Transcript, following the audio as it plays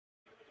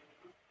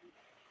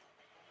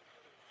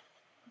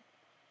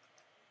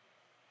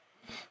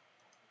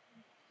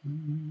I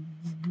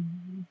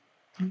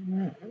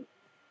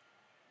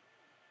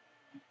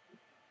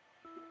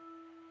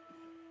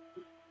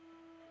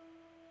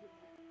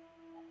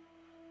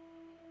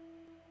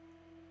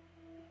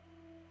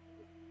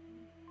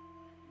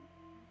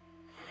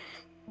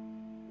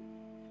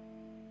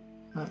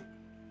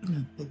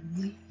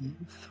believe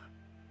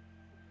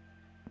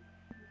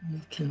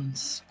we can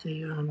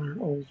stay on our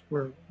old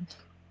world.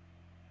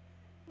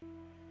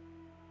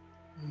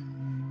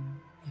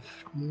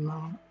 If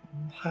not,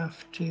 we'll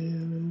have to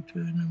do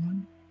another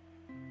one.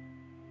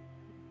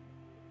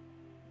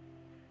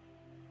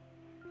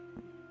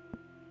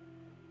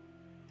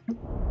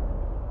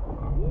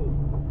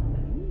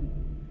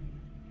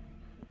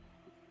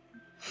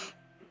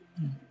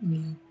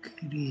 New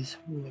goodies.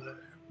 What?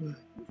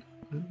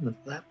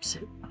 Laps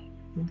it.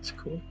 That's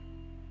cool.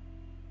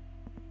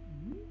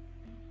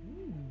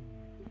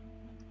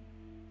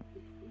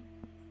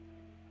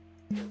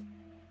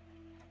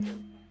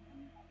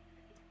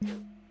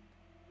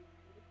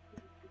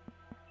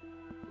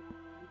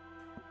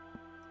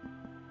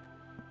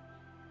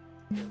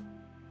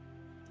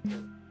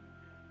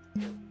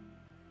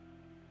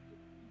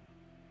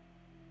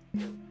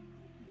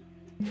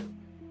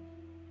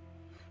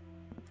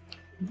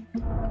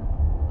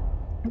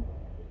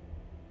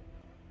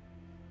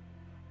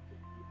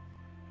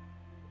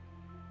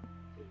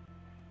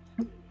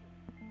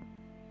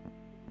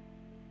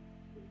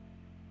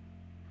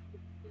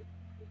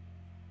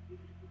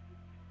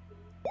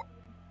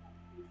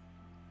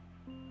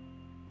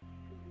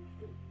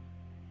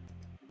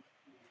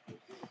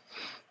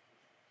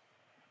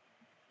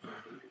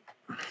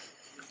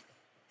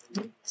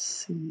 Let's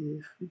see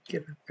if we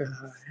get a guy.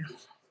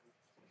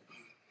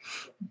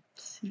 Let's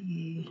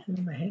see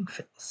how my hand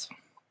fits.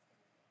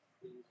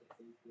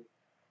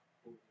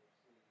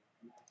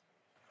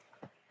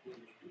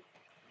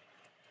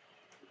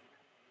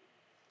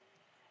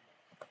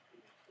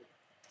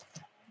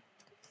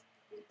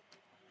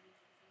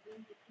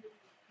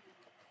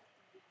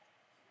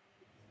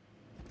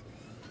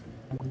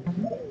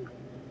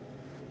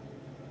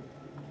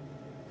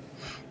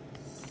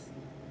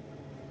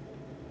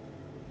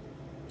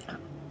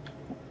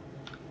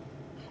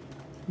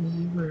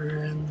 We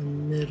were in the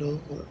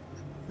middle of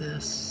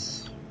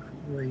this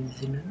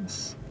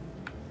craziness.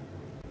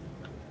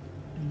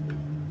 I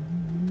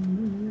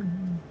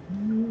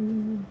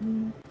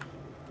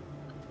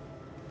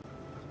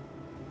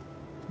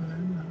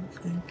don't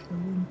think I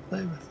want to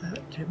play with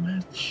that too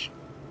much.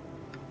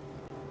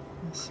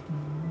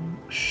 I'm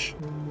not sure.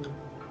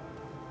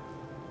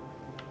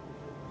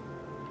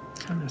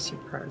 Kind of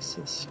surprised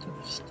this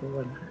stuff's still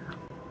in here.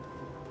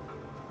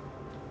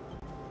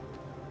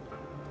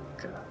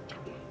 God.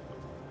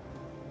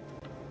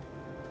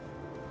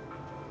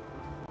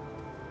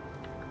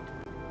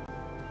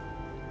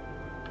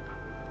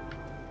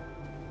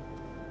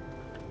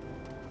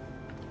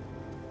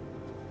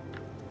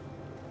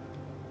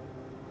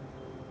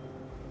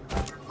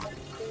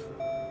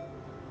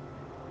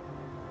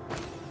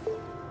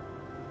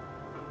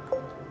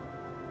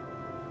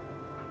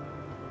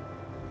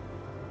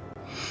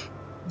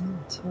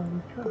 That's all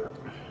we got.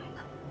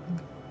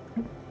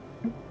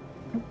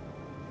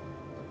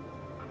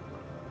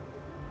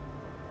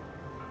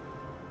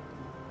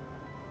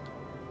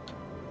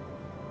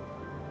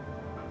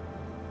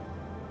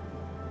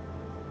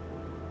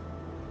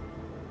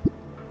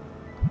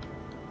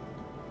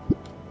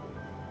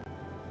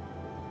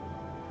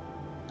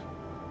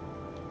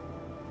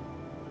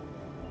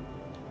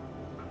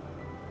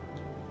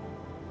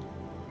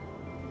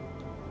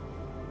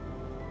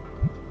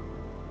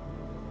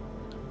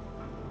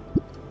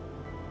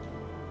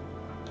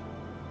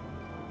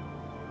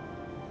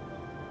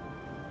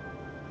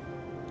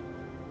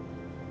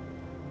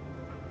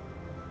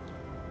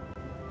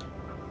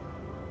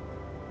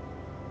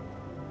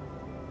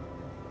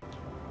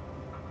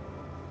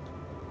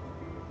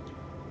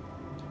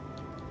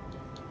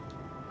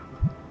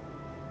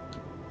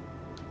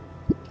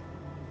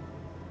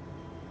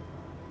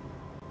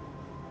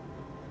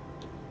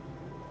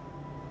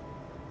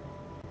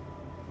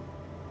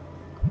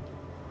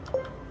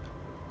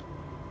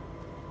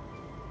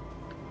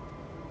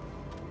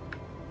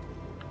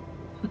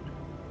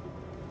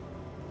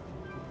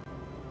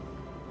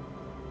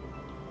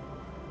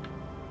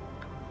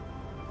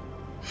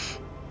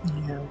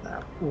 Yeah,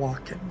 that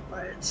walking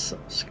by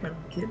itself is going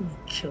to get me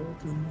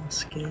killed in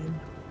this game.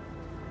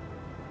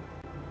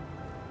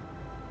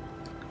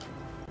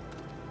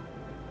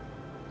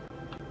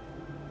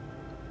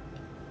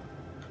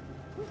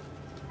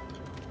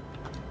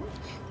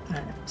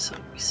 Alright, so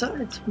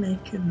besides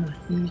making a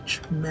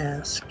huge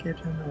mess,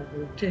 getting a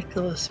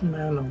ridiculous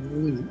amount of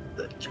loot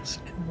that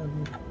just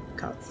kind of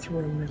got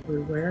thrown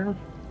everywhere,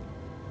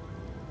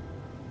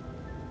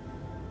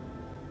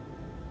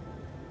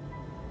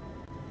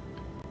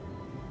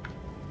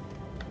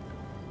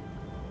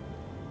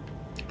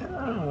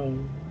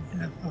 we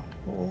have a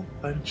whole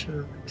bunch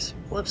of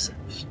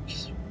explosives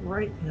just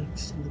right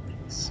next to the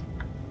base.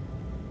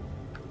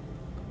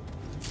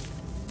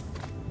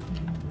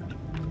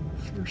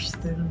 First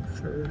thing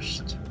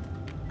first.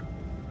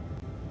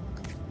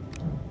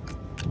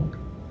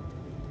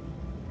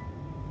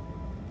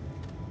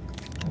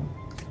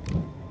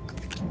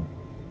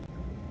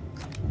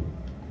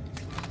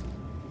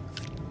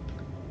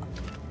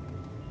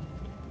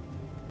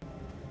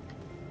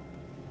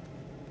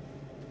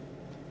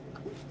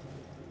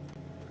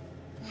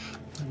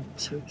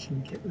 so we can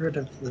get rid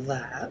of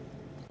that.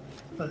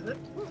 But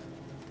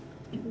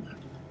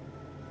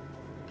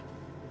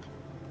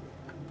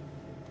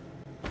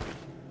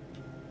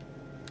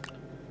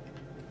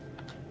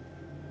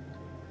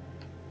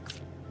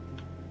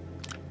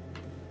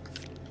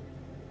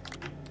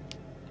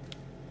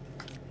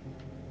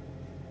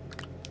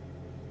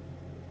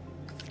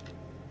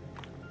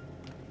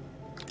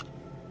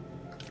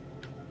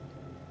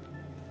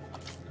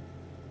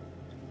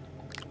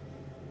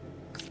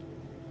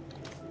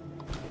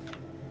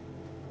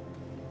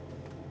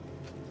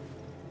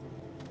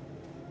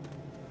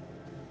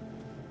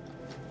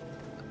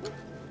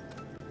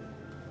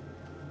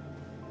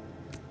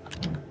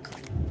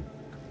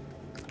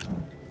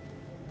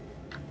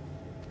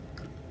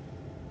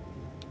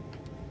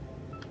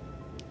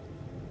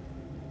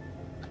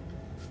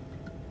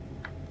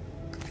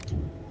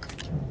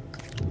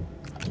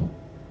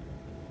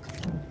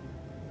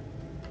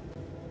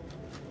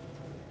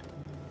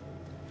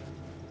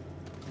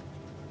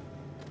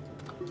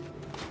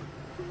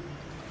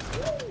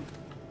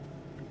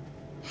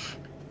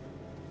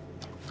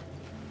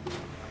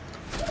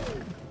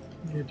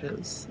it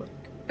is like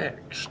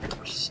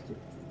extra sticky.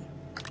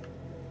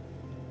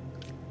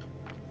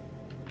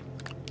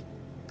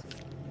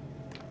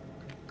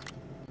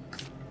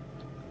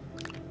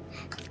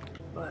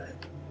 But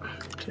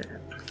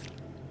damn.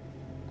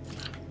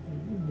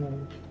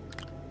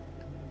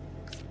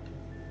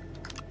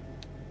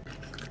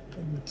 I've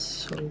been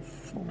so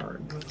far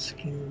in this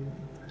game.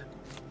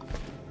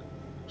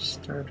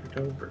 Started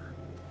over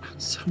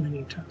so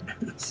many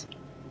times.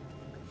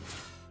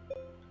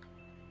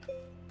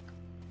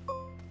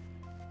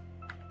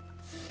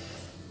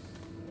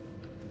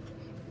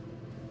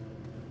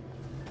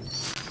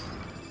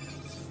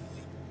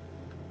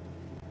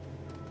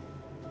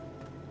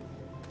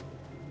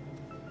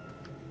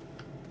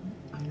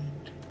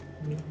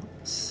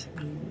 Let's see.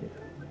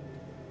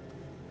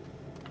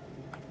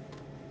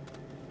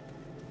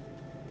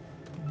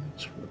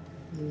 Let's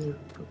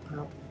look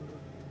about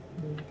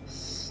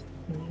this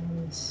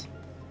is.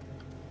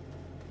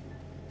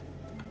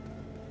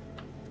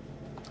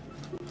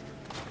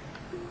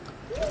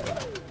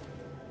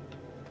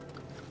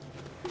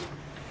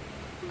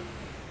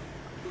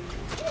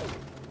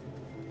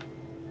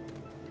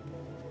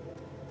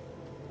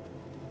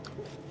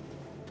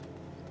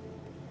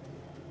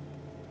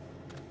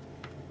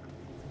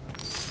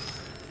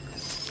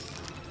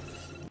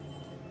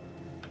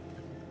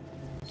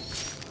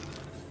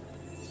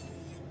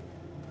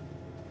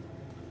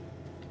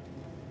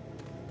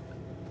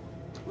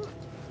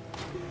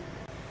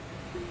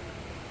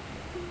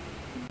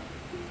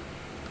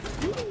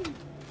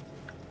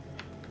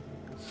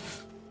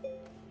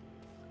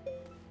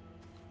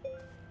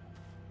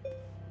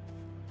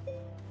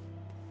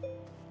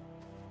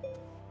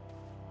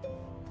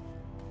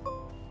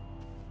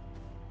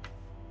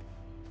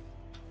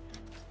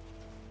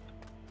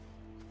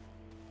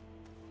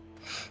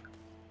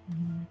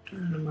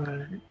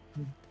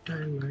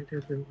 Dynamite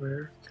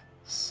everywhere.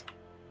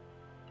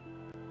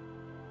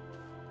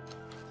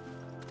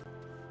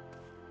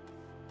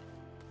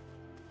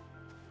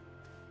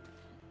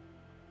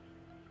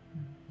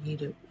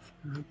 Need it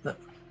for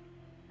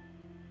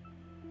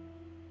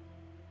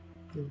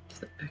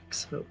the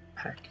exo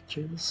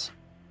packages.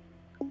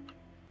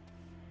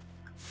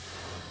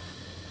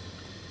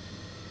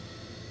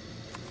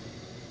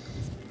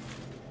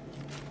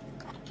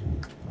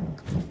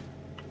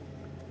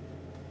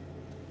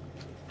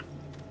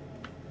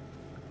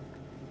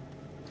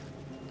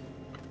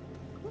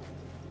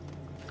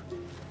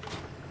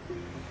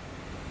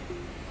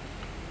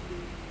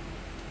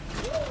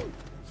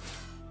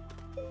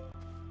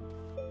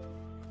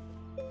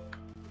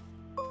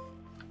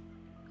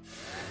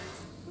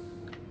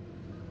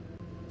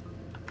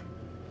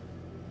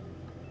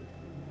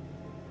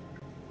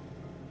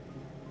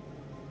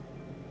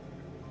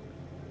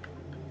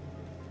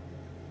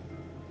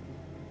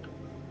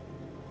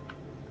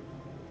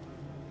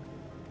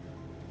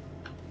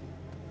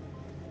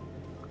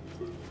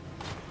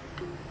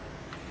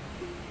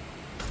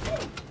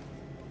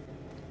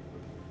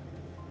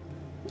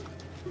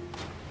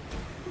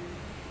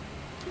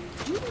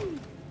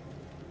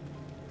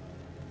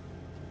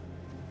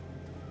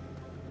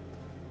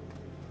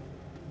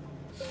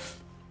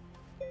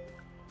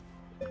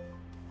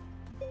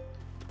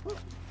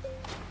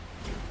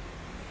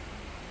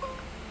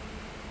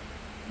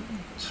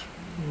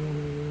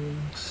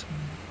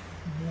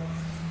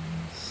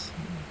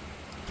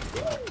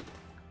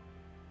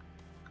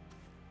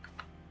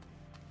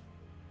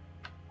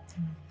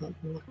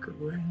 Look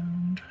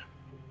around.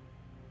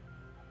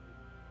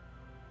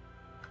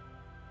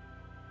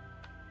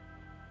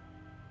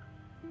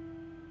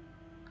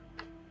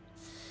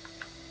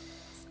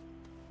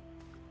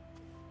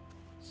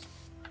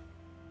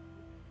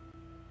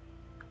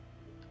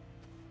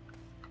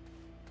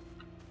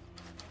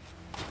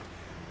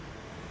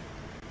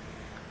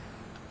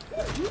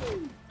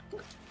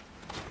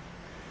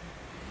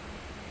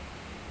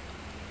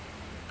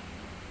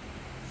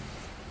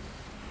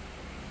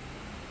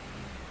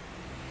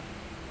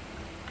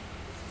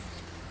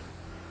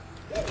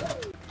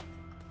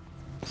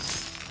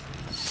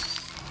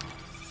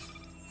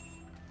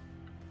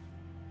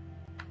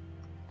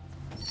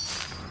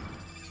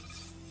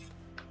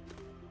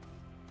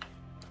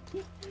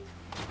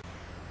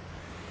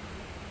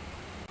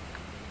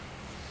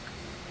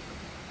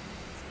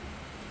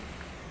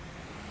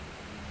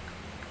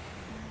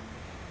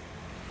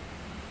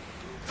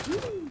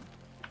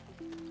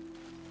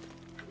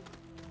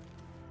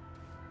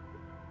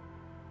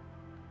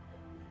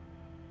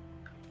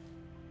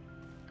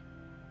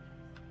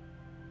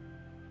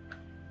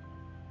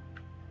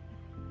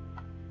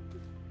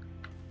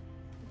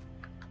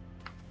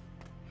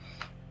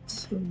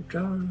 So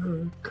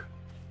dark.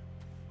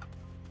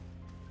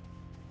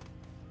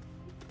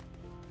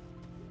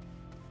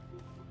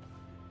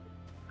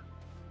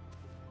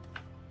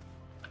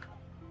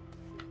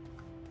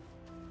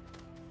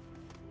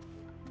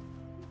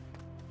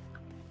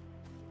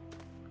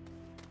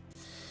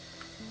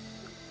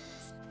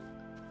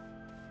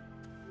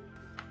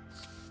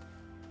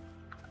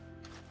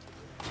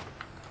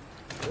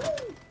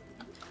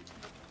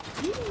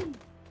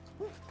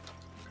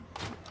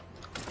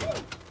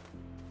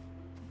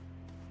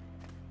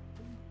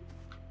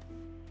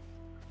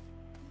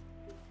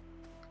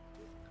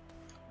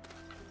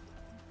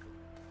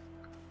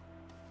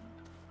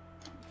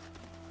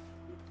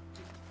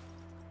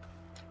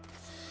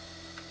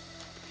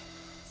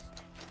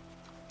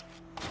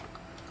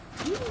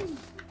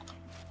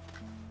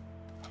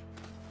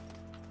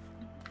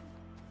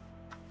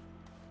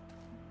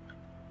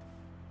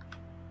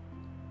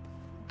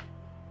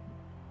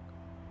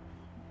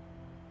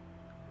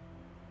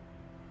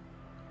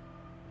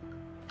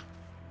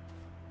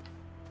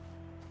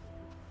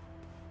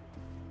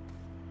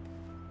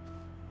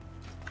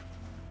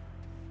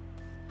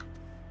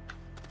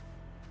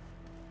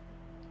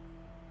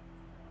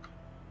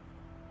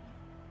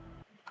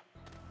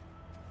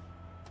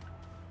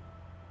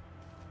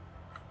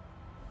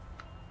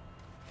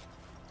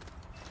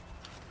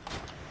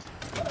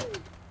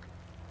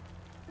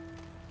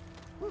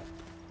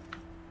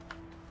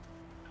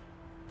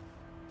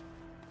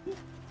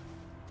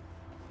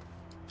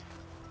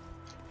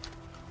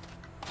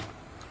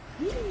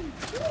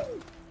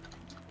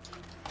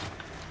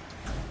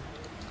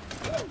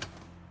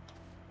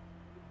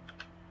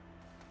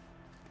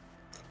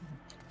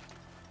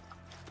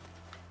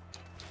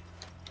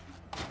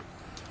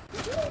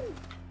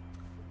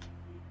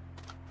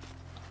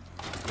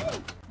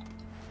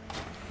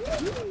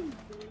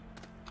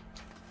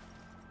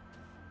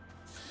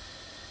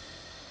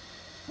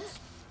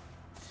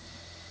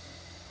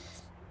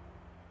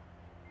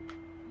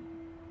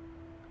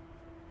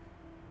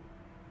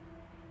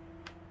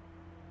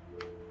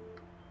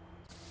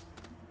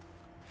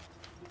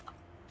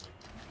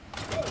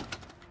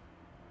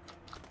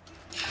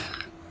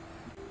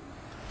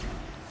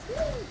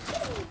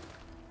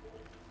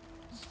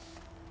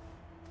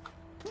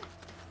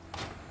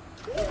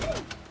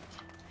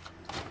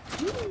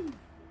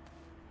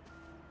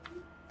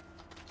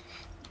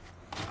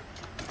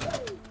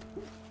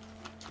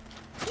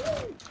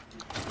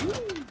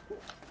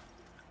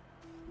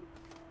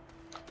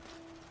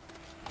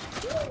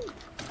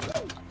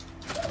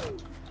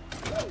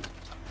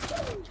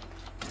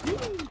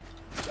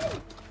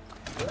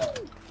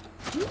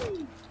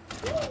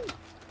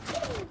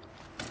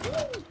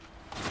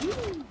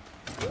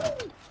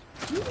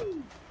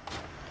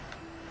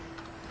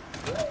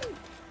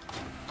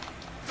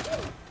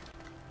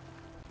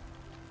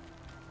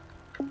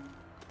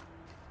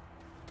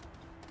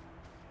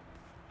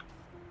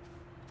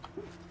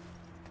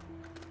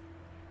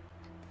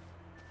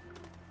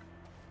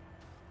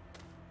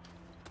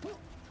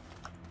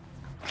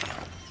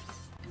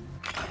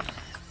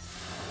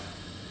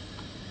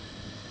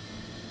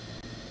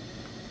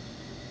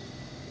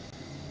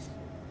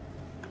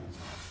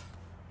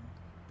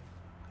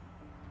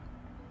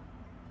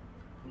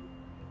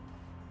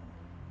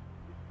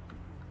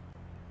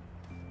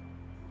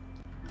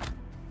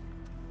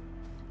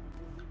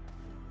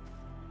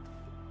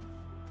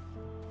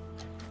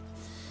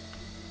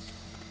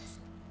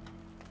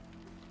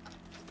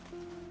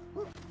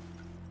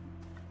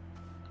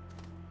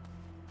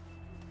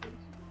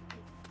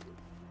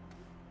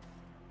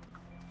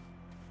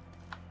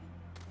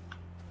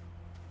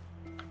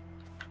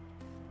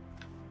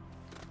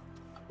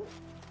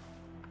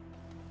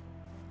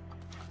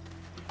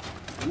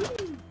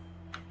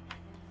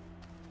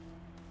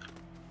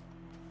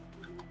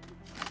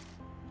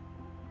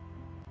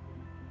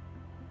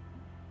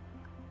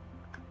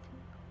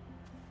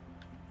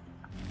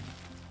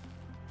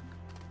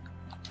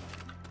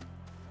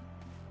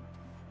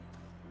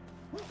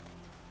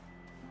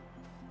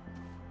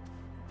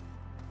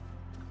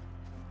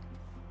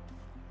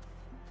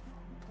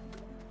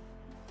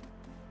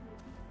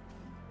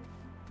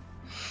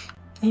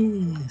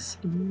 Yes,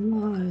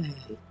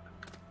 light.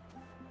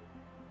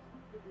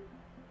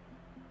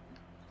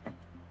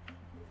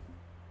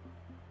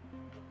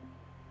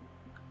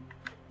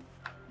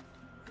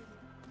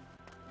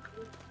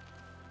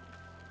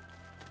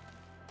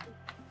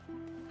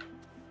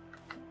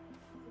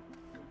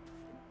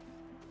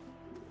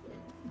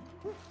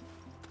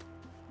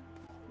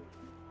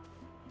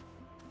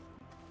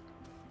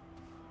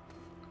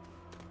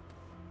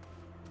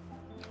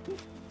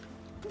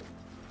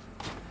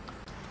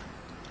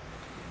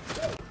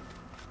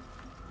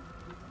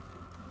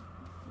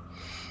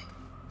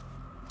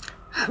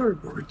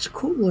 Hoverboard's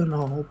cool and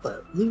all,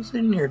 but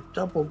losing your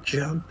double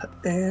jump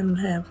and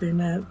having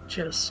it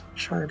just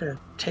try to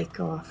take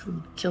off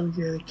and kill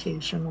you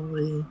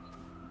occasionally,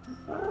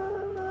 I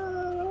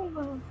don't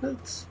know if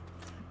it's...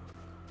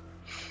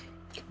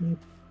 Can we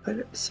put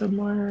it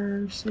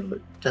somewhere so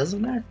it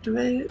doesn't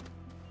activate?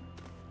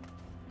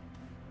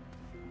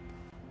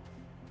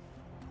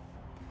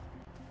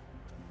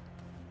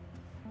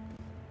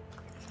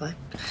 I'd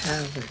like to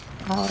have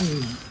it on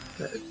me,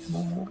 but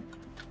no.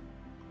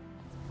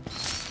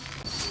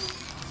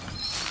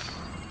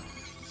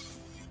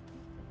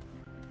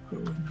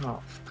 Going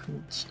off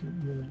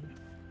constantly.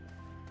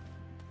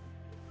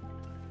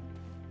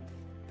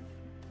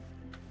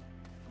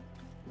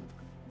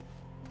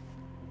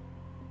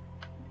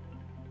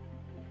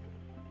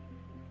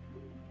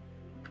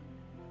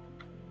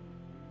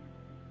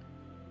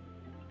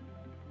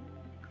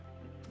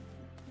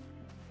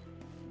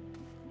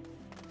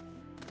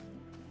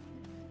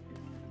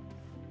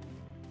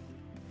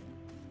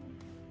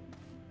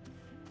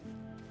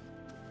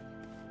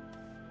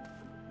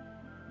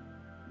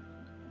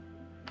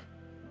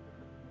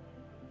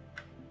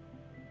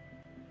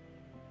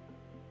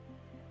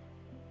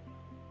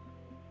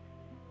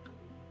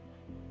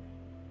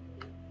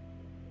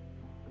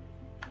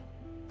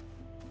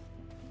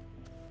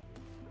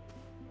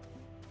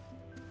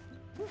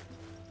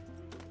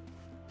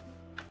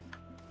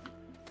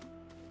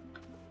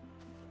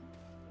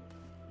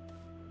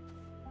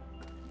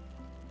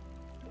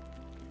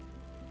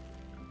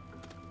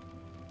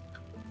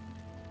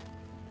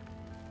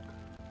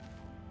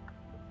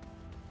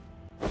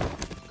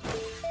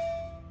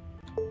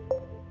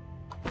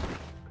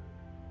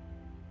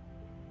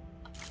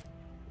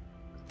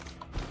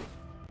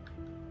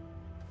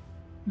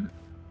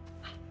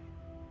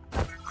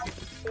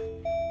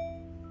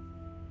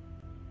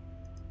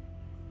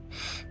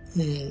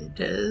 It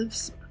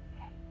is.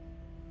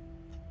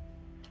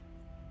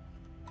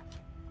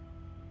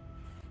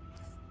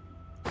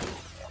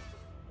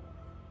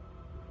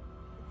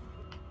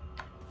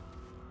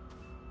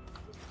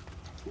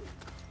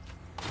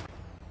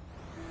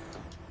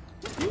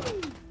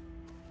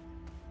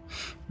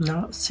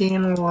 Not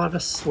seeing a lot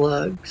of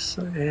slugs.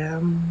 I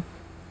am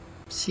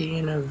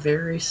seeing a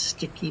very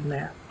sticky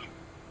map.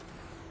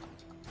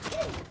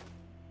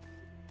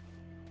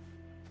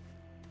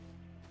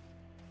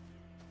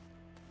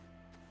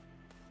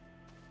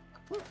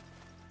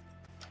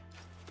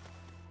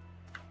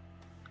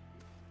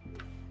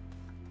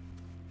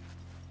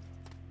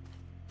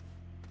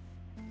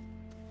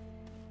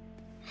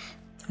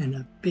 And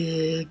a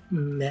big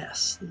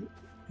mess that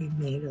we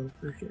made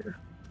over here.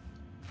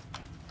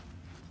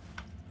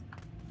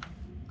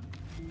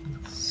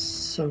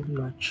 So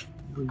much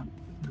loot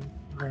and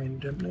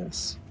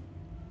randomness.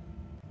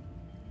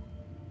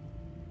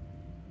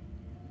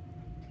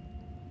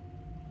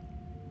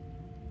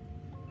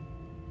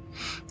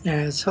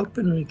 Yeah, I was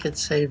hoping we could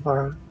stay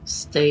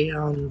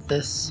on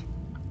this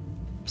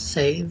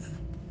save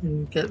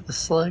and get the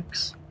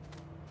slugs,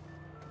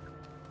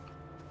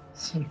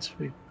 since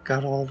we've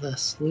got all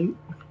this loot.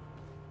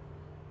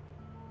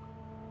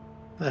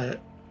 But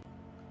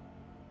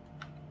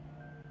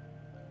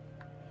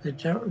I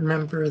don't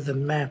remember the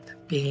map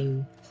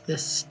being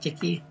this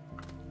sticky.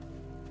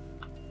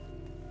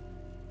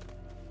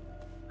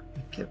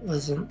 Like it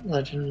wasn't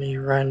letting me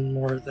run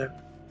more than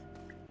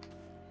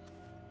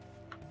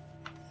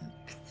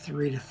like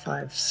 3 to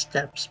 5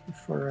 steps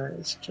before I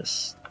was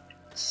just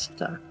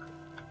stuck.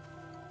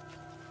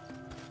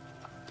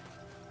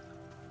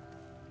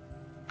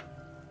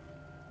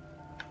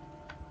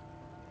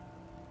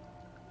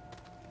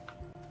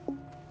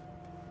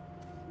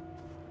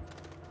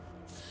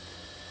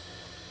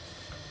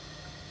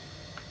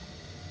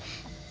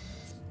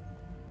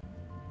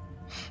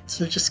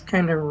 So just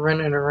kind of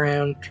running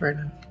around trying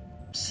to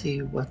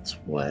see what's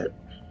what.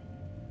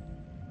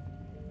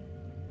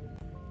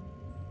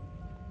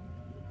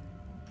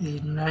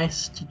 Be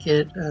nice to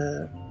get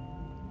the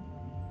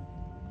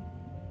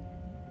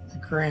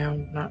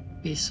ground not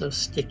be so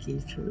sticky,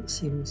 because it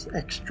seems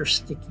extra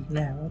sticky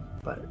now,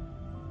 but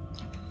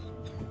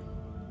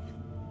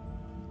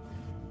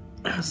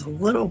I was a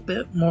little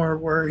bit more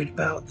worried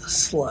about the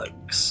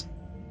slugs.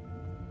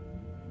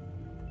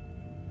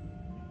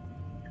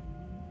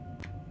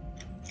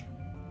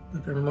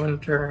 But I'm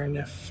wondering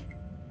if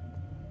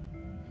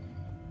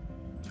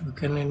we're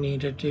gonna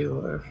need to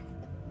do a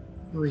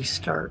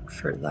restart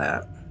for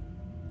that.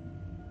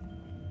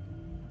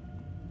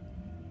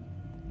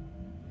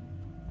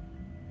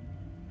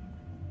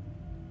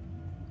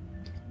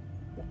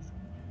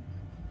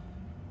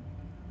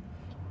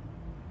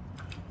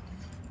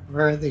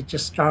 Or are they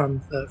just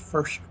on the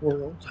first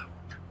world?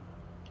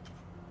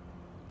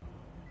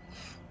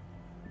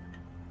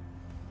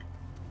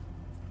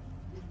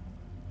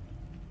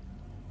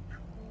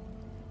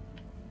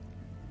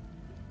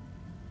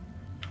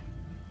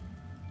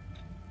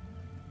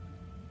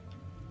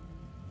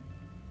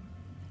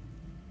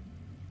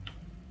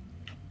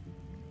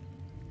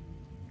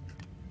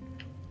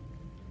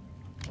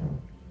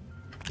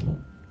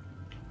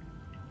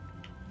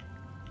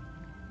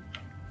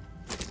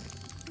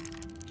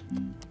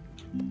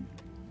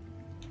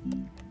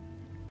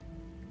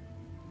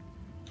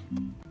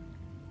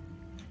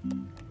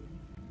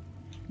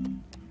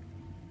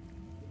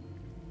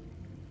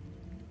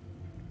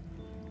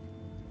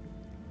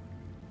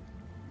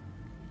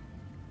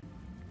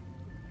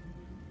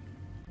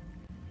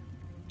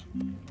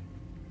 We've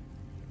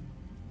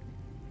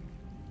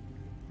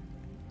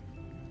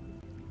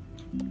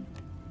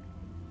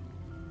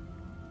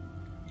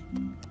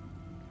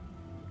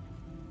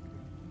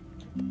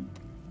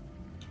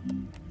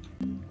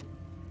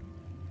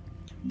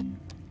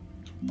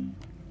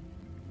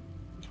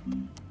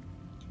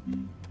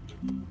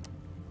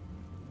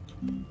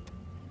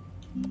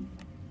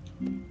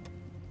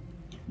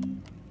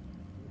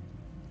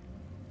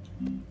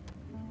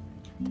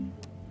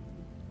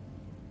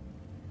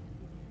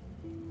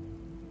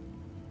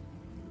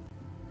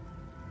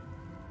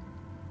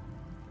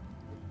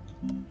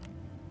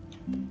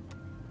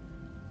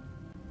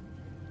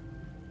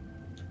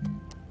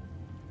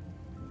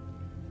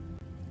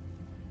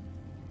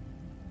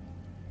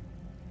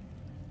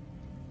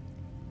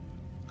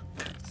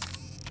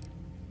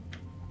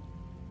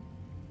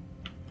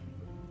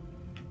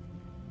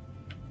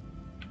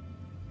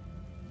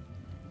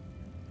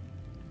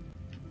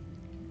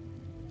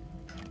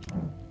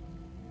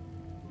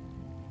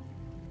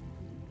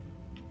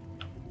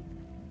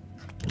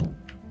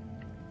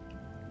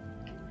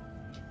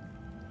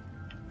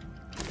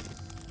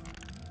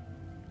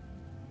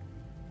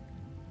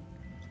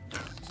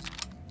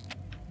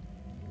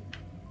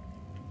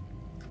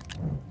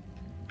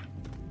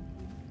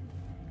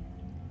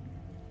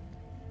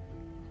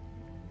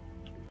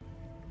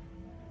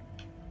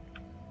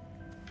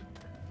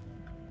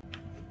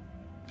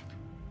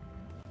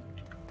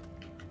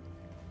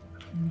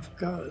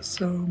got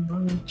so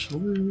much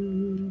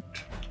loot.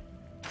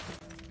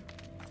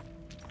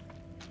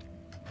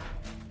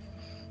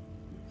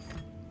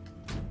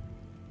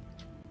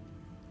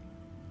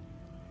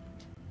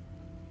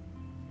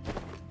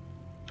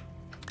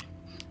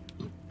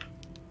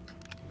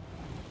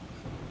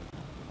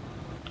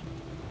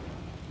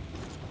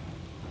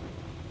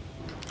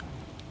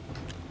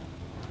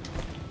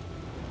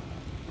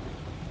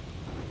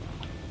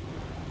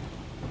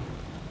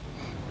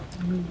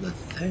 The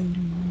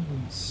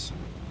things.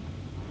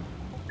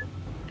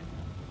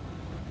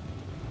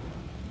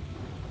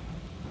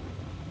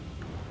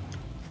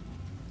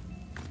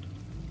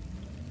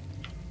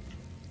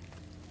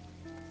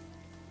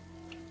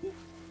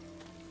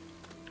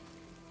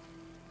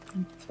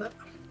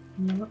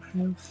 Not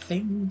have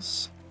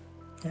things.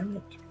 Damn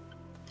it.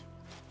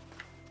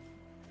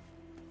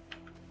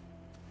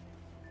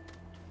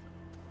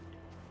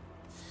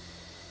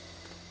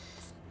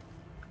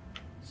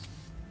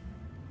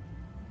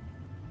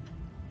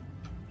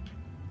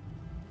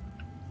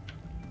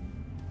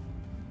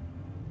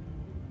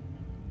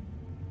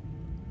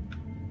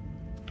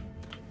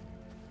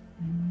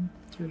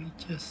 Do we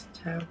just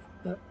have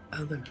the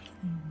other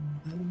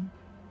thing then?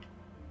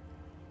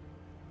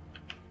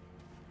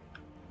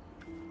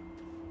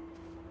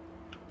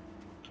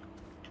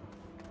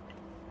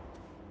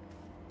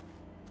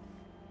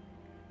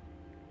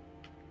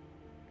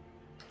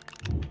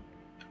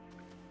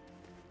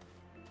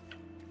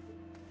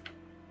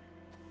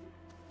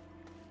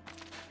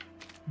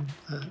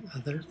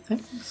 Other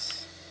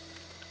things?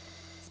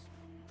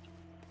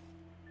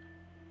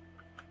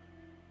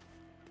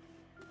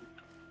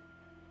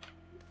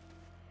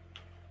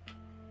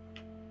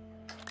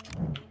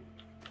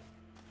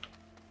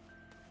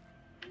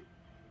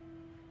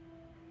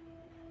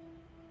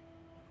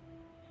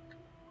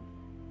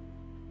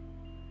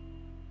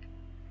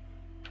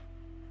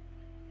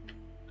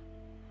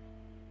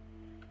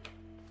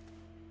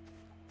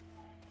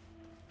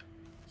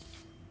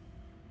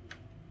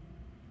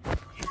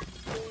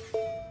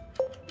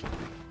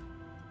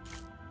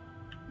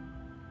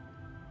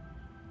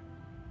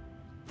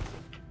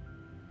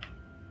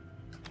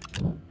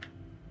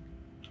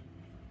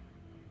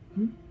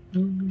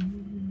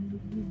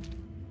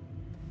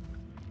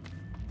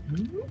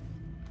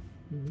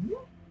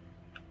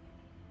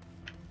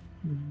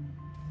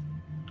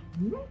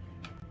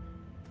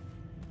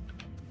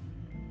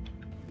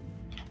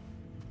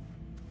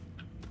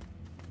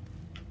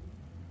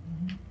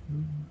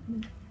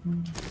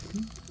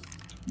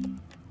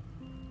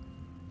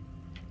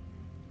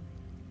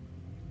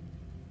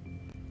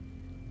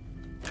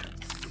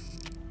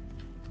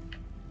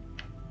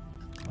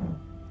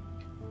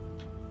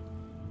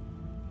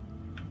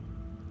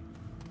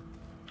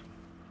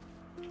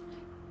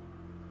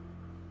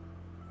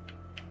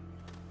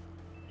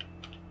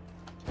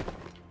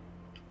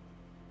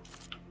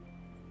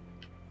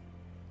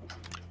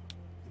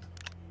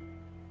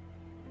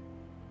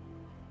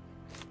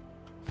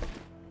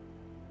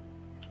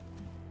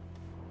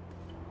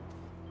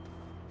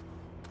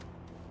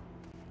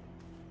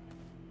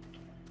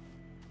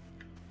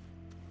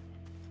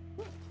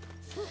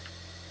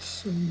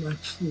 So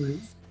much loot.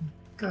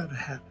 Gotta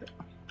have it.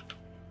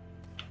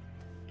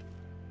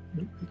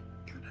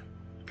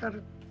 Gotta.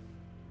 This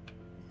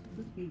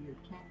would be your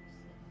tax.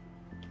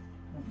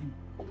 Let me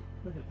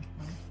put it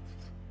behind.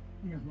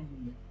 Here,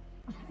 maybe.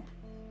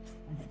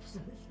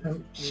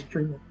 Oh,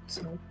 stream it.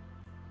 So.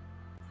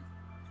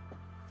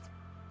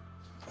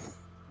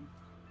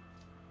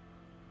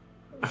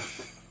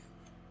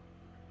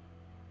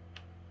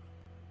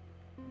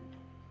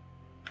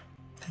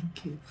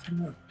 Thank you for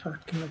not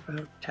talking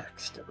about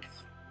tax stuff.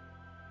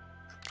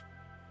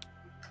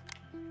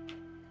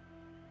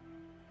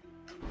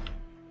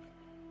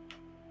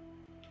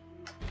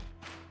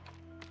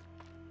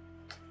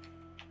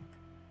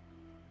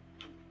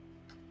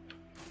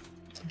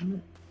 Damn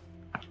it.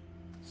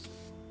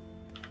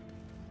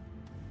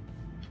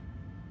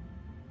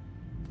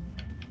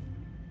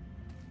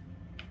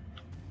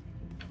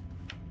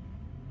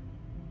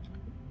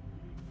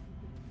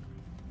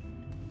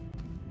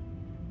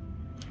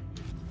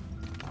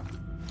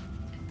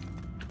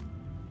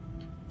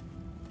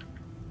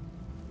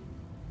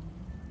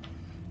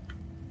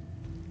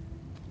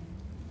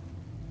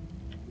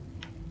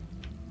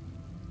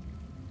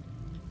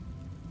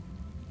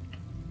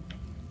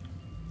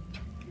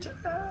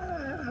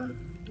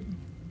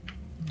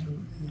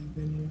 Don't have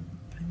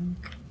anything.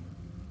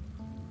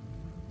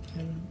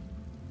 Okay.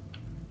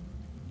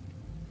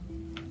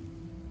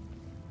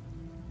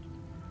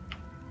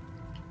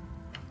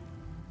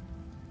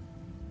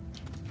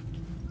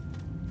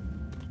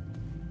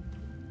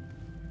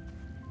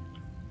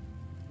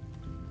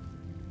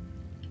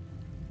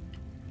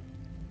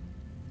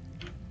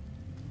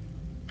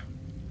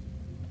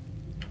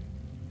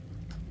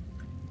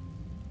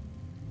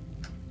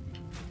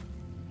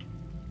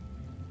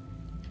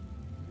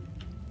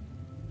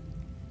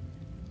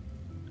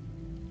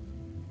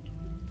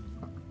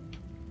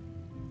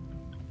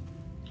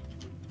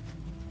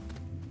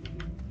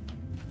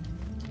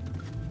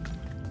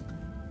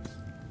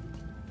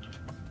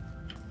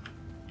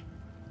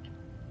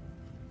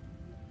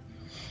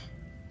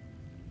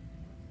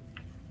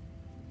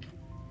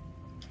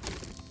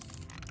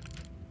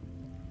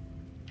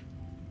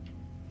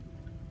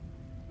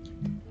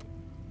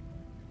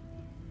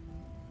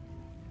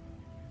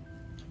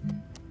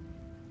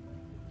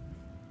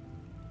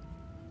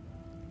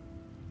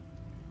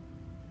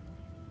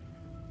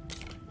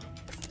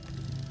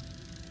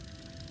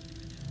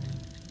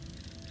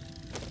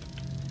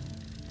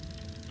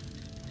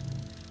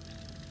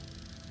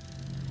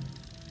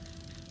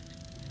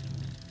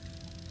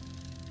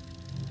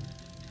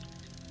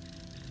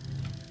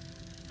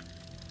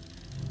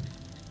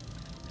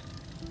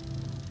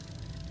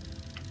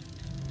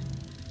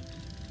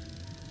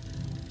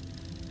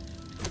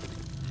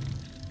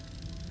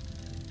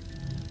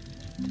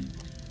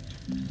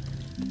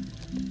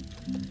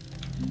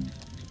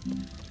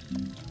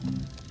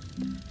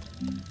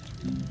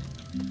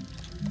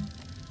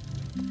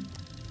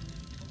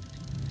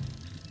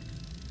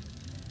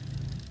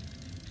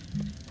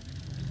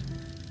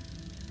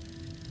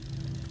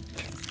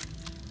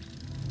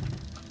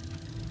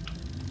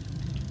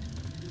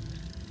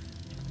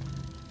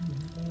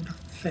 I'm not a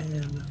fan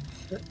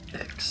of the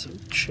exo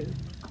chip.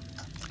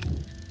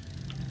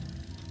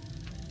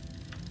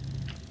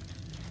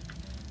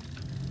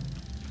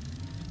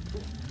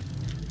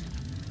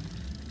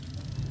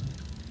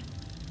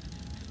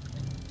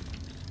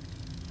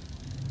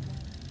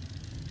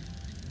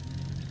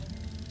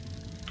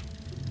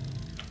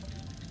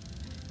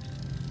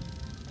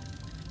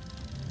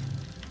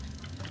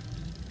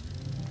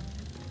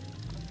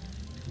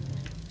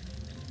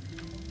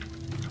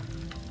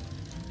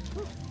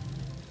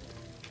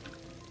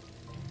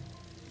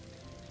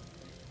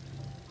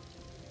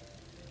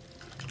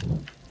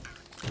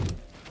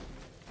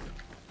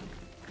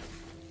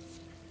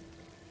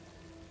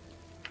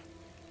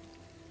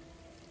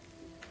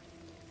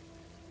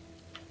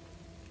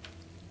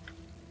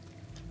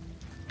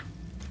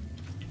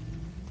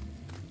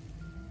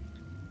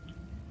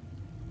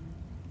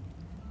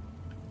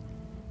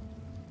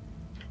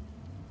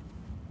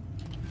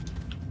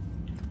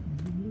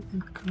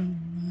 Look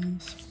on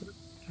this, but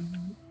I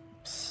don't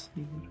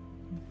see what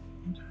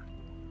I need.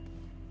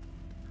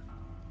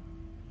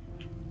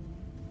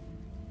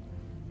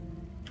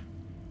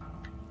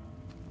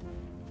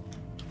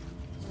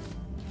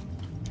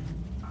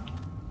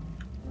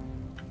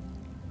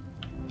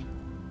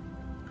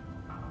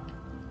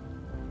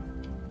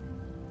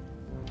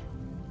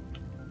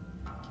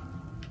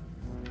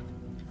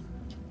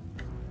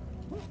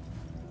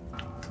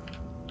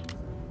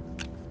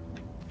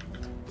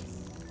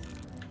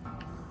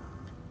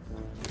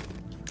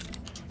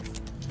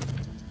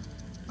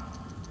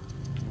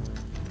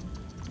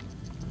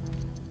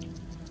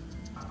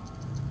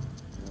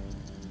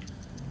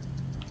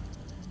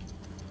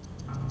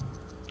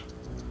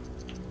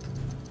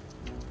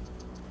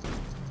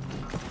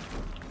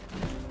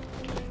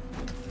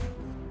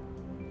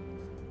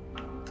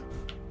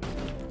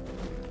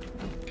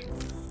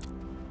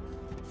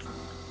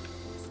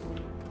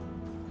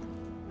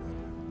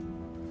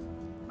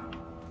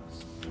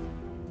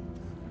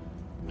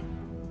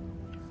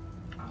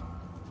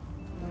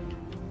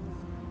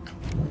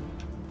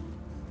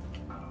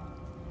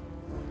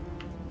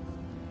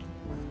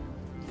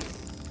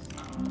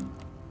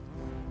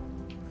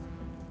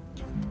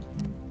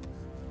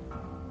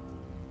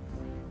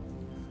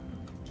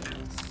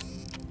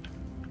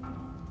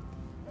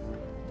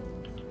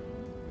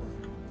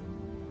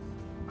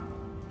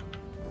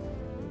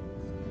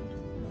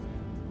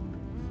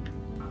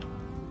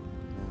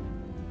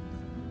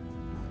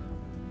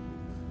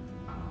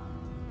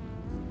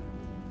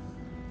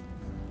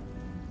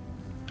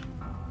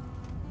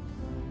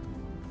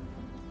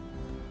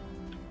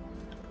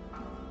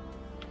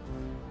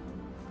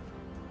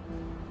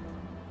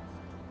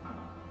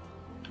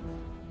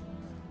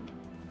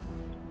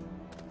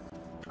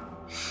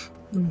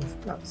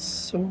 We've got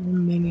so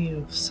many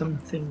of some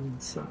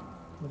things,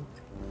 like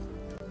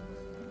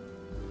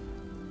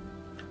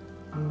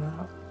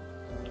not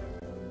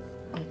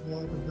a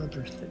lot of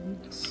other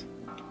things.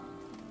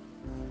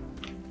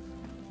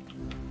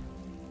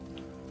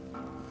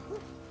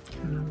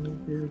 Kind of a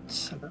weird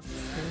setup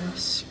for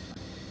us.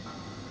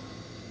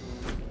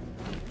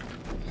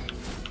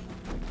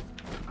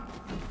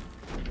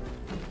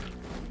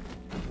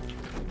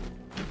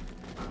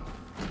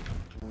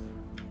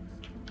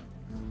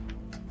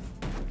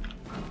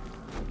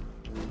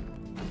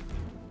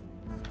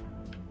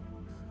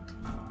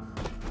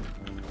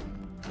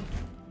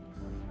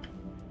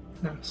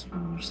 So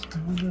there's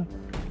another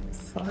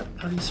 5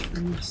 pies for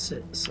you to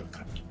sit, so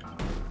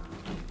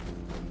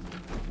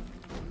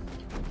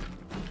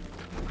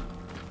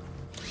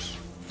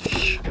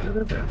shut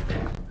it up.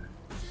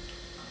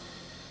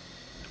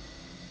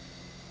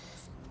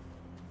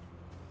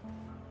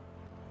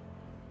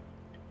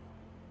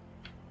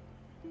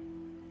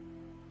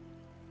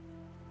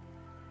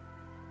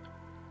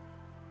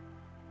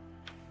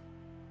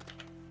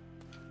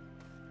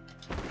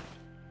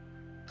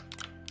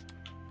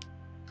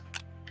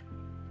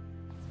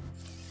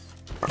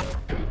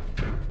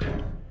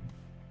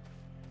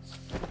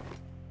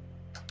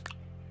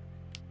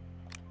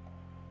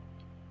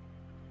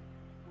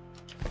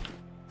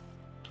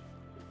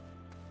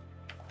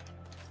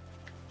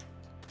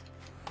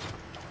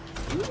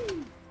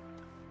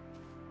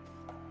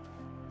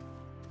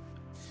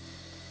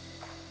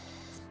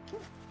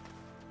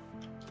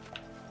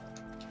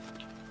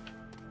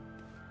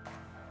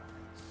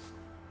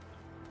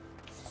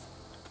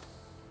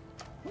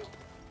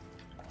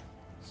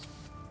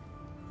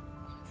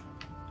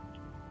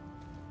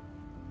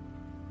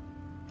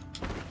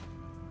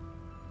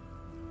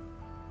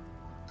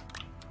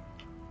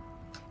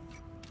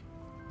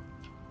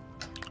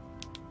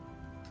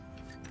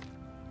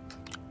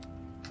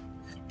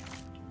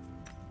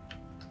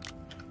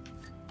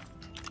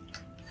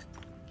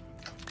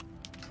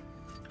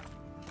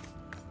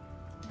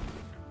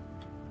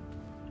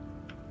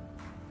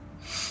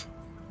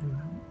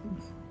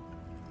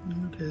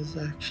 What is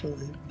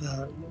actually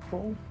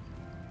valuable?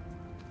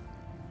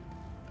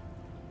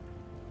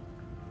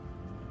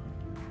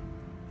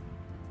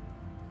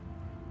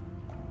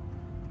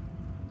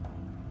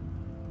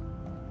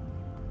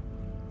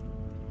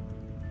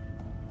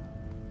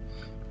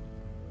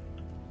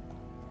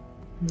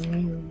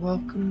 You're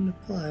welcome to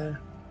play.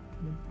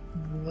 I'm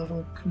a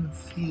little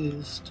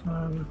confused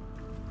on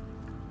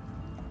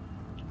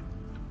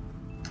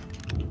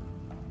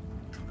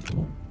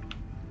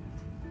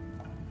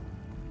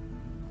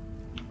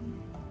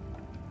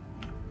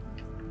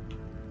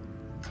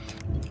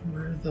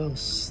where those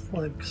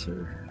slugs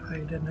are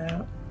hiding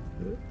out.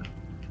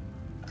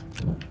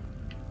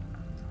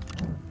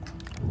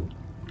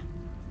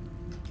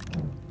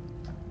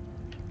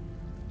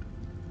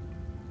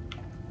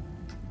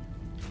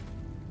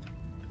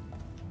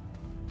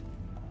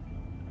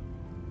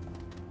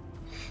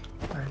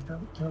 I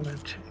don't want to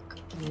take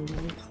all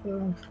of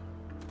them.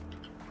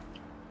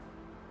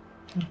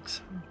 Take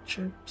some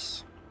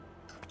chips.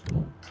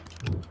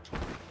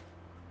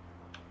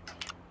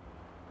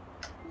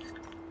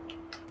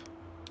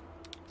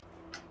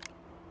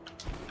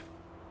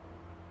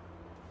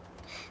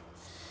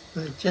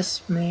 I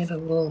just made a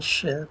little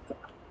ship.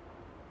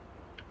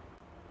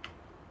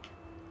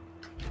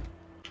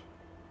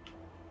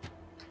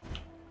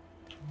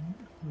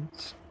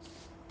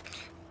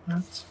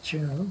 That's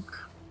junk.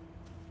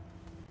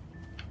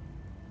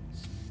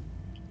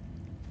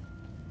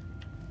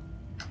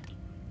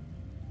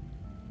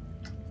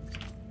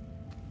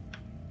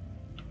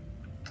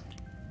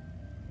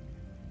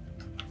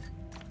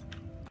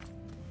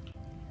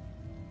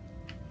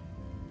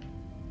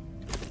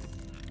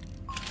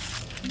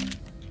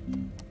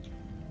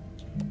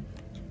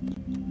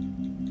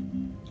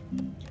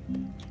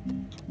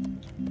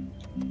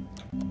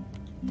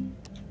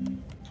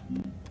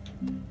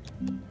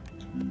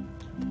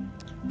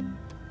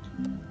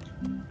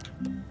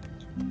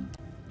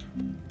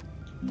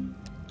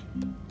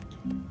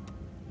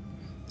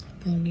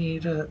 They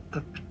need a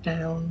up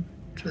down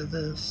to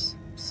this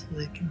so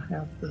they can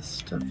have this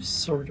stuff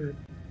sorted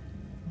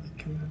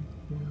like in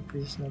a more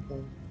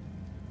reasonable.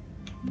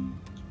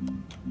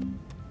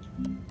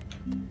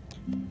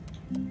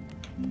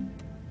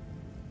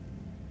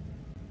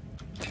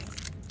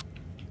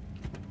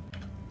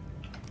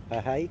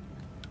 Hey.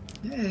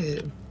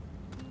 Hey.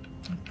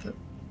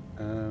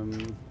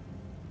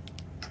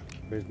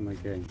 Where's my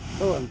game?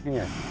 Oh, I'm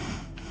here.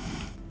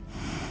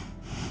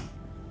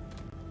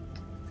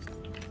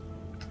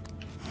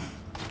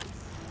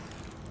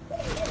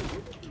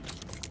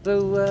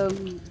 So,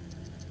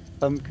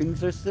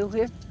 pumpkins are still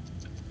here?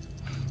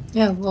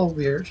 Yeah, a little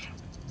weird.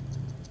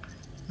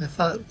 I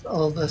thought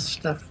all this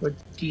stuff would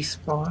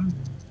despawn.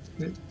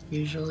 It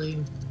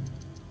usually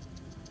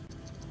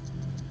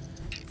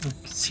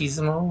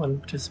seasonal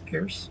and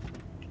disappears.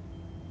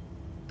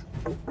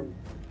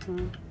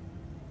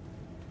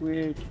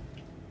 Weird.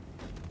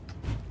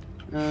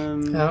 I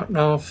don't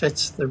know if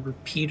it's the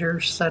repeater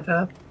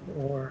setup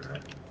or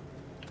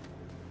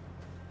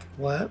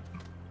what.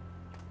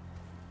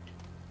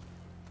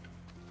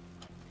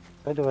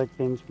 How do I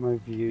change my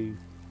view?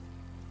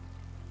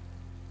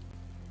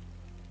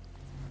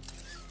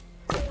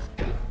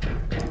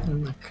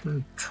 In the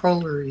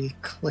controller, you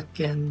click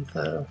in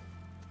the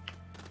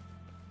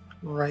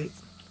right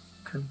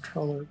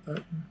controller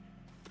button.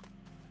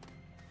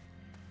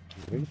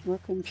 Where's my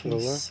controller?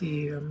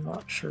 PC, I'm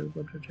not sure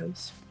what it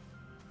is.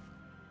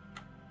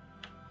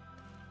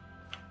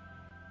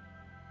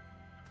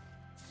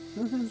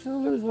 The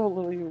controller's all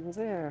the way over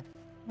there.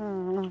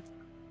 Oh.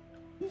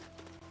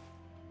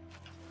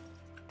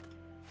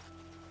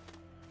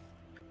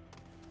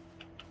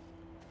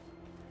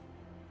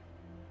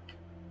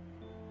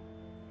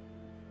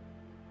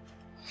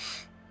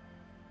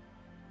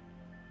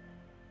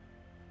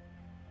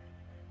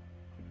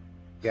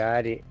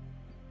 Got it.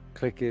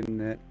 Click in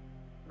the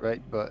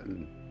right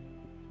button.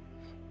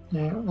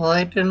 Yeah, well,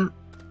 I didn't,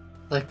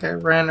 like, I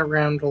ran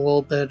around a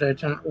little bit. I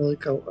didn't really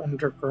go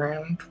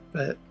underground,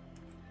 but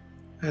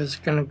I was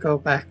gonna go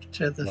back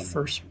to the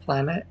first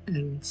planet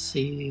and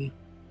see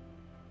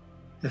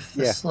if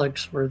the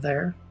slugs were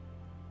there.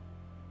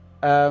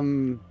 I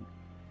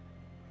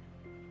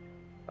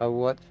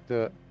watched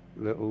a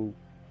little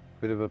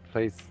bit of a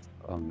place.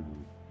 Oh no.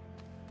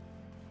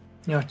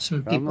 You know,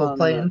 some Come people on,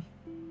 playing.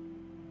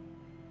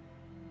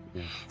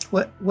 Yeah.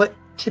 What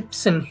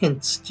tips and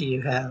hints do you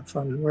have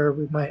on where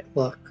we might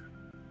look?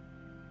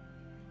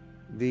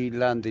 The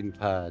landing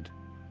pad.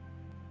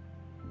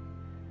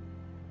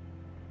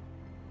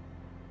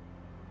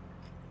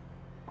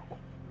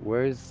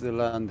 Where's the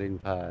landing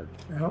pad?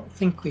 I don't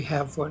think we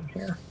have one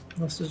here.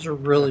 This is a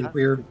really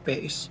weird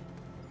base.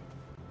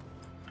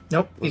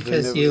 Nope,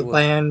 because you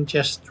land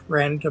just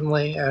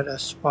randomly at a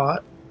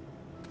spot.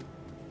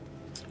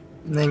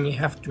 And then you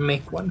have to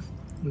make one.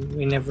 And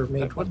we never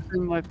made one. What's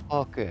in my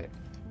pocket?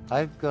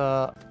 I've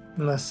got...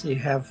 Unless you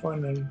have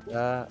one and...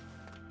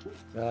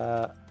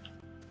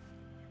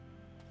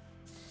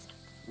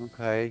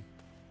 Okay.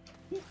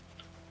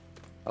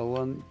 I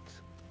want...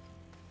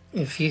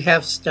 If you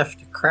have stuff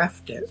to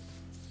craft it.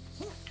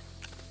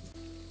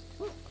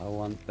 I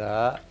want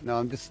that. No,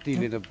 I'm just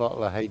stealing a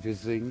bottle of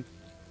hydrazine.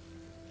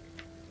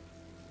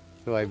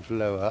 So I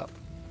blow up.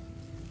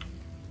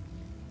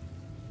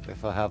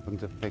 If I happen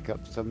to pick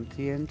up some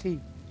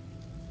TNT.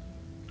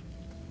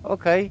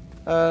 Okay,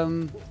 I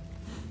know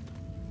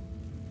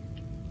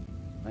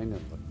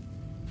what.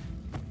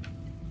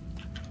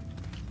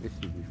 This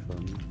should be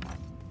fun.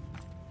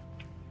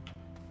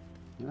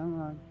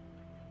 Come on.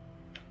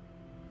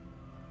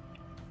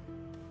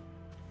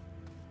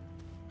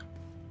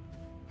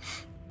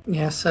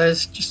 Yeah, so I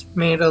just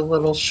made a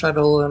little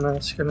shuttle and I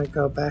was gonna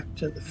go back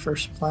to the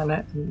first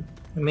planet and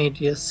I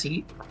made you a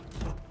seat.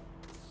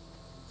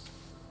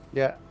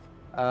 Yeah.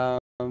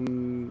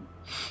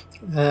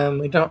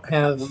 We don't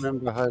have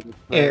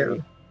air.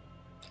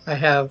 I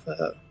have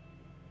a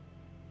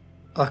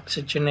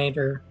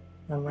oxygenator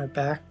on my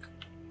back.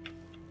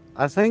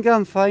 I think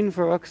I'm fine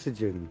for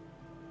oxygen.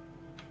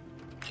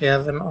 Do you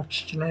have an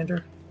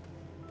oxygenator?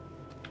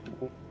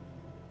 Or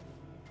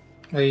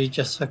are you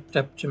just hooked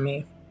up to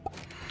me?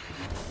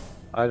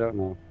 I don't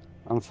know.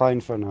 I'm fine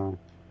for now.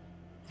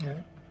 Yeah.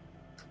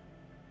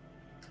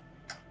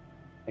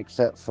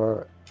 Except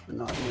for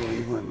not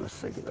knowing when my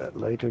cigarette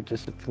lighter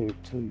disappeared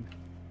too.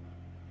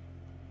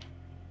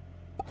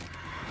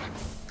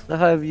 So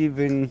how have you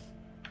been?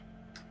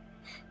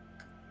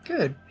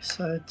 Good,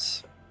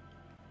 besides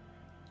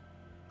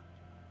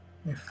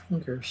my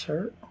fingers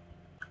hurt.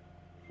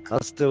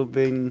 I've still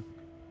been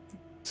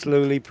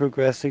slowly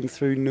progressing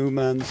through No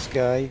Man's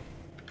Sky.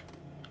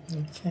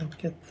 I can't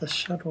get the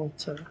shuttle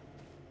to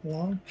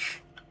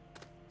launch.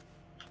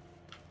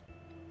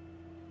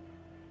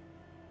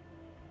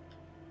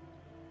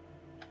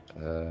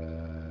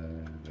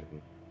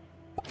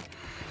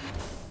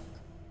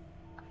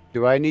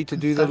 Do I need to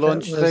do the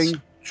launch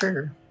thing?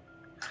 Sure.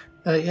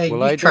 Yeah,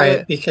 you try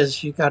it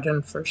because you got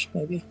in first,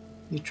 maybe.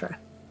 You try.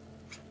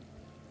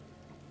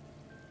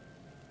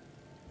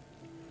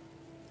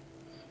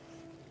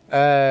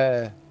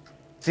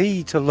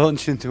 V to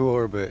launch into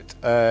orbit.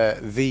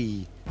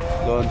 V,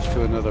 launch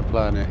to another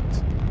planet.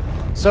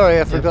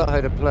 Sorry, I forgot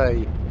how to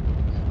play.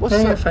 What's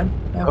that? You're fine.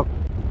 No. Oh.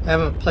 I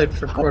haven't played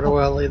for quite a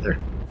while either.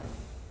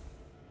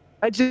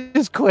 I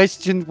just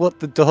questioned what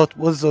the dot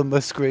was on my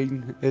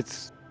screen.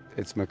 It's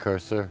my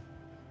cursor.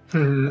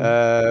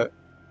 Right,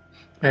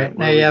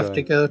 now you have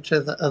to go to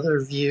the other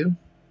view.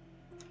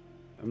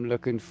 I'm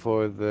looking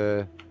for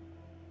the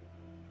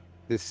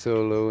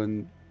Solo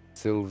and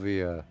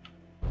Sylvia.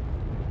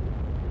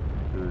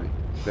 Right.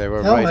 They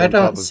were right I on top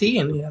don't of see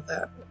any of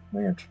that.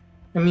 Weird.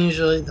 I'm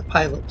usually the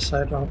pilot,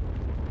 so I don't.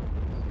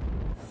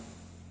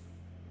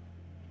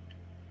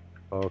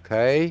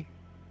 Okay.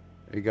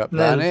 You got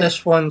planet.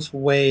 This one's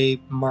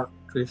way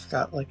marked. We've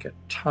got like a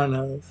ton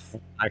of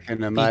I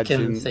can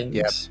imagine things.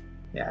 Yep.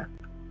 Yeah.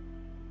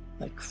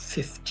 Like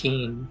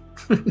 15.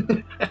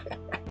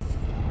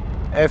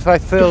 If I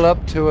fill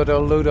up to it,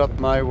 I'll load up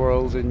my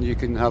world and you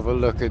can have a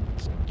look at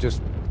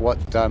just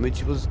what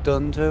damage was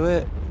done to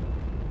it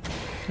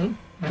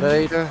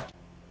later.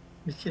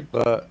 We could.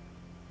 But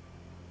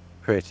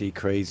pretty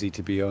crazy,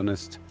 to be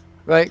honest.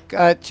 Right,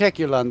 check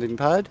your landing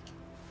pad.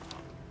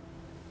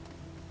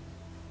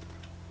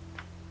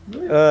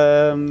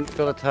 Got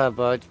a tab.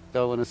 I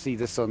don't want to see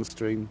this on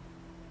stream.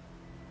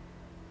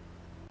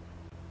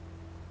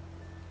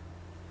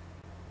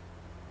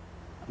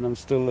 And I'm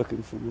still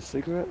looking for my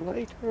cigarette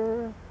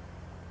lighter.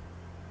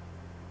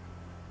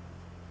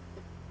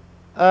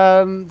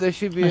 There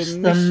should be What's a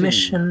the mission.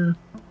 mission?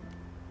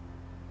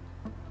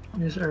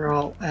 These are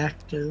all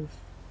active.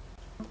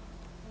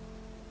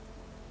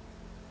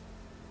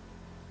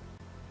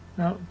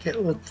 Oh,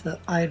 get with the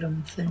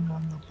item thing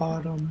on the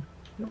bottom.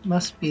 It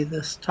must be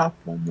this top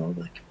one though,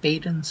 like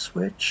bait and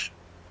switch.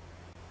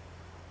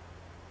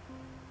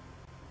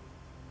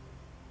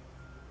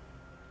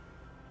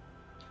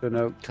 So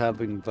no,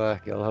 tabbing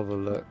back, I'll have a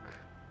look.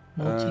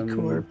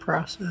 Multi-core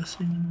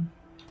processing.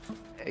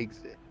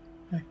 Exit.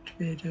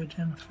 Activate,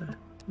 identify.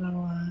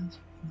 Otherwise,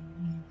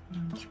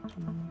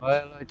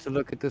 I like to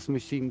look at this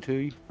machine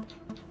too.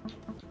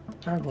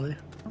 probably.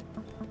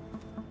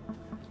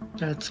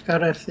 It's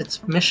gotta, if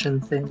it's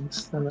mission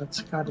things, then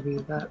it's gotta be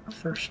that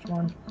first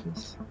one.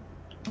 'Cause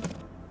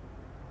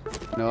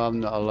No, I'm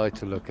not allowed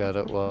to look at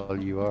it while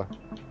you are.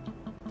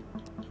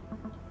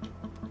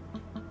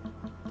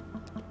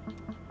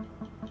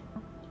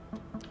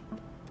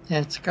 yeah,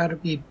 it's gotta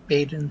be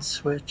bait and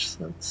switch,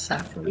 so it's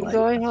satellite.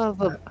 Do I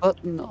have a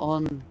button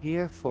on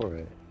here for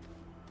it?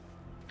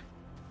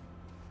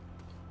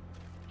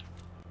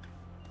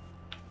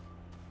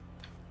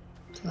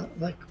 That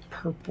like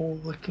purple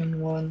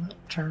looking one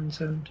that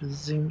turns into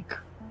zinc.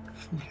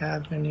 If you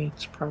have any,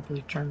 it's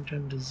probably turned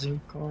into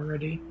zinc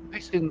already.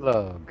 Mission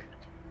log.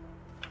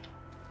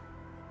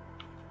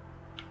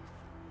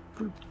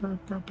 We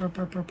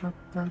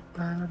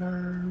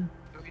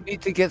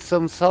need to get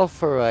some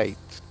sulfurite.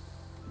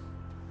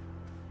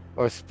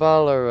 Or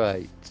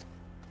sphalerite.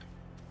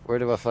 Where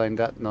do I find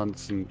that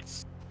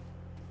nonsense?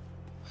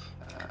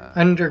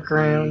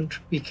 Underground,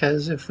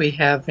 because if we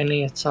have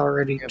any, it's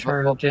already Yeah, but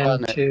turned what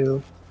planet?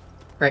 into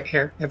right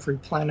here, every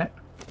planet.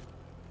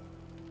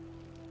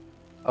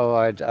 Oh,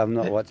 I'm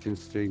not watching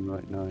stream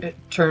right now. It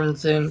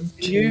turns into.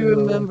 Do you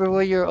remember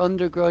where your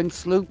underground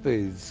sloop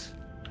is?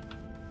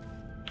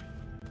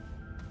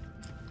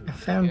 I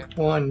found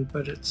one,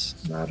 but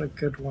it's not a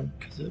good one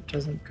because it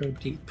doesn't go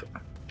deep.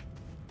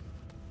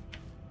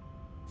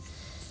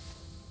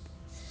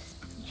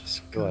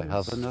 Do I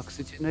have an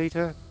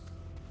oxygenator?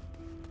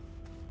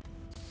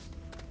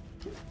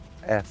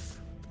 F.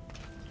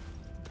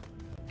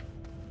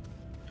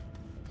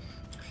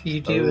 If you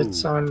do,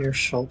 it's on your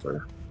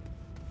shoulder.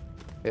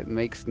 It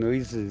makes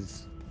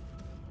noises.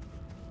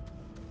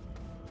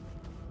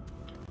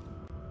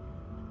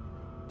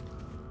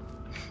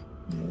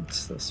 Yeah,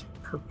 it's this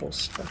purple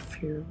stuff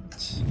here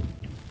that's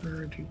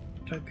already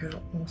dug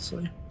out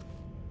mostly.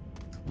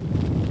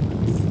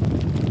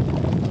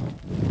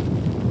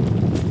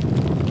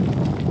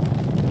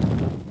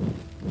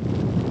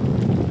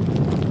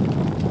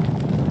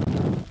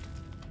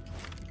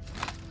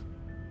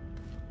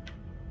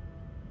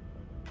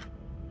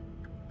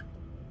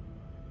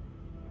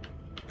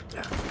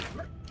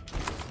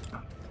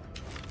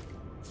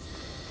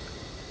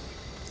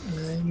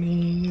 I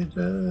need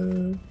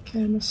a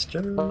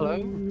canister.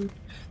 Hello?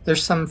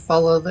 There's some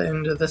follow the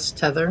end of this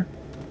tether.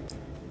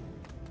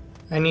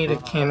 I need a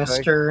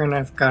canister, and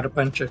I've got a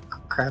bunch of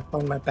crap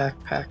on my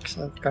backpack,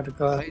 so I've got to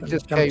go up It and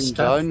just dump came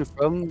stuff. down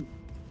from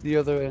the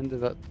other end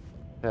of that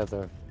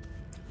tether.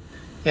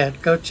 Yeah,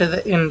 go to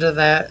the end of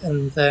that,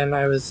 and then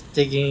I was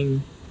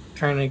digging,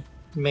 trying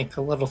to make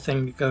a little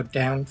thing to go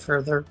down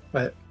further,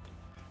 but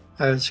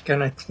I was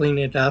gonna clean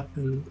it up,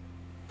 and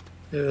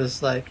it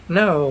was like,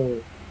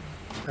 no.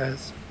 I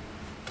was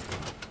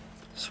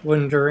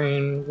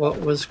wondering what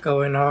was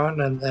going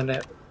on, and then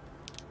it.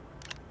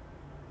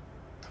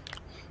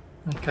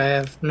 Like, I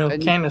have no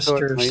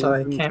canister, so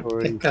I can't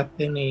pick up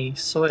any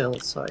soil,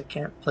 so I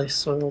can't place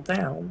soil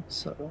down,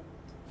 so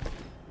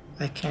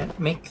I can't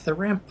make the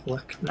ramp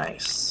look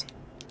nice.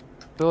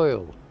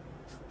 Soil.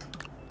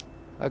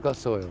 I got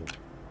soil.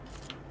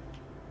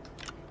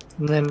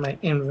 And then my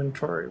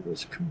inventory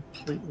was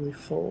completely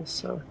full,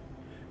 so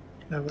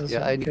I wasn't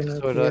Yeah, I need to gonna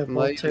sort be out able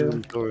my to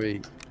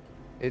inventory.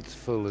 It's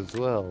full as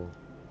well.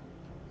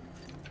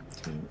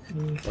 do I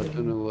anything.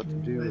 don't know what to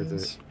do with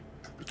it.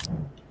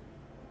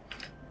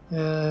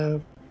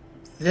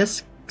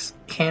 This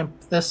camp,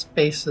 this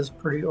base is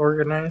pretty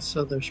organized,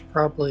 so there's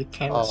probably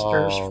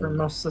canisters for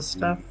most of the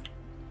stuff.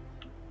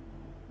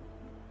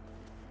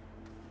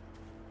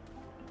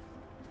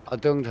 I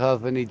don't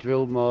have any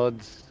drill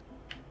mods.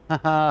 Ha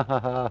ha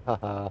ha ha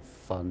ha.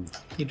 Fun.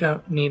 You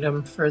don't need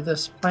them for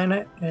this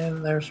planet,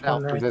 and there's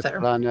one Not for right this there.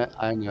 planet.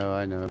 I know,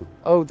 I know.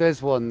 Oh,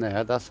 there's one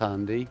there. That's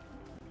handy.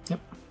 Yep.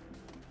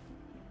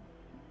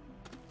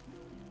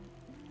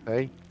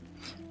 Okay.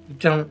 You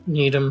don't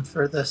need them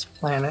for this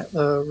planet,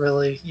 though,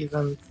 really.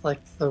 Even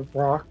like the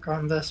rock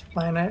on this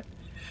planet,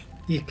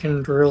 You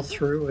can drill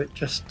through, it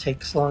just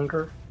takes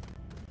longer.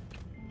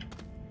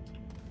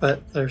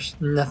 But there's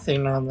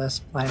nothing on this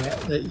planet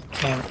that you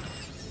can't.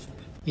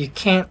 You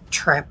can't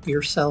trap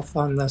yourself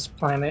on this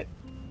planet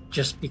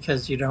just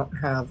because you don't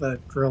have a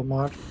drill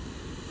mod.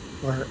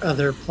 Or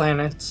other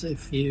planets,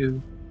 if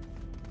you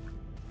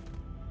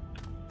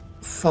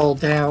fall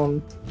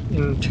down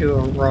into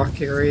a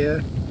rock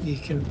area, you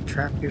can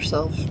trap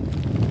yourself.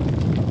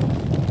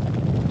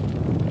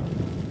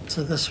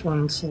 So this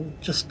one's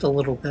just a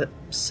little bit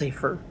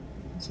safer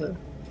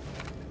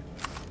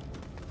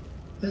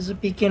as a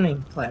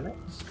beginning planet.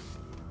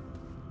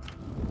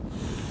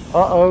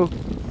 Uh-oh.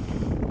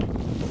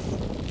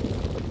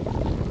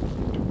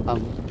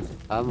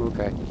 I'm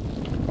okay.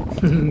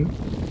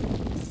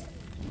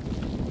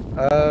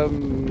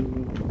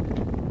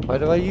 Why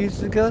do I use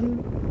the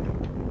gun?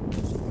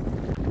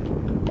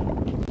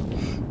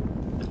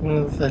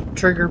 With the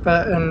trigger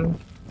button,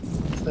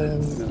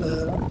 then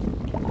the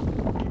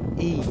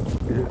E.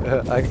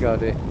 I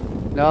got it.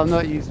 No, I'm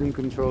not using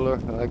controller.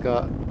 I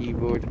got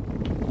keyboard.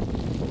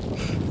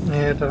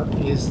 I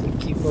don't use the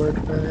keyboard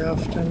very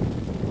often.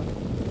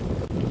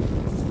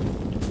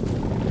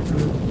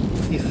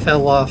 You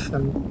fell off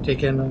and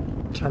dig in a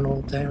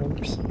tunnel down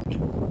or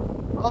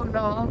something. Oh no,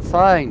 I'm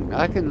fine.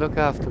 I can look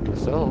after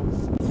myself.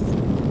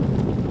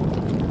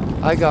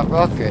 I got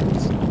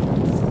rockets.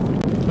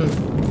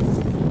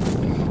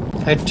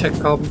 I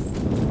took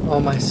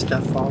all my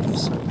stuff off,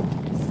 so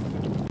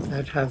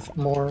I'd have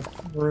more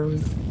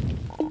room.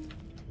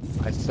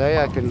 I say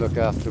I can look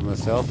after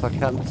myself. I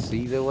can't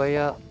see the way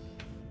out.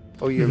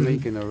 Oh, you're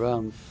making a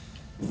run.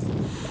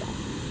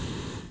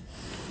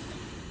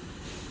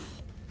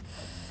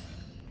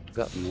 Is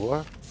that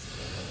more?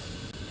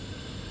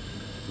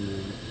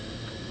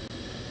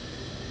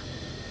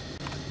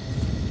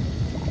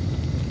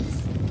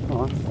 Come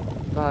on,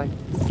 bye.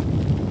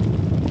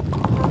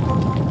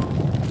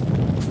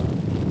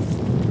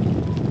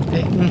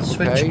 Bait and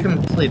switch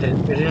completed.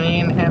 We didn't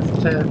even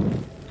have to.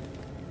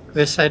 We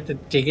decided to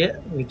dig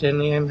it. We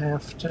didn't even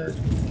have to.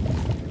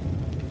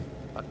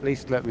 At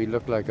least let me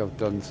look like I've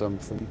done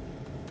something.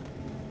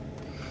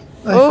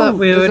 I thought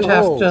we would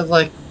have to,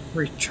 like,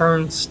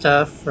 return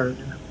stuff or,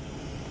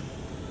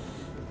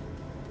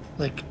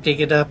 like,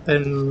 dig it up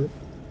and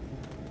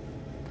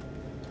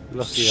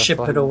ship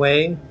it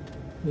away,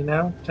 you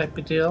know, type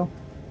of deal.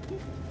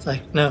 It's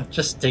like, no,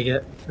 just dig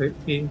it. We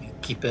can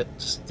keep it,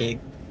 just dig.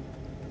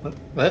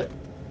 What?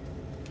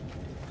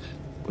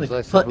 Was like,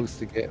 I supposed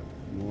to get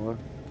more?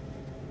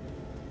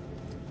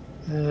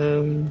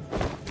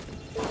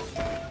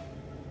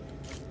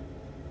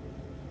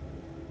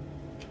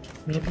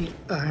 Maybe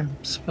I'm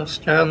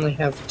supposed to only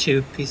have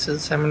 2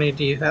 pieces. How many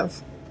do you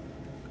have?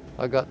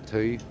 I got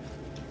 2.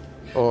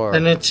 Or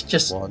then it's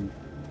just 1.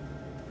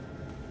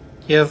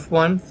 You have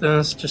 1? Then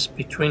it's just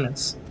between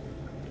us.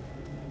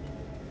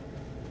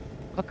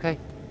 Okay,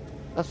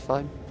 that's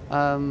fine.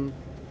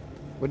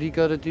 What do you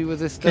got to do with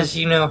this stuff? Because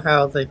you know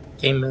how the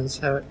game is,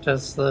 how it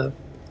does the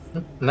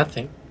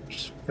nothing.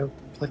 Just go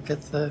look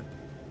at the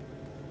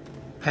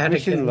pad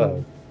Mission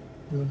again.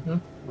 low.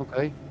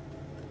 Okay.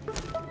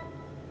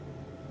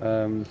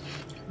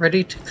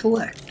 Ready to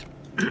collect.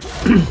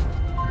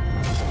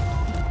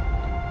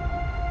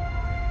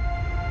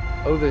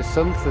 Oh, there's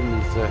something,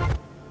 is there?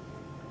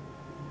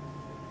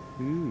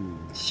 Ooh.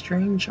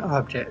 Strange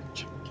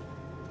object.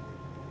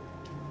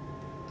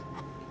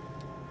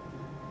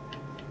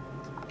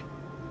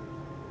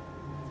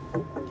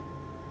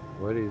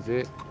 What is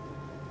it?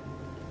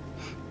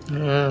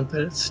 But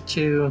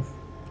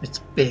it's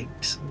big,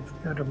 so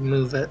we've got to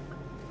move it.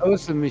 Oh,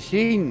 it's a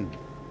machine.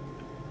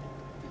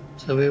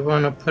 So we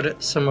want to put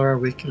it somewhere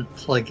we can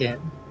plug in.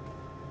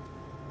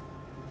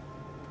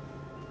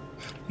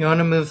 You want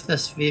to move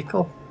this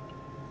vehicle?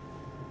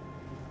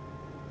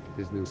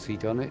 There's no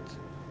seat on it.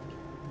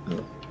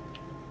 Oh.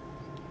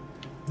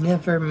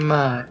 Never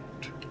mind.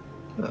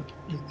 Oh,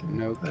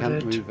 no,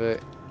 can't move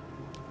it.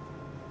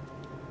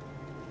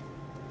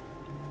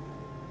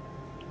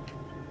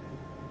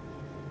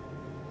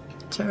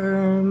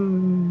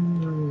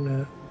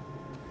 Turn.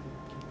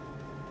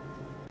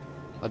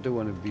 I don't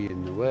want to be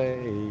in the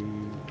way.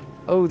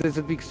 Oh, there's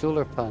a big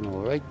solar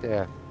panel right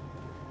there.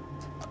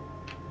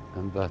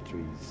 And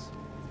batteries.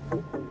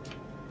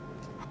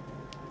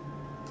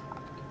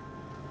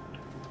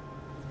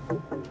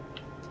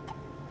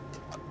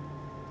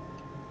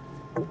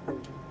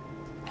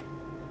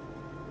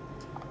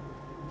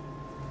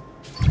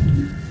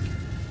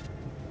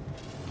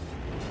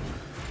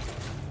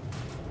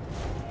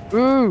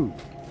 Ooh!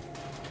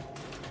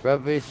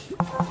 Rubbish.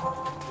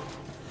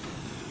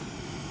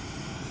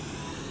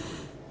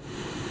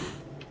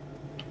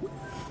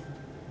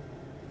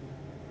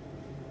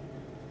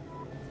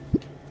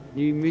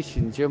 New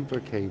mission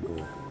jumper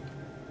cable.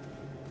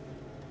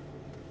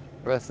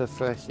 Breath of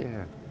fresh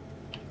air.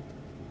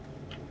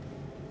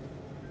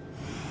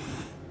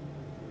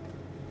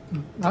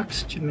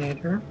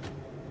 Oxygenator.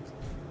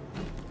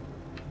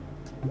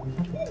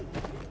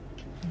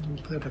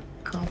 Put a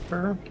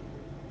copper.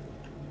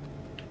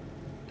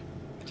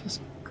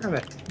 Just grab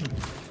it.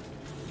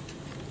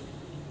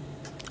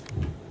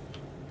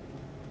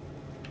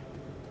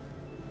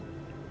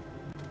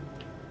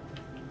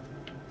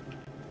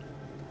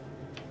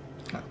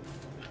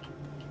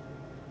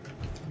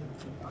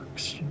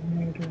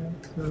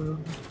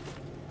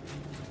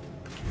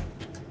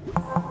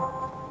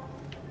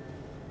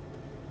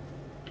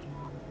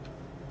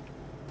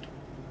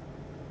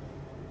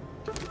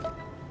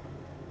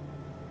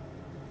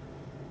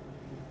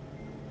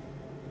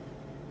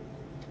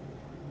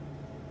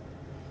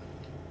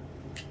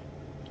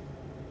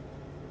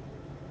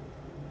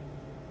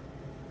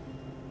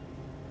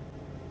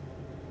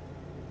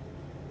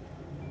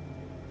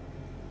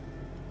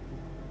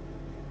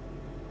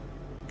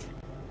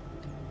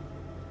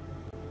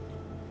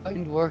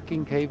 Find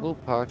working cable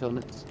part on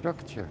its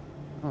structure.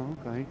 Oh,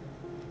 okay.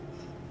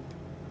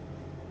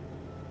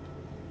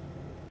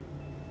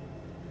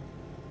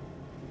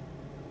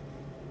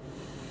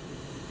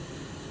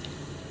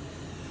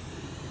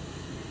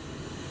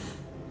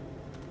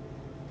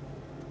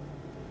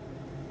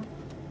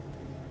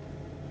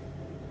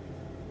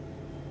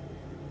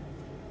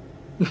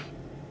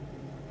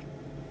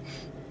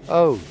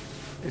 Oh,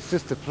 it's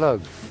just a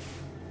plug.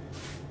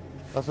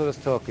 That's what I was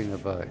talking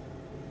about.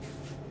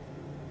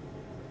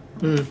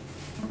 Hmm.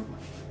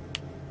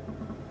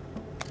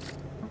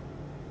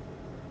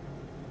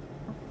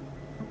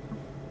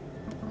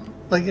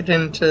 Plug it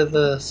into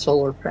the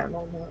solar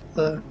panel, not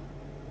the...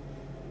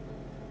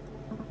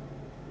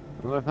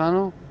 Solar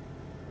panel?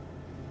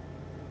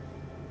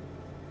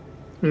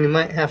 You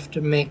might have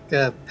to make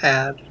a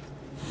pad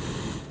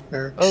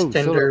or Oh,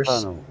 solar extenders.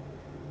 panel.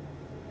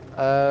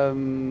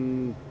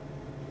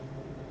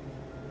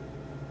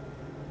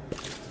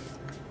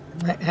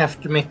 Might have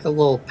to make a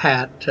little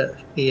pad to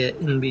be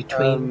in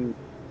between.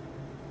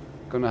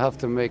 Gonna have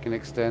to make an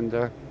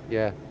extender.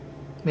 Yeah.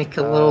 Make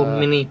a little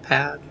mini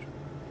pad.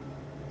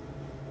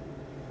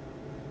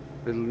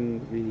 Little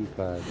mini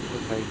pad.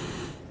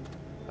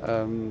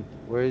 Okay.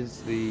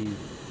 Where's the...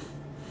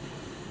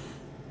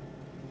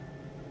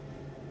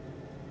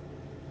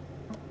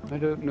 I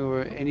don't know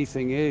where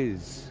anything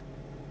is.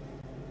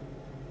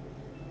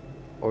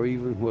 Or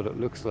even what it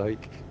looks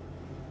like.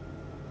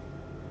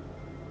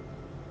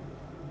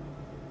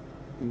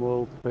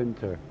 Small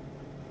printer.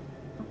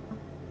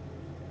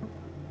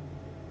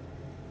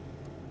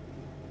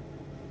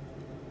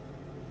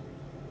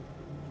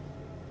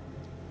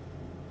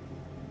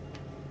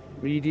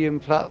 Medium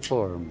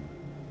platform.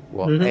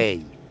 What? Mhm.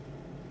 A.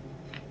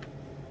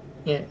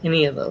 Yeah,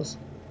 any of those.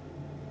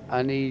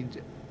 I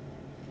need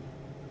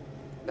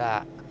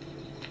that.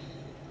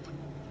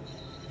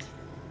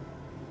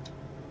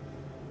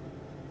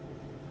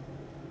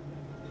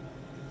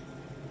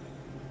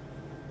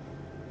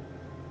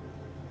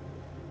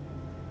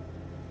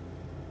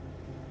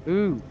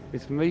 Ooh,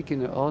 it's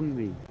making it on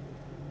me.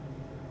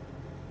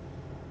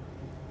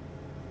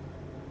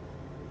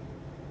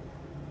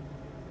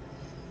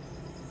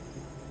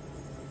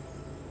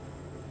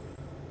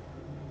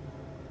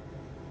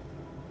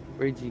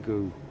 Where'd you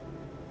go?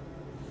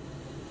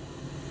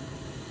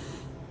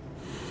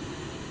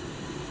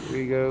 Here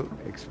we go.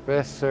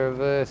 Express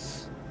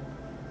service.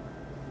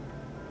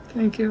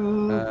 Thank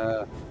you.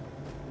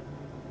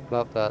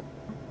 Flap that.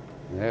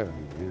 There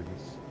it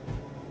is.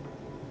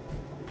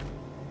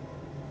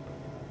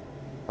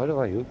 How do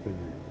I open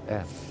it?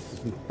 F.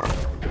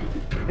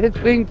 It's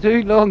been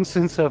too long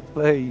since I've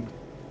played.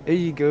 Here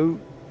you go.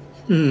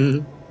 Hmm.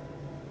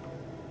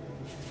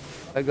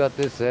 I got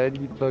this end,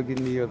 you plug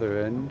in the other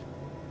end.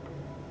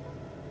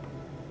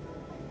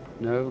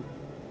 No?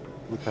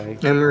 Okay.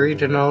 I'm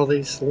reading all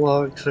these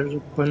logs. There's a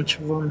bunch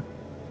of them.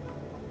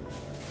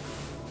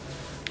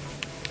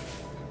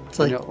 It's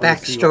like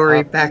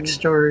backstory,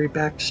 backstory,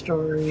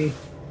 backstory.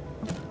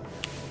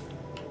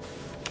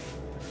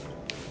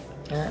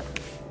 Yeah.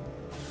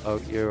 Oh,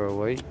 you're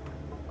away?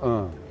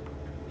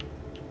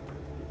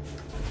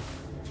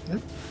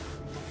 Yep.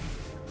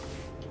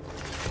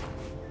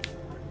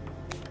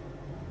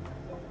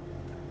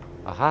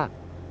 Aha!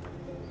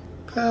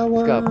 Power.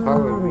 It's got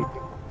power reading.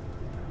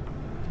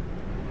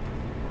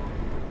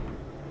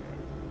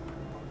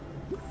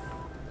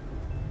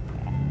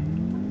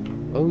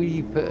 Oh,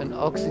 you put an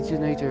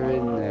oxygenator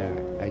in there.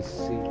 I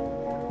see.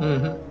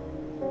 Mm-hmm.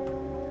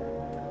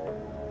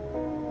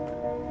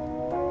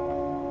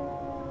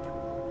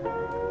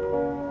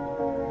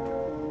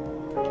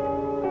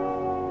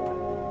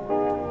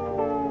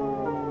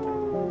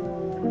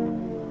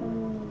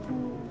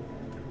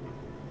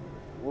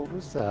 What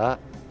was that?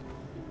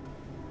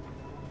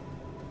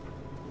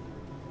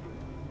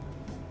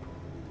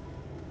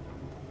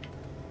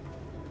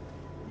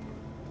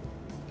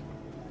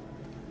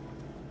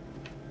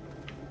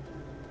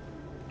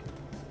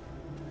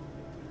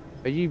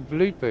 Are you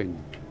blooping?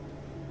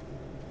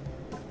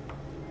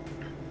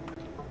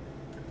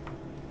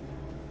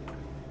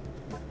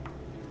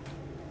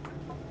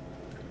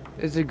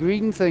 There's a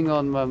green thing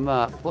on my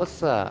map. What's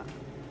that?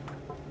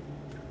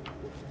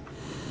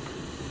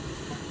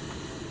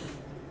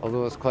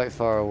 Although it's quite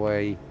far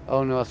away.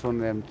 Oh no, it's one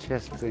of them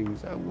chest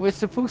things. We're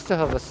supposed to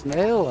have a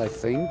snail, I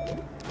think.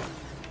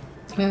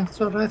 Yeah, that's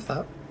what I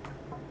thought.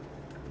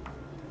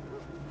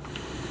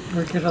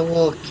 Or get a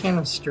little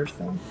canister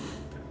thing.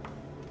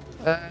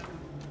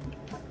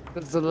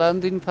 Does the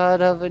landing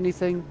pad have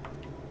anything?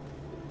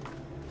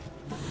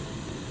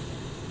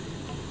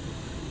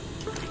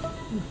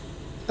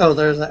 Oh,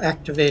 there's an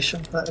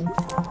activation button.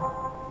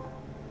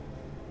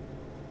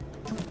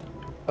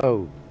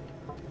 Oh.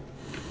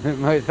 It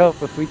might help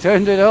if we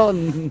turned it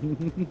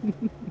on.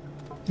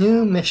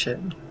 New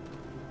mission.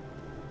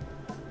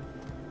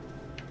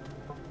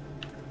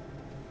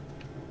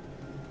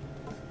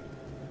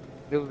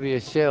 There'll be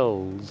a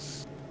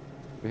shells.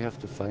 We have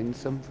to find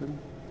something.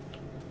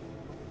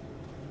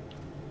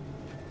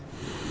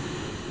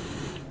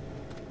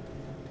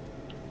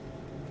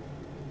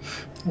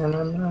 And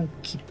I'm gonna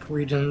keep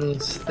reading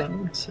these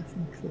things. I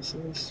think this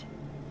is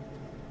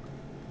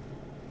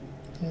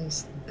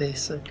the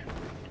basic.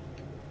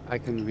 I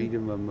can read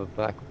them on my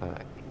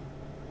backpack.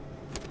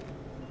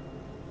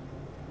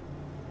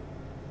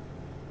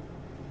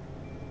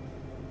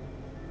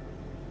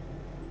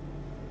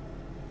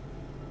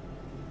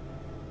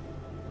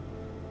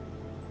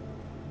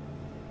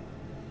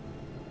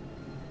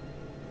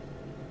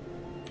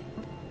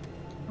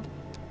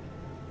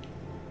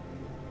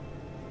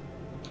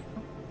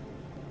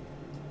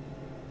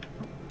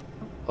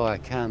 Oh, I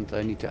can't.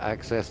 I need to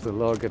access the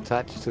log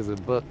attached to the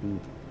button.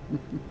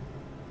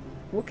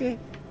 Okay.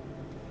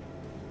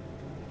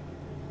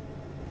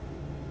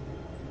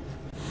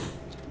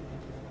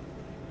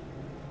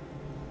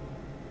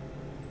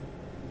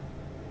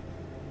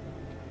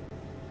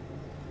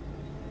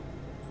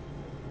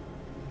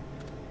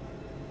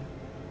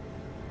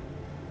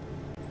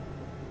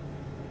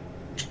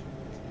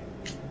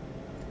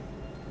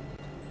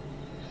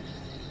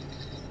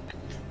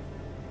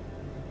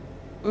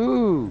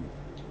 Ooh!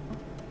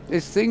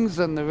 There's things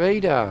on the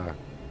radar.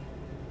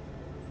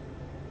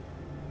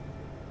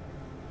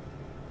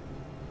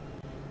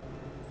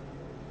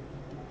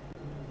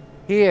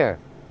 Here.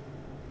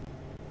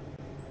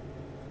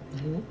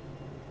 Mhm.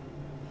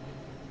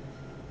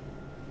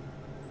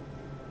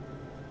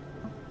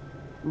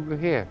 Over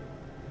here.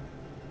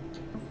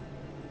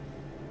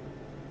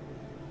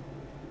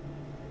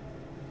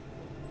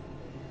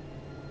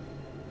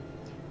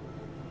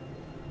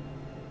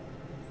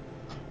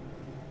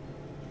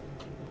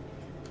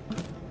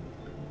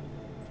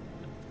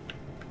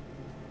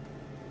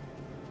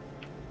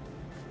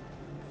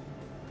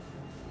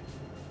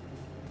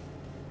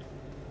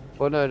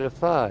 One out of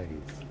 5.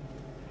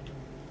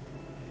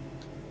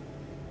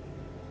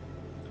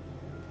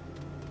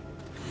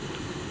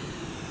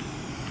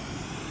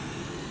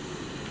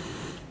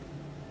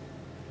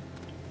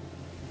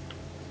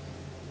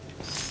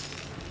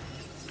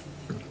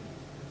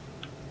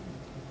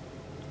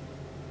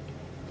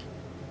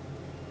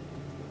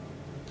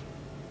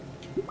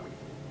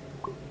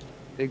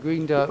 The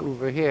green dot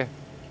over here.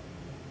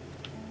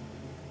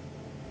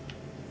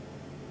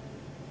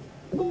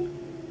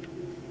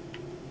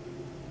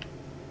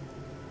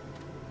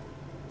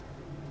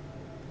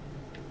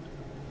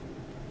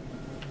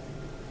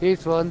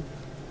 Here's one.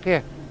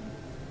 Here.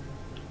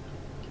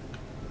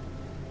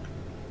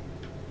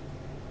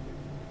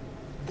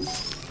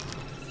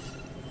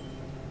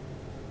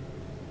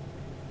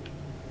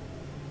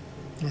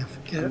 Yeah,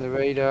 forget And it. the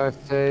radar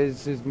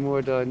says there's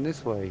more down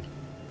this way.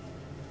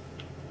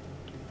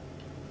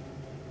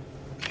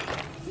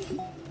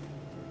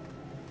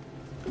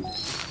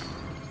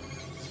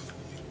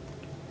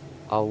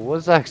 I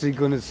was actually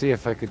going to see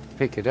if I could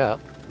pick it up,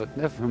 but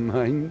never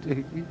mind.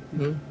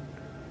 Mm.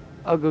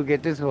 I'll go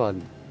get this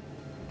one.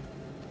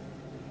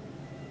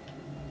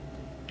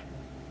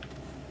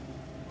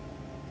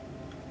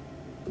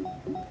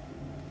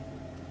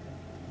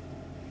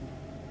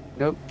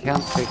 Nope,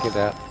 can't pick it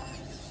up.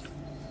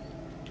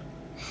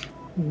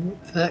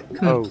 That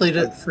complete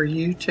Oh, it for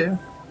you too?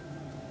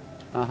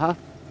 Uh-huh.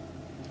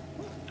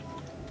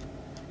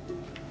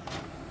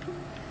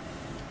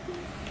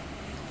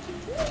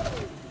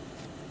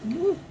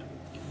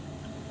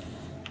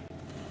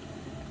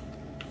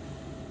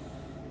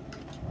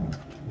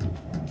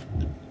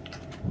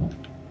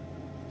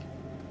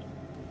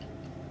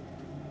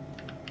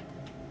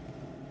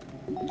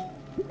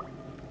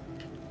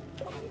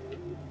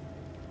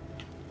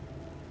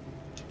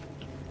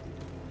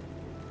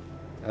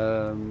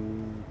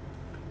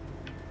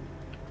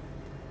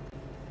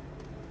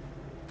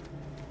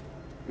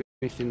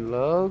 Mission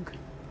log.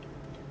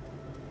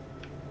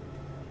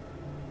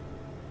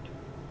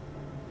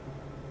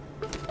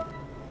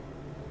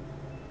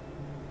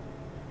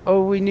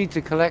 Oh, we need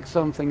to collect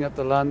something at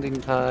the landing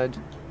pad.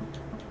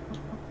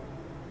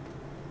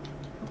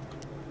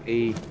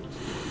 A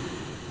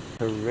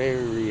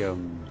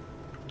terrarium.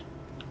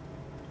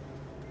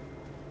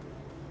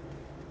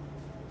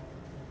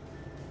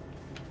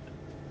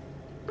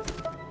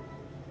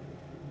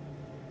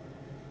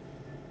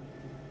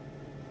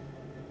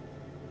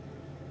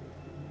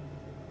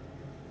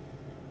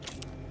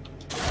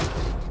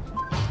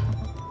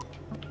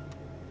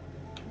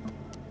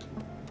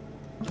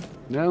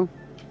 No?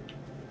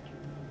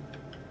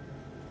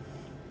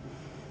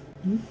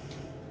 Hmm?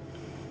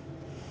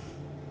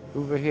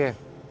 Over here.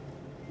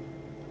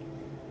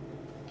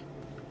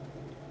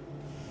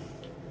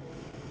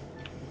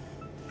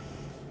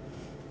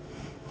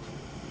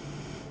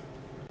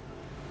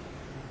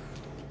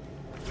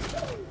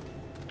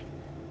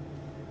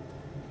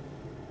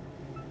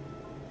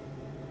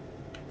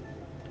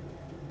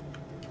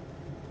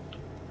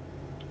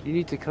 You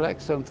need to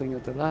collect something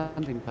at the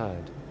landing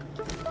pad.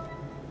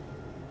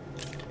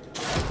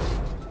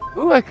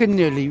 Oh, I can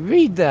nearly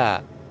read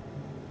that.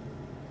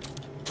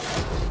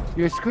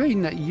 Your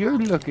screen that you're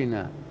looking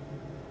at.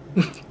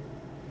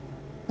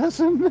 That's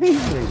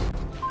amazing.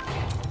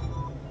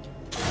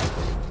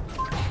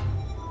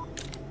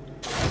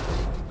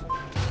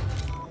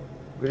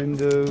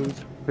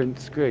 Windows, print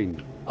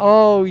screen.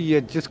 Oh,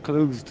 you just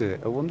closed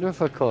it. I wonder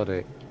if I caught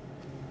it.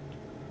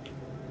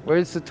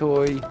 Where's the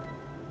toy? Did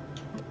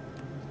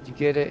you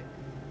get it?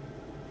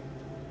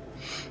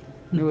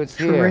 No, it's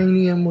here.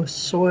 Terranium with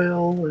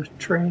soil, or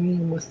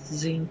terranium with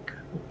zinc,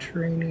 or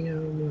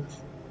terranium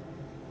with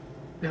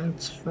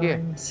bounce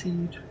fine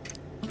seed.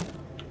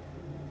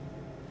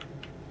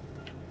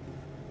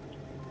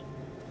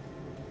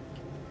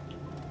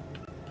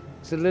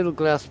 It's a little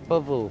glass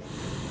bubble.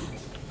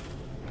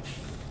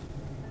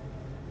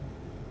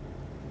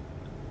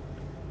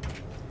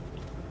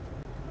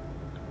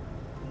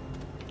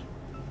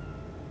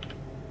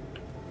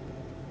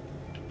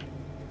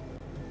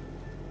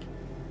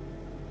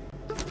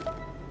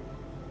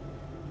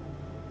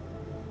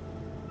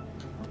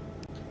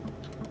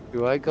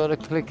 Do I gotta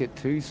click it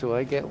too so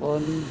I get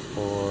one?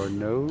 Or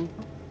no?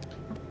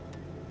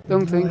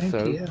 Don't think so.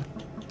 I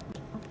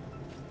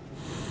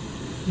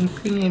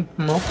think we need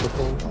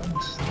multiple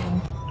ones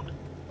though.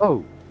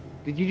 Oh,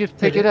 did you just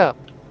pick it up?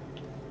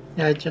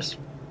 Yeah, I just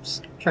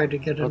tried to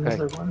get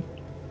another one.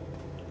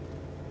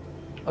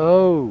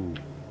 Oh,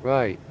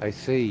 right, I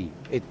see.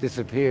 It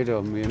disappeared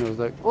on me and I was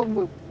like, oh,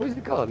 where's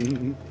it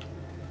gone?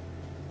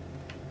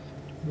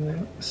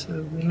 Right,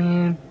 so we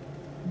need,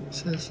 it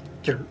says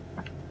dirt.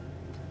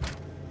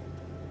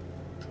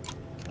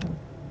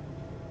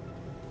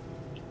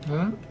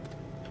 Huh?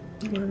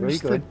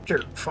 Where's the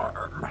dirt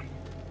farm?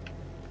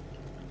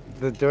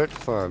 The dirt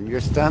farm. You're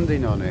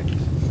standing on it.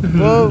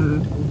 Whoa!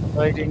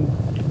 Fighting.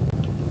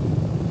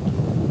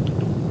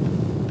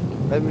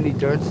 How many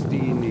dirts do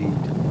you need?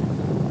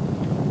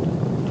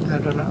 I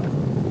don't know.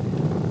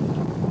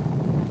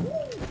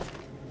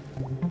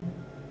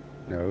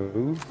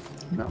 No.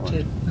 Not one.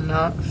 Did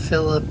not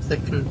fill up the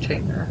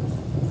container.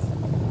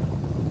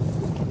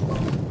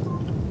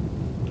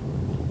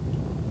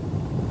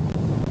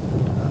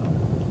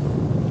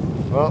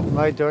 Well,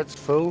 my dirt's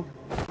full.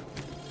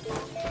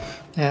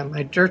 Yeah,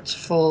 my dirt's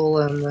full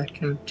and the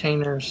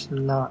container's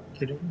not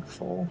getting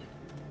full.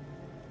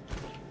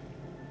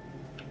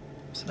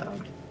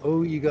 So.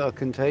 Oh, you got a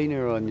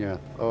container on you.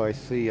 Oh, I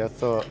see. I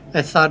thought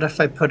if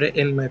I put it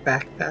in my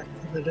backpack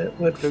that it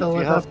would fill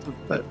it up,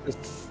 but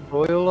put the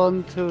soil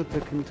onto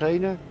the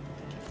container?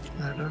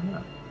 I don't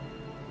know.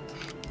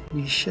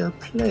 We shall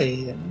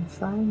play and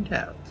find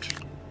out.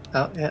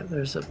 Oh yeah,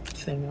 there's a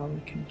thing on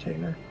the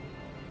container.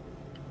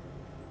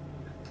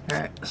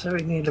 Alright, so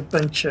we need a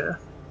bunch of...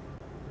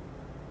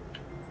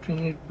 Do we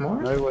need more?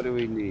 Now what do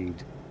we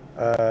need?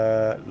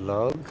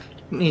 Log?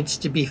 It needs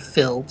to be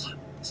filled.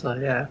 So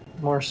yeah,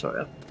 more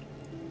soil.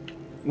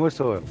 More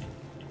soil.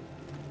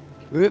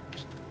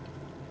 Whoops.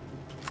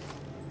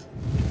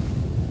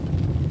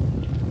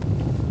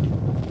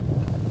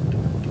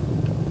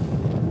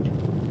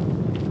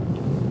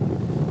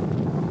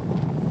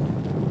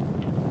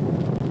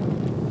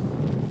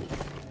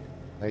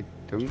 I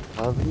don't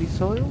have any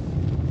soil?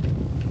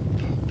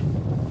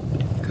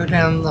 Go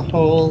down the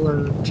hole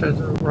and to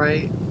the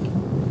right.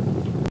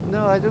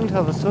 No, I don't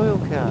have a soil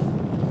can.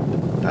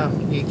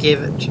 Oh, you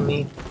gave it to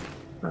me,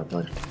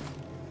 probably.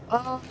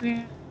 Oh,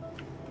 yeah.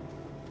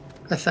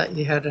 I thought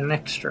you had an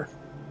extra.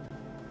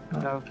 Oh,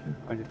 No, okay.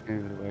 I just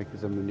gave it away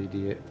because I'm an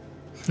idiot.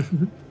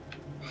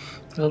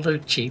 They'll do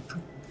cheap.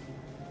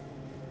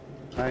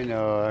 I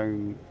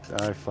know,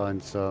 I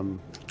find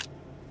some.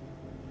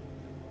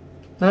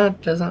 No,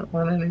 it doesn't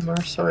want any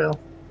more soil.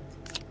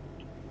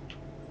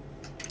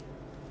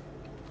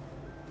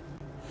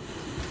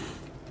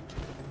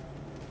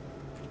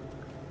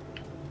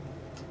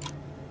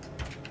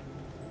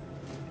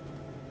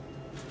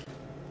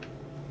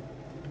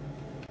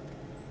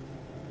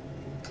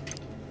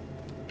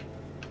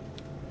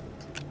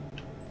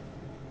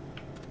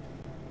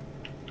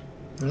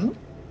 Hmm?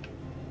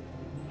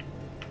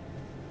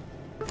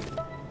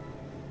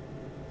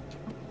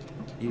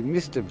 You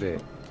missed a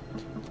bit.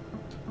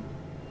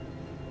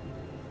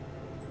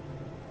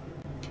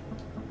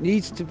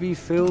 Needs to be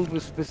filled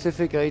with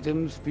specific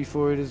items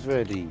before it is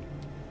ready.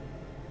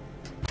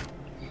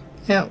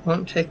 Yeah, it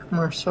won't take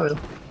more soil.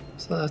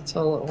 So that's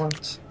all it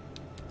wants.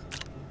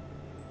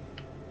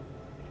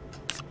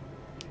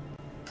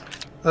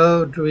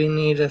 Oh, do we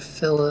need to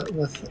fill it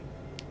with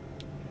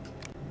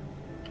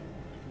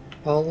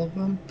all of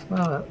them?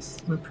 Oh,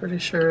 I'm pretty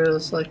sure it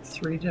was like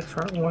 3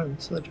 different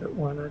ones that it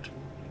wanted.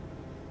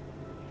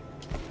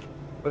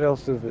 What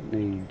else does it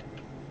need?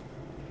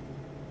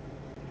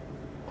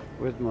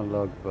 Where's my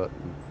log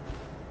button?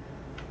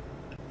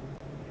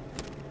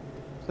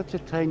 Such a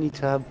tiny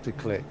tab to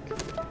click.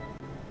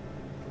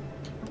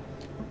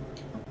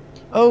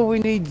 Oh, we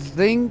need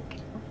zinc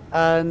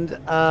and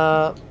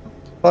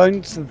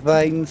bounce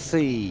vine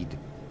seed.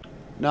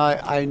 Now,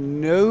 I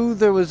know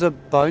there was a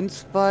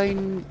bounce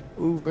vine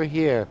over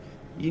here.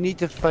 You need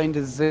to find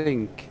a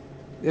zinc.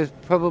 There's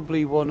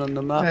probably one on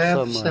the map I have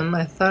somewhere. some.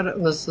 I thought it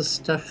was the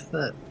stuff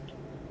that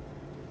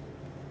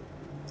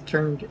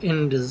turned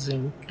into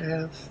zinc.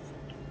 I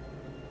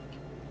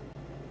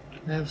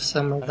have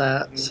some of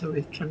that, so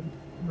we can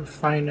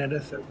refine it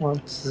if it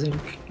wants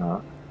zinc,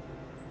 not.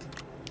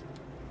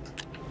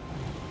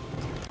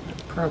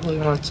 Probably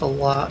wants a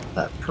lot,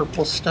 that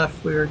purple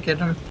stuff we were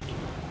getting.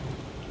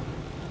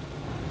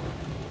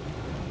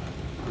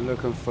 I'm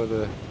looking for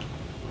the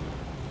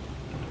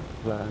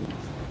plant.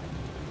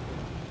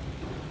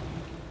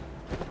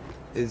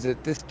 Is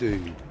it this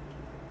dude?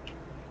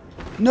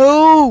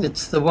 No!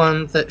 It's the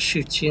one that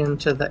shoots you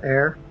into the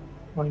air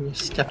when you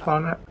step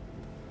on it.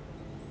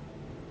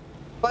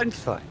 Mine's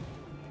fine.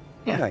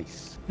 Yeah.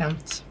 Nice.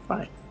 That's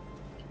fine.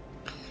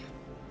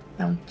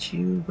 Bounce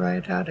you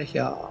right out of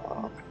here.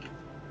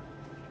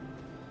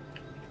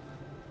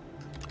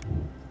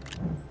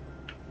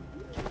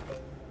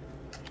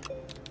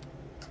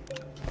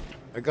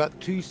 I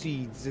got 2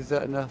 seeds. Is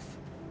that enough?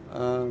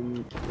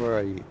 Where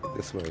are you?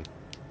 This way.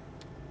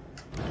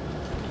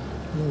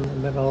 In the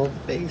middle of the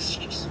base,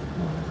 just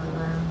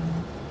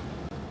around.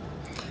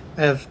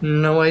 I have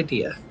no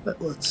idea,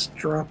 but let's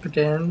drop it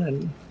in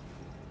and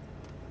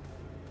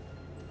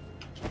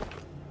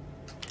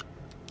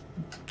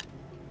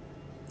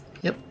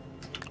yep.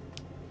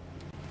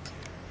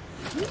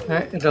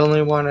 Alright, it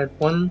only wanted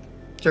 1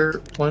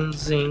 dirt, 1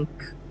 zinc.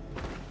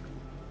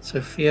 So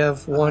if you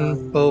have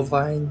 1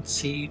 bovine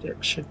seed, it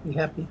should be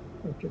happy.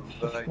 Okay,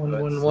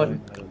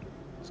 111.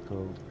 It's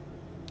called.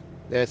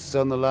 There, it's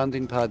on the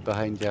landing pad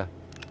behind you.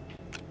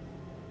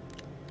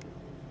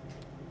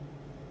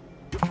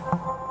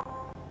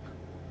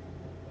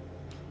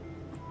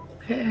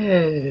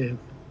 Hey,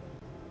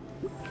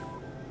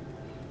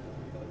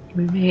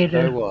 we made Now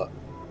it. what?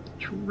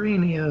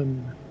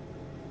 Uranium.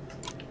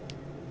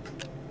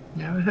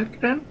 Now we hook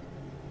it in.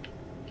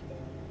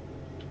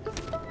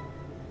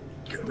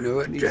 No,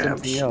 it needs Damn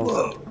something else.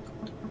 slug.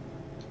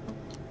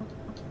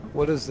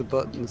 What does the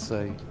button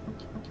say?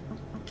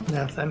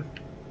 Nothing.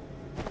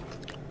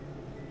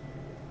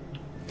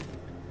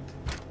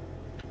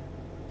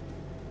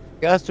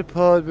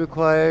 Gastropod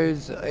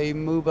requires a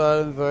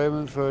mobile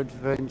environment for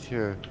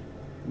adventure.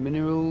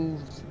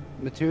 Materials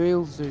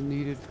are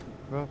needed for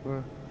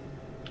proper.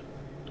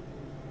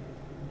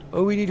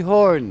 Oh, we need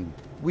horn.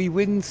 We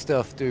win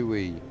stuff, do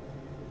we?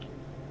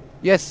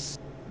 Yes,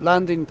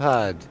 landing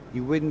pad.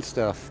 You win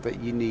stuff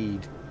that you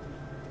need.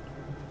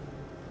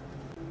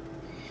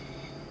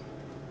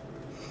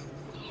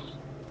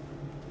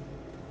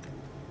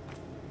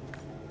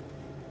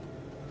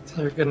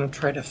 They're gonna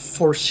try to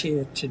force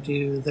you to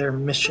do their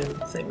mission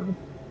thing.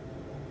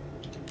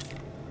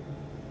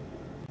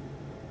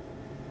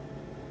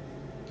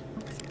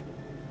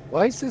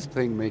 Why is this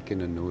thing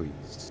making a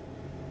noise?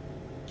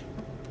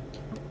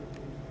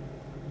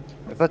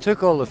 If I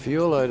took all the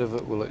fuel out of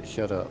it, will it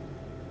shut up?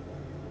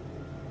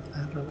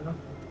 I don't know.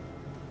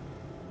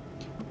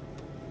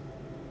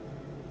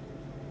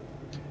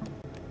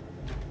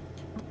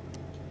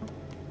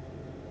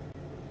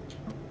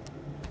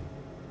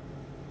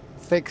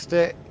 Fixed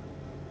it.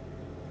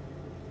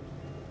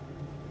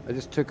 I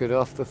just took it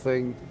off the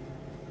thing.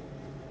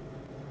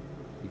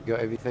 You got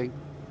everything?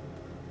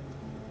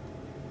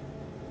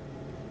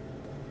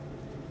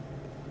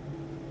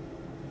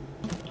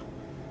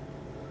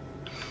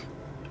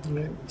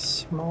 Right,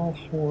 small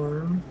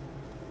horn.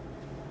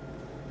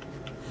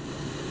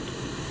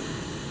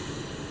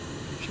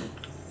 Which I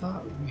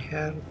thought we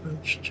had a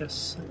bunch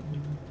just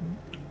sitting.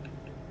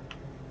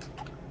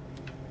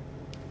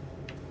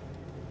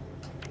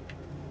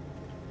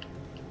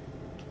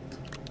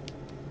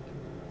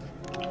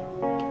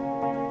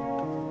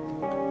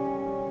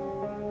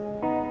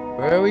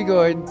 Where are we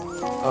going?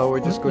 Oh,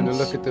 we're just going to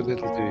look at the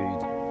little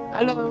dude.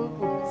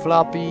 Hello!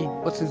 Floppy.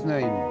 What's his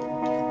name?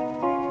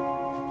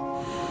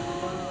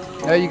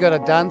 Now you gotta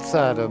dance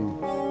at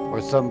him.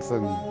 Or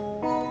something.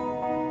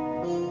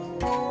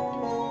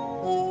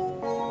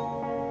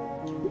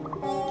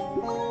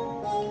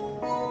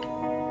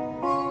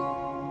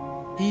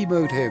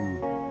 Emote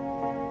him.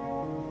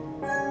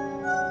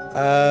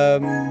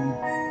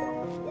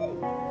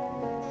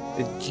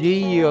 The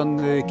G on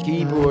the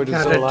keyboard is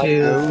all I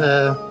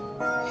know.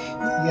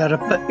 You gotta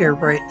put your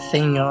right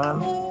thing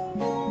on.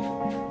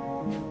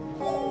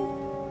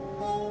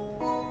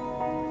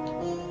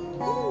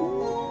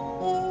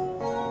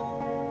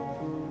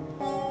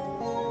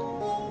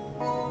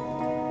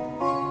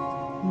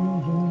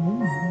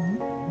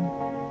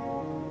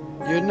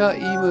 You're not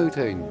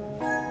emoting.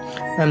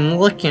 I'm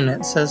looking,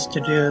 it says to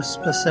do a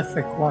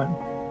specific one.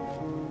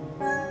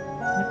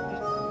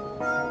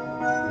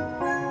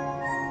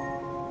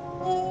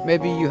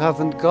 Maybe you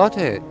haven't got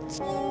it.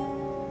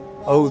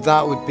 Oh,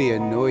 that would be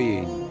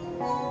annoying.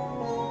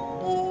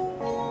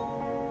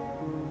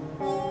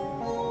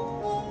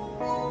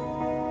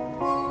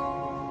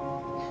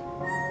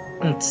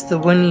 It's the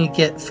one you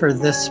get for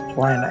this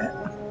planet.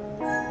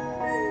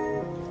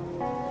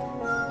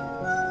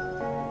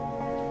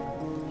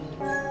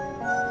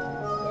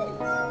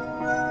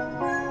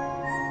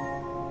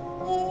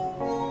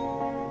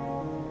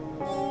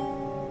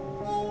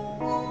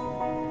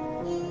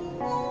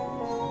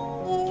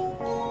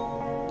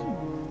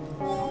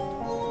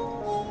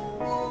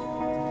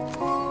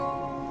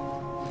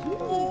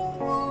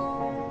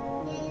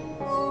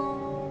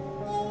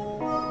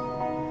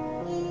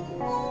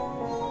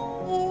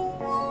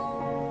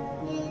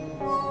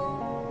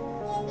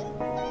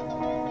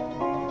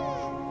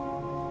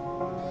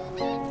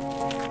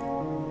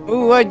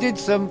 Oh, I did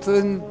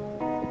something.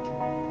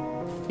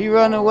 He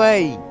ran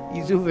away.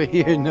 He's over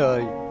here now.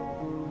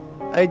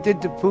 I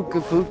did the puka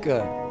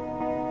puka.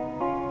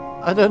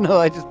 I don't know,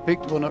 I just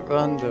picked one at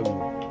random.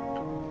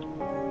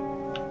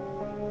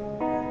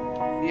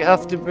 You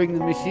have to bring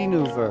the machine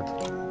over.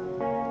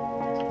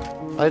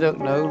 I don't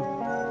know.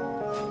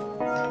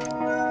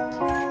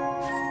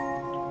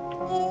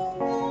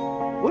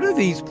 What are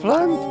these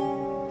plants?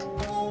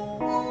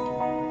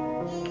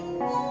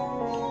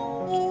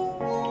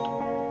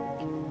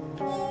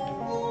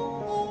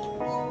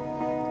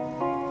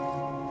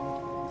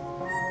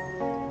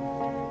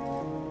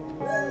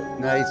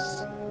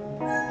 Nice.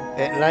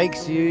 It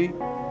likes you,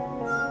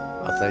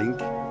 I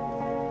think.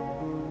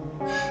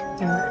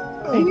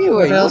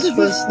 Anyway, what else is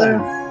was this there?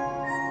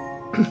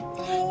 thing?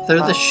 They're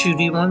the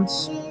shooty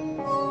ones.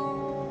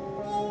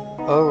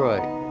 Oh,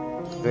 right.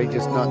 They're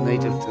just not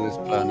native to this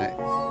planet.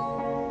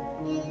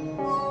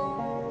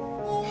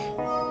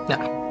 No.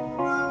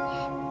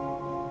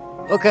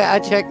 Okay, I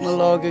checked my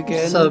log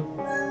again. So,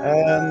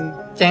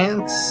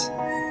 dance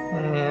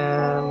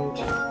and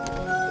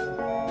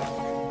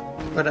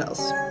what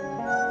else?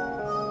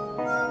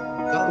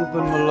 Got to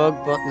open my log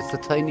button. It's a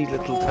tiny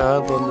little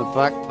tab on the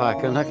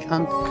backpack, and I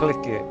can't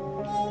click it.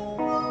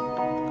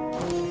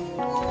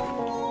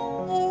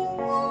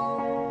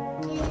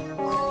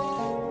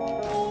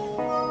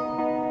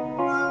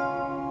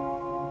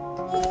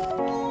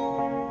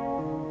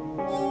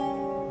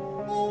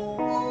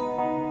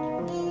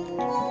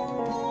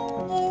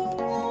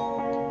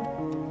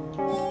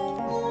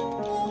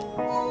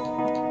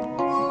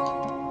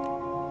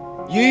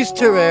 Use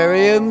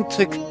terrarium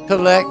to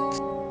collect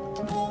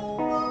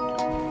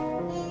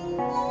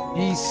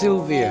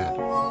Sylvia.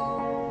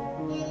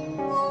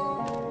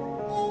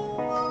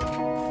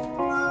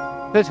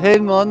 Put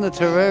him on the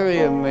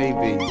terrarium,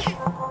 maybe.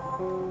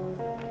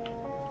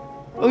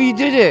 Oh, you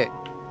did it!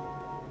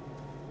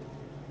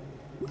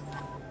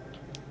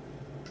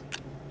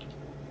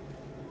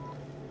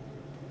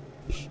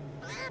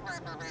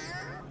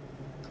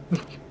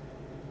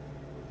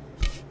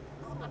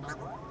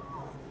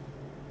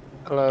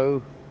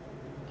 Hello.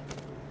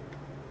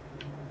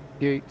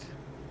 Cute.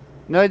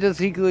 Now does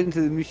he go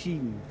into the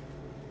machine?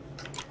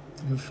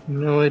 I have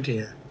no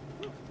idea.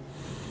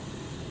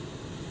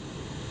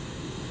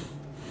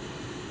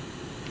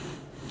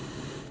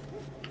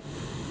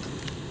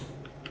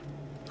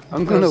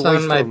 I'm gonna Goes on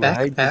waste my all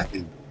my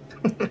backpack.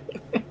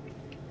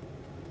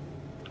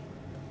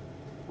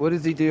 What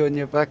does he do on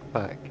your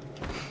backpack?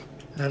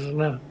 I don't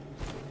know.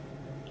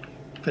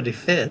 But he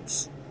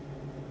fits.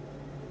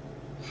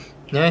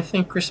 Now I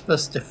think we're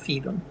supposed to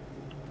feed him.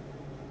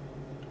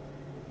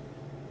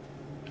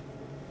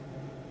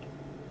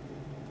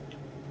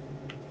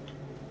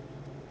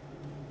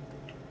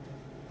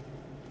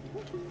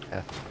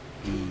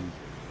 F-E.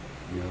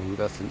 No,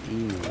 that's an E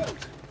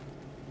note.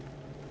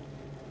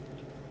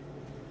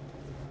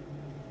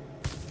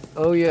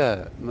 Oh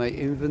yeah, my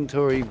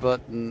inventory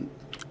button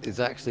is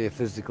actually a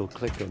physical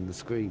click on the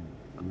screen.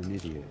 I'm an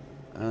idiot.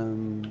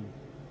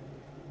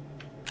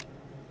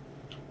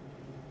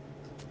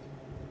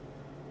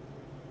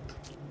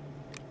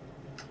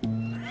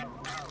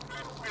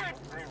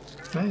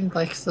 He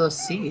likes those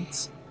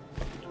seeds.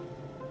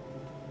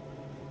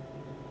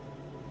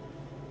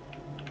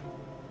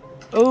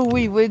 Oh,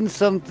 we win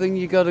something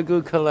you gotta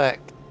go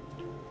collect.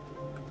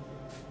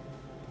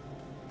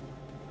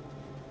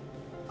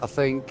 I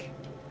think.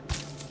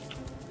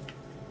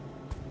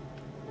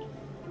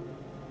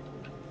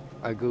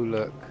 I go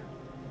look.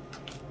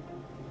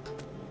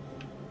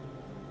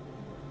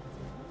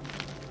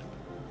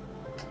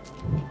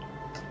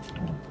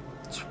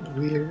 It's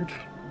weird.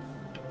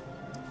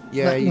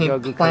 Yeah, Let you me gotta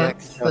go plant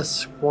collect the stuff.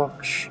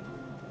 squash.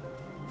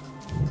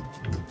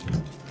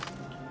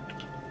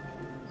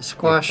 The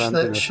squash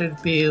that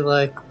should be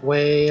like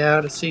way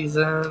out of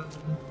season,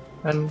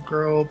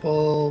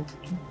 ungrowable,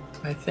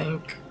 I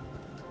think.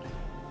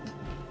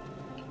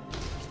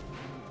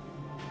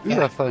 Ooh,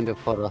 Yeah. I found a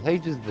pot of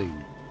hydrogen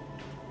thing.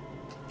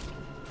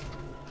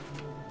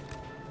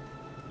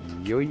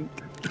 Yoink.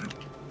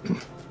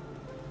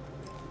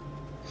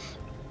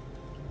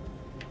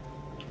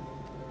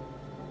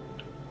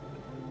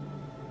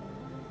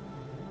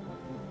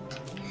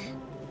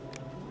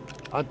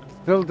 I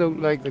still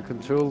don't like the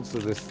controls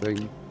of this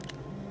thing.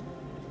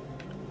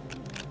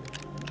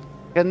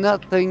 Can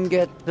that thing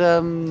get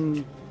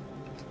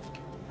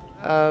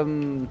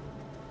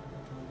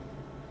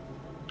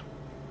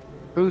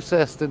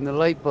processed in the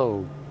light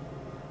bulb?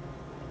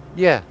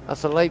 Yeah,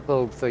 that's a light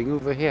bulb thing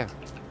over here.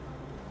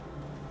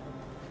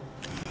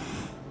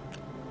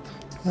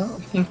 I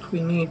don't think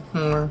we need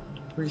more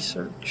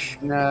research.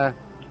 Nah,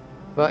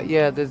 but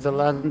yeah, there's a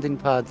landing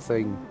pad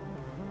thing.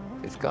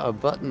 It's got a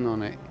button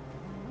on it.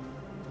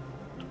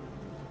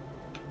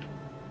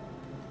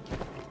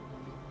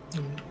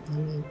 Let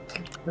me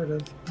get rid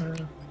of my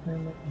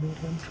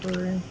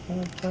inventory.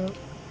 How about?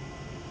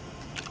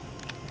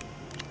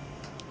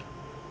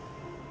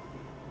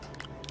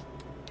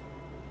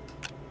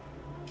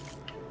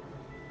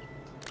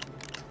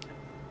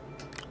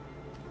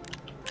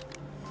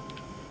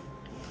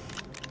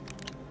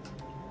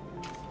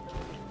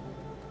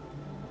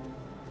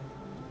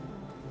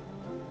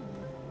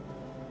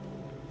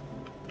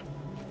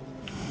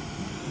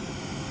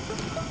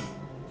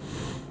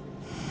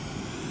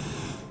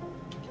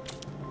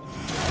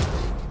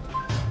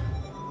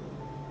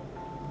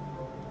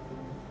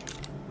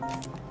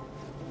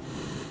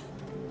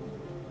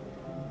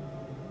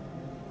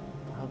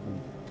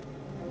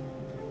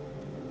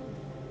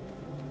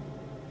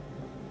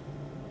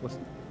 What's...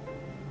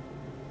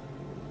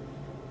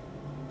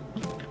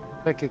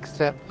 Click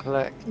accept,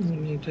 collect. We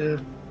need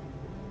to...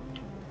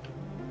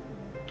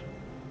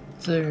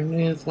 Is there a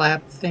new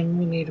lab thing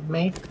we need to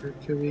make, or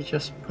do we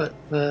just put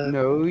the...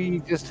 No, you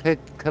just hit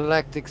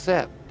collect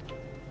accept.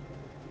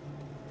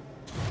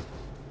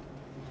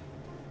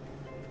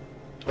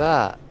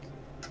 That.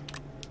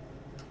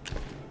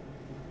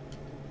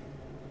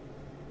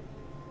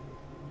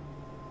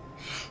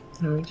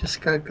 No, we just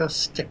gotta go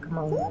stick them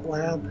on the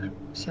lab.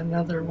 There's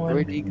another one.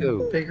 Where'd he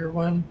go? Bigger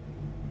one,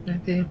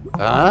 maybe.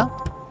 Huh?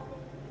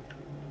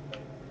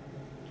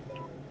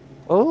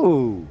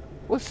 Oh,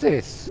 what's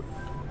this?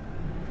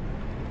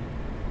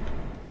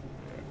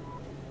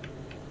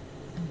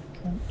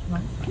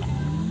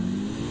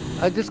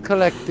 I just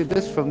collected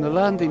this from the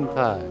landing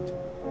pad.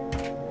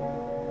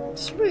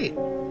 Sweet.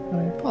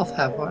 We both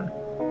have one.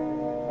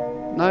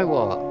 Now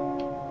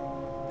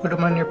what? Put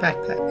them on your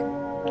backpack.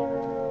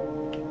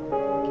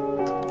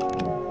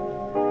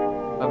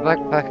 My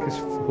backpack is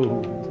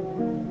full.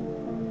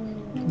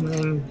 And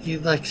then he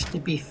likes to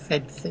be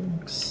fed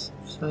things,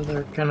 so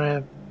they're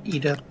gonna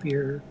eat up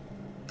your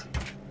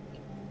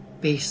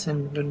base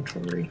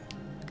inventory.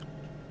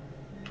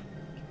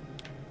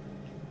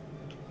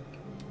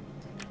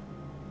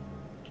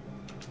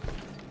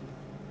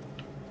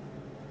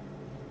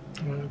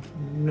 I have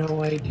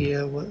no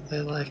idea what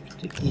they like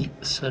to eat,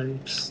 so you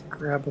just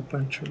grab a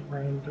bunch of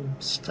random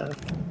stuff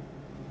and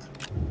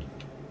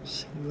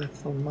see what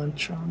they'll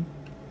munch on.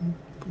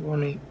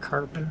 Won't eat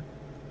carbon.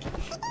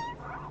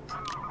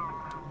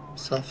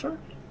 Sulfur?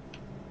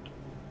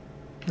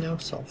 No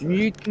sulfur.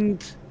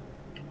 Mutant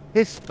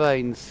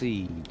hispine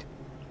seed.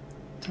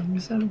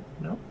 Something?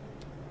 No.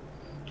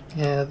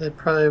 Yeah, they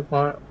probably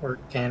want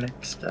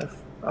organic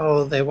stuff.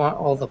 Oh, they want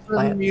all the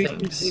plant Mutant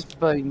things.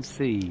 hispine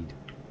seed.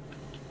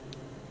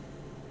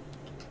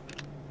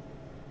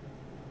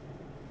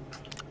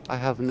 I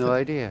have no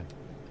idea.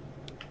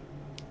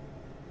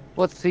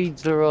 What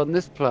seeds are on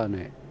this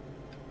planet?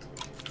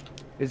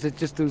 Is it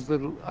just those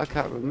little... I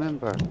can't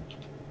remember.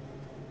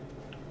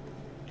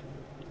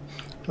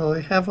 Well,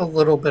 we have a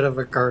little bit of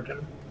a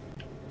garden,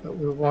 but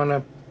we want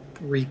to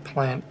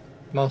replant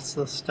most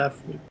of the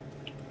stuff we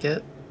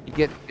get. You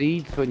get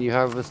seeds when you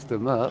harvest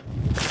them up.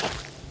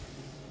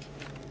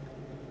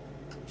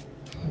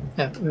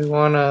 Yeah, we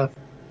want to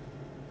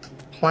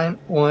plant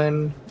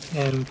one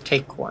and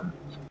take one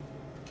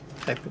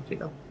type of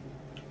deal.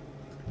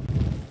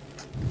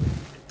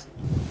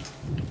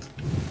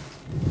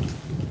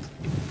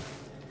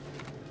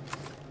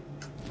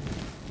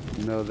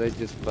 No, they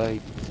just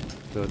bite,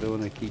 so I don't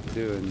want to keep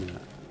doing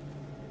that.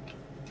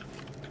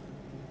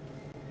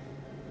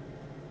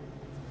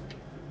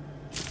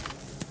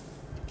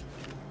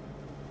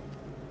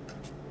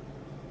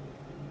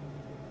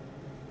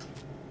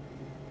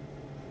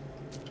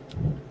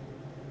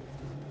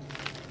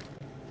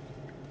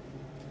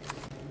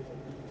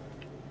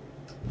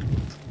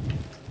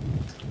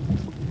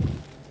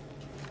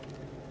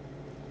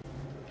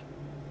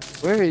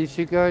 Where is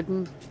your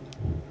garden?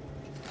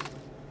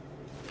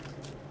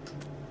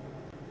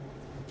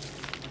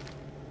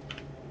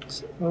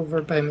 It's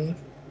over by me.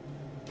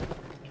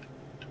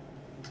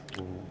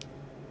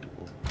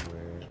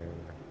 Where?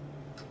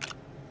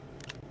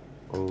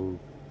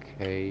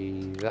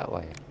 Okay, that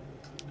way.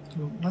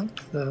 Don't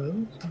like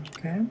those,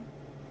 okay.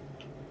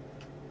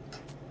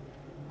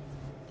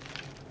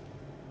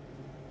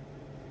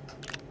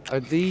 Are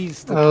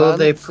these the Oh,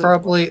 they plants that-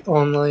 probably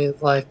only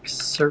like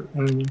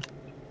certain...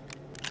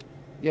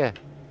 Yeah.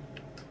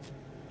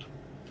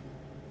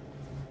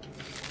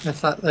 I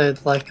thought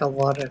they'd like a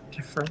lot of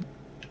different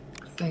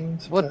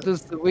things. What but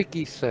does the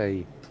wiki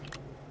say?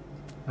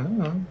 I don't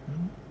know.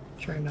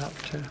 Try not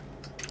to.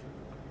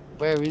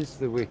 Where is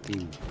the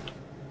wiki?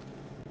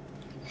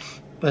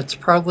 But it's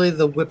probably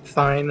the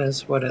whipvine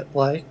is what it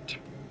liked.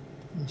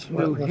 Is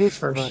what No, the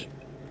hispine. first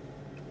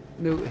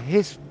No,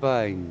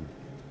 hispine.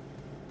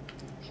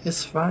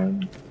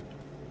 hisvine?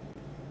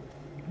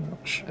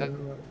 Not sure.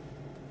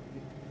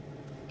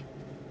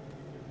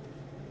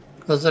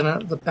 Wasn't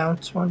it the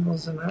bounce one,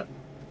 wasn't it?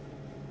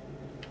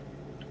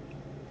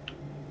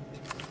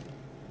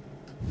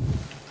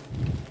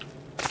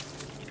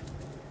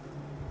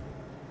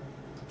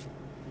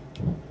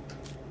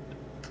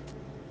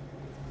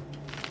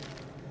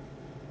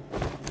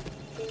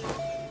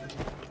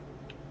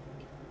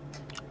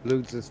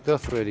 Loads of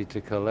stuff ready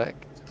to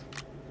collect.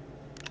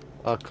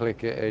 I'll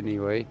click it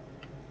anyway.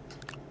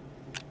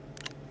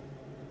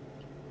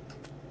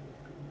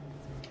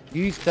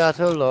 Use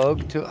data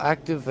log to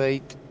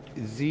activate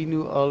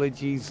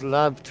Xenology's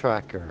lab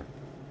tracker.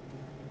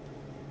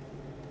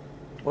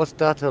 What's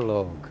data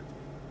log?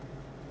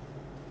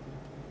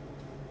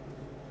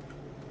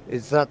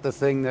 Is that the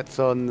thing that's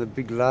on the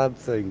big lab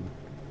thing?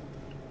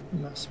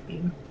 Must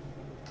be.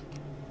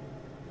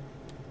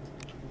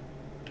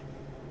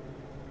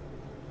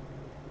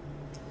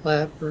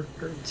 Lab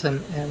records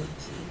and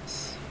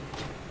analysis.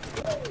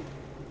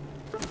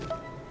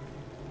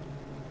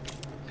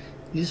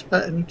 Use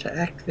button to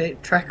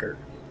activate tracker.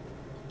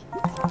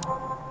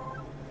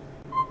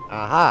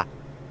 Aha!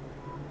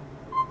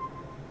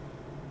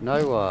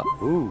 Now what?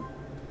 Ooh.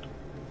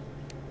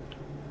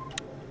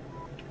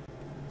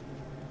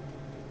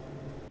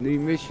 New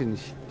mission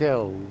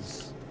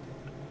shells.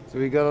 So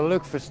we gotta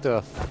look for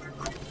stuff.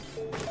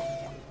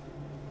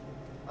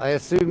 I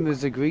assume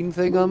there's a green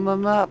thing on my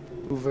map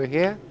over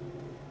here?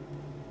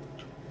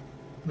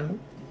 No,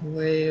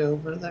 way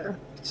over there.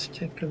 Let's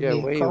take a Yeah,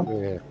 way vehicle.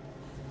 over here.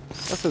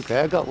 That's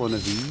okay, I got one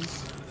of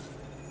these.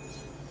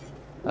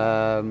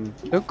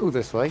 Don't go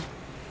this way.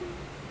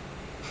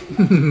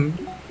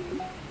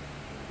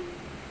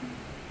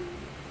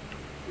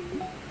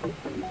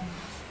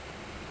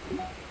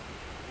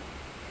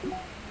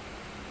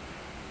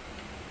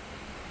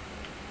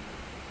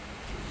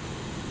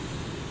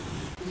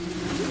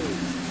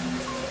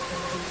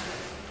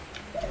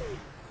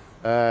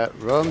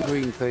 Wrong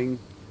green thing.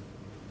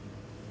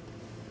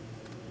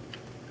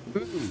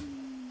 Ooh,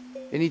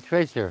 any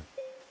treasure?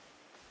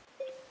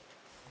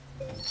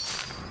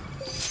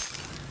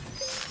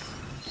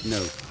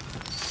 No.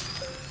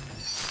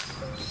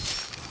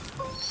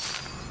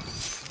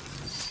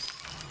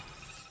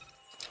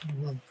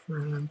 I love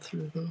running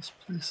through those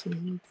places at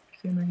the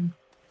beginning.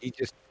 He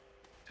just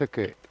took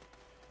it.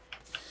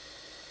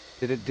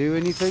 Did it do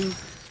anything?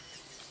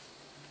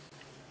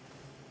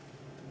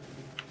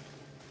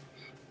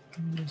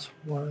 There's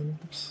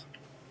worms.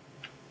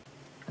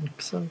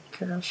 Exo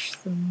cache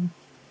thing.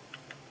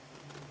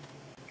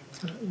 Is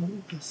that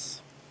what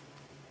this?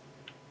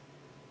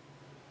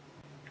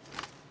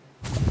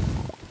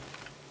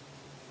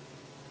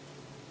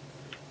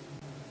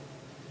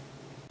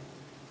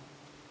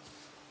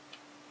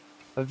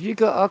 Have you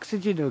got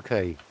oxygen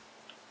okay?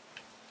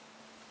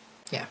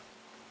 Yeah.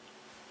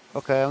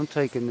 Okay, I'm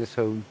taking this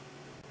home.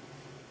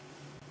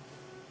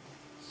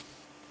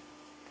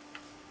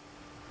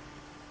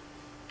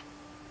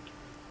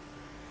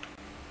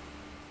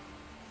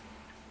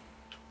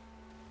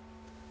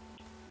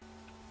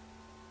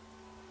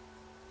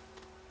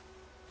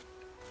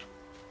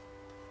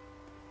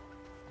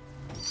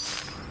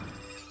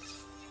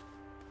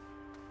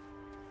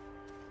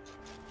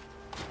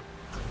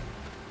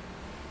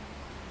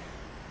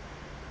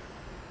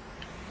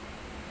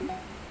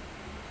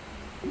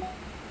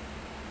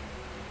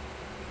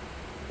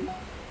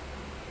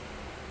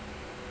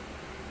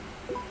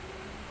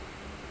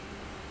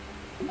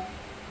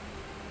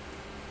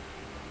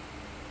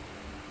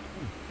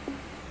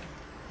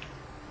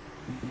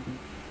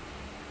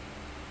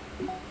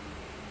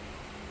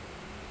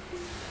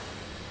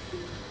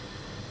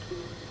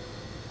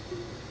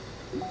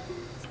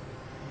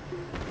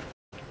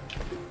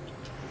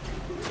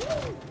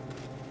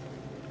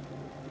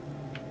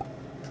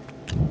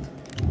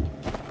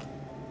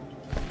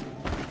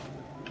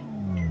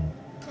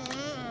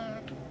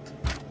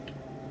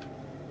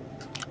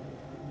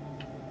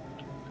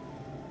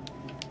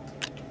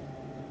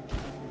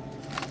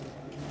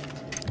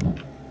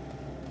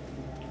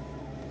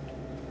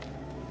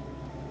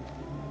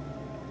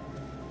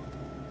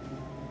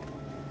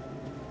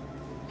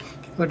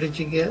 What did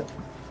you get?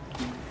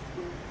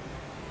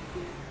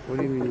 What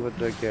do you mean, what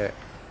did I get?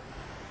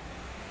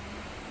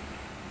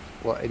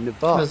 What, in the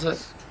Was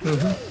box?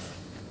 it?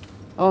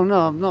 Oh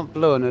no, I'm not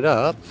blowing it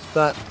up.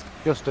 That's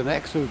just an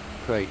exo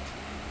crate.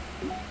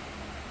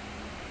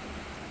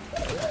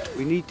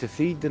 We need to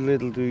feed the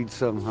little dude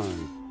somehow.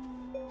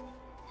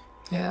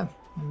 Yeah.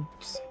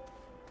 Oops.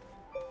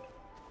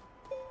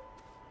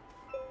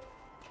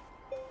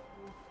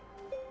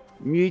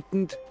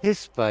 Mutant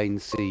hispine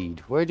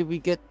seed. Where do we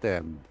get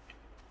them?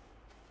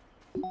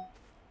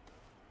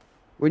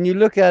 When you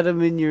look at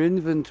them in your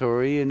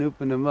inventory and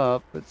open them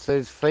up, it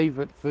says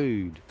favorite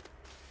food.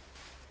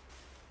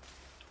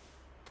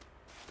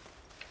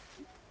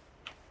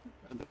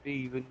 I don't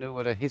even know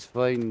what a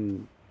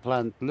hispine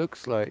plant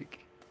looks like.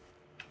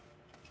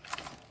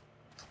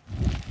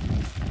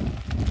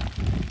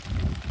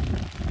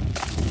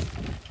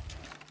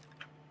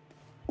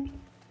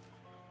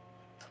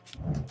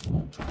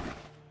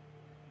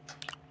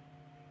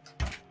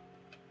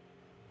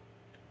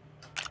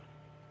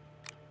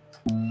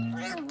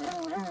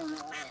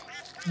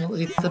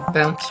 We'll eat the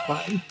bounce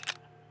vine.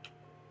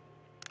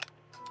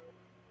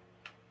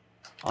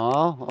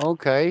 Oh,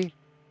 okay.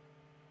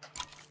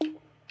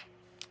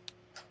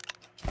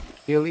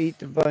 He'll eat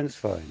the bounce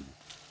vine.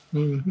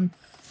 Mm-hmm.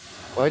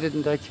 Why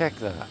didn't I check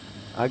that?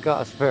 I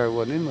got a spare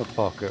one in my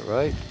pocket,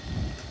 right?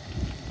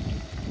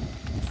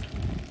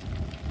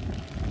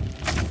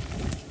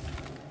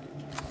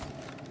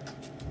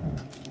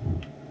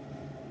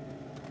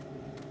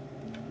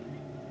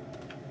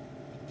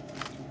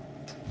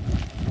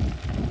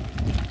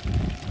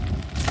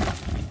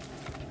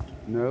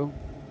 No,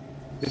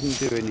 didn't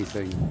do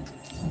anything.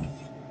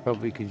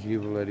 Probably because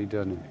you've already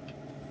done it.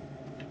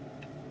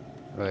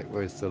 Right,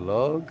 where's the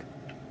log?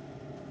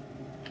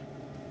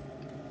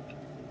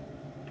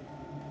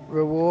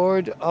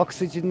 Reward,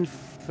 oxygen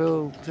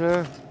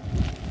filter,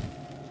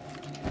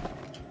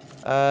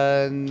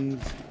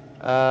 and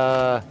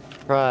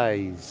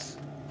prize.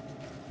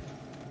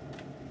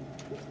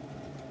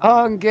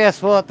 Oh, and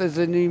guess what? There's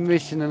a new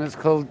mission and it's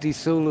called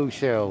DeSolo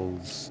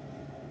Shells.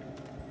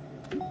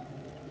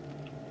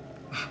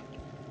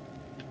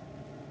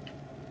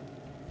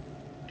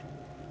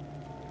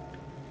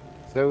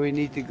 So we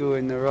need to go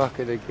in the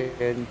rocket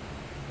again.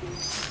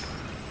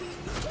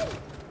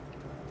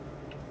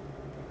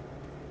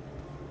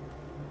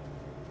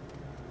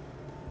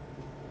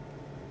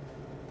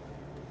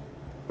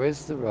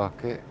 Where's the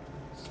rocket?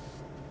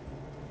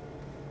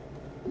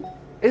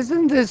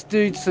 Isn't this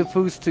dude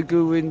supposed to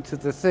go into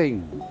the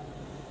thing?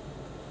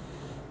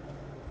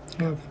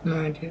 I have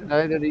no idea.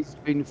 Now that he's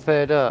been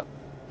fed up.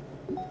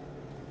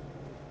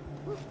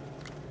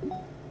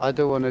 I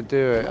don't want to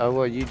do it. I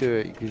want you to do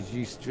it because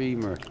you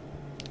streamer.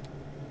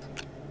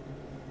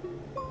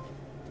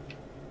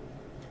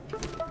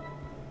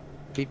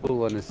 People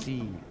want to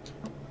see.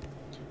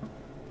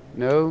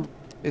 No?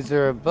 Is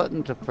there a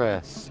button to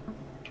press?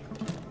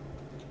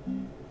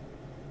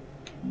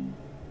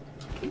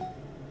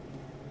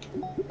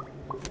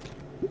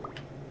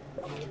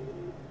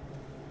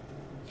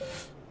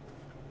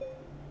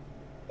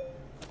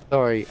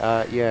 Sorry,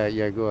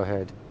 yeah, go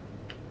ahead.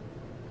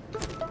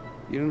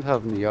 You don't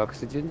have any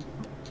oxygen?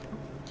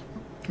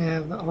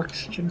 Yeah, the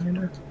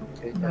oxygenator.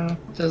 Okay. No,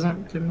 it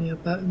doesn't give me a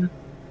button.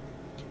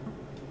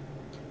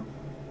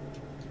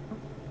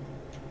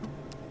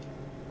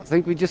 I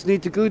think we just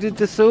need to go to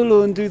the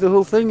solo and do the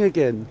whole thing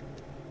again.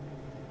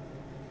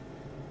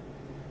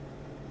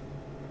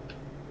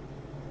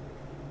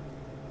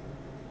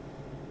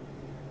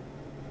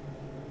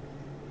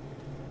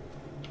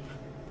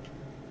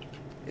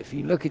 If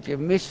you look at your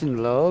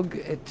mission log,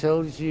 it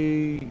tells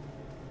you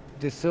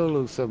to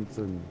solo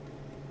something.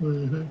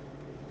 Mm-hmm.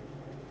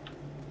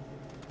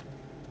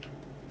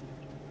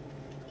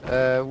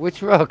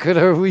 Which rocket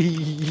are we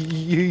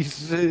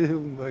using? Oh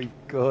my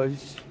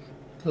gosh.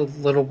 The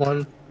little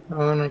one. I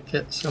want to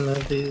get some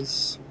of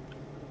these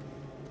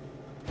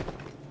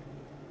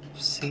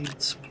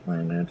seeds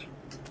planted.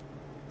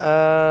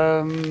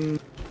 If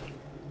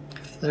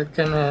they're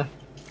gonna...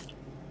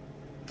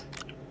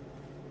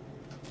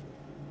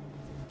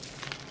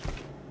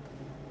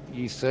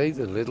 You say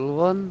the little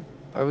one?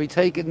 Are we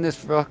taking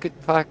this rocket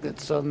pack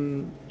that's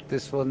on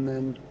this one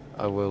then?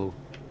 I will.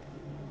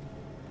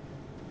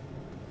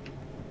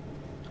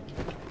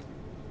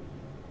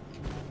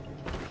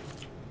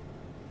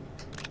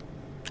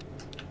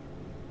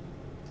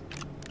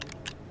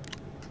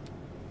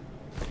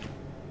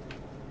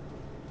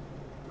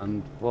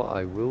 And what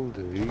I will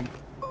do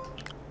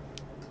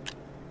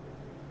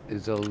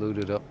is I'll load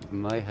it up with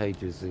my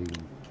hydrazine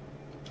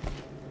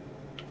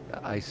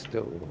that I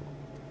stole.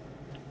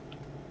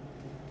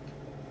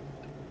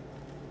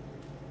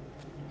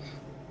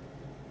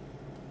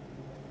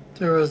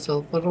 There was a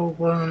little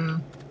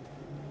one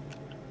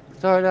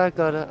Sorry, I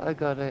got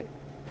it.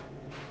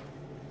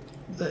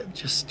 that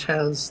just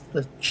has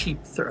the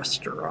cheap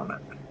thruster on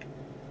it.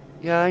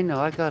 Yeah, I know,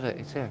 I got it,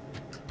 it's here.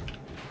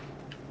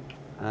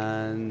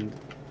 And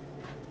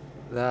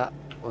that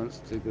wants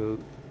to go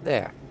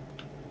there.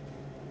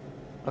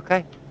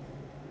 Okay.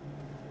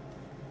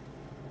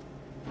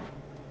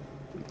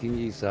 We can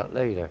use that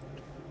later.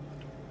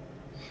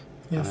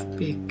 You have to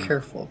be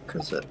careful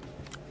because it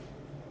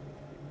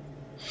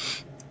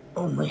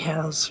only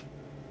has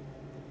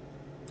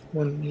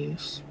one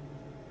use.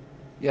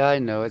 Yeah, I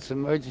know, it's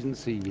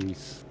emergency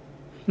use.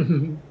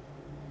 Well,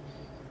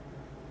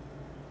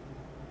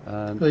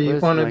 you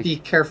want to be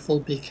careful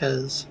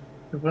because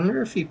I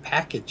wonder if you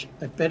package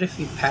it. I bet if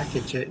you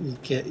package it, you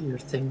get your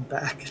thing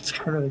back. It's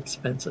kind of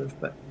expensive,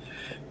 but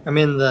I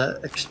mean the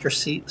extra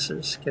seats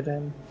just get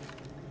in.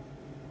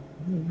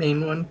 The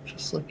main one,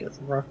 just look at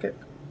the rocket.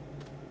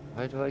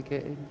 How do I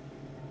get in?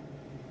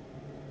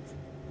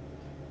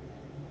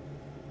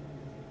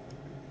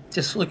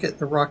 Just look at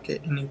the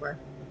rocket anywhere.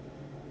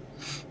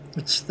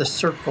 It's the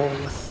circle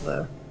with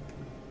the...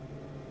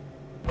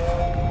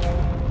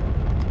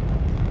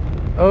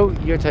 Oh,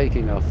 you're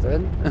taking off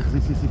then.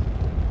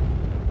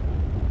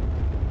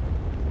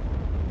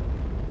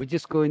 We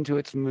just go into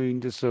its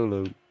moon to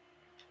solo.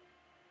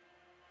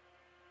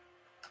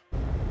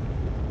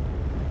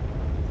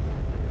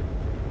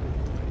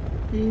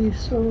 I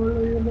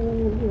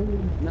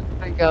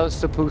think I was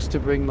supposed to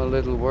bring my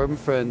little worm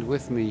friend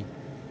with me.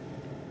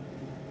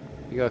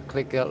 You gotta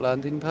click that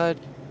landing pad?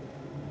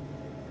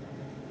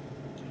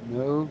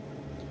 No?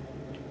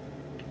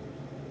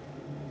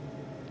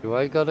 Do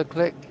I gotta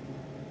click?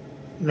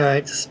 No,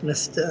 I just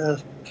missed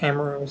the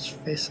camera was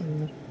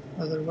facing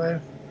the other way.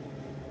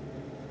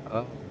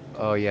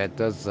 Oh yeah, it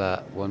does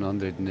that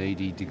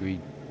 180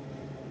 degree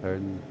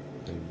turn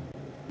thing.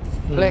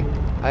 Click!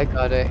 I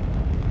got it.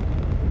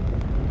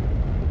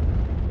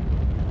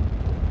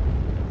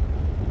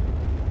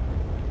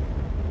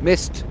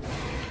 Missed.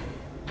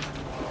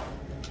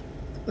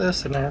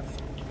 Close enough.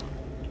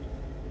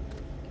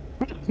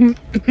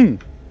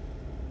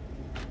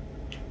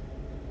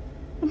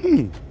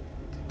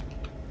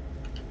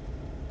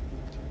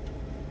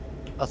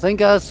 I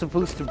think I was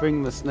supposed to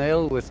bring the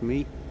snail with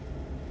me.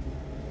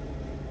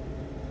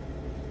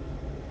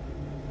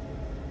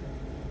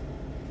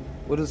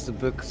 What does the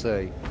book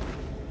say?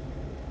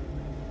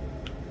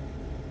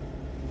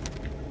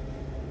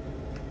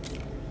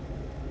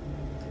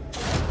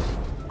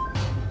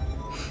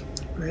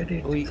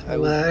 Ready to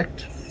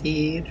collect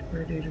feed,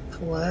 ready to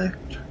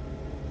collect.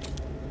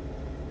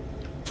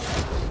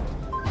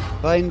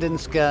 Find and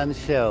scan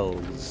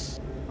shells.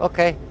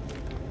 Okay.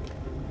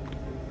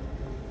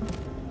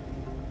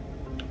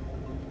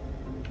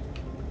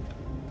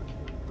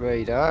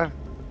 Radar.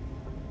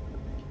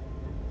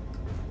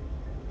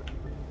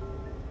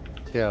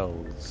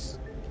 Shells.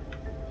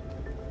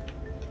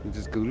 We'll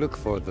just go look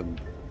for them.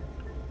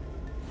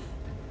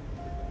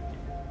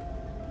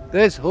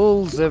 There's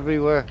holes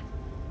everywhere.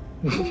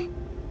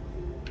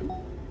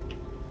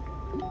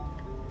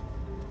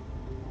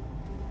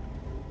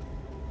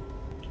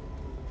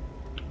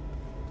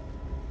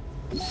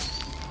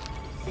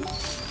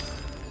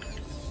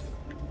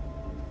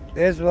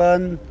 There's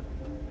one.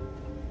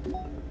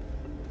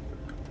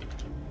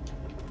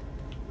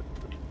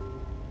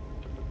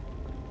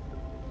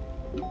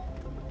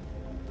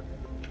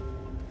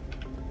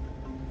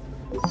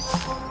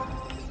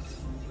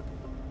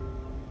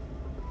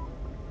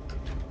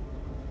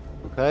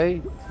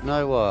 Okay,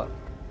 now what?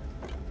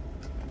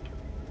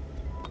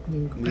 Go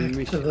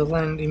back to the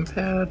landing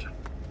pad.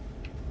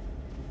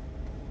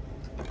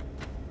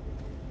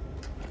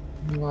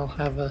 And we'll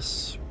have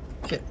us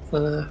get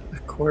the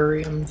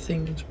aquarium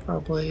things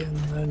probably and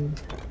then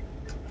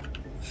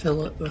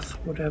fill it with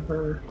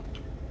whatever.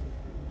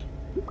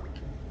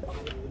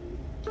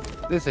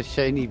 There's a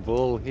shiny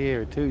ball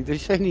here too.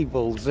 There's shiny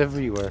balls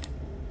everywhere.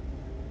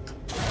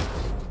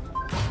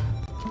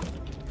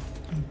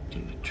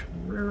 Empty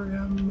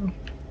terrarium.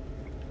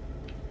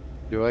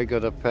 Do I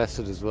gotta press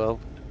it as well?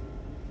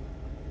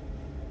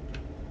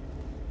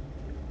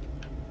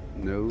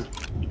 No.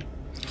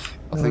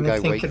 I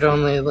think it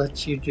only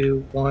lets you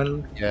do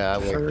one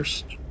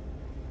first.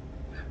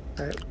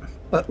 Right.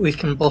 But we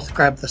can both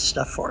grab the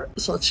stuff for it.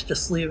 So let's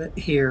just leave it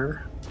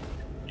here.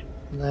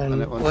 And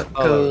then what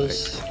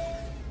goes...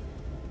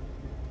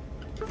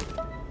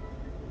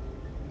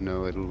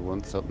 No, it'll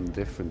want something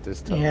different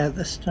this time. Yeah,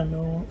 this time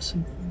it'll want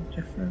something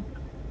different.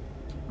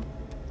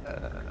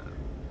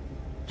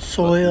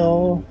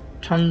 Soil,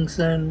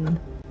 tungsten,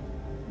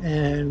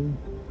 and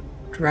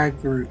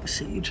dragroot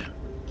seed.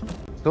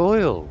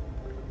 Soil?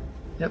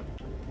 Yep.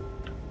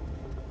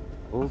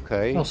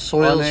 Okay. Well,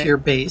 soil's your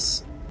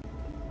base.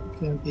 It's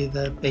gonna be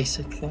the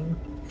basic thing.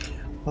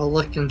 I'll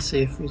look and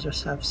see if we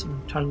just have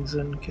some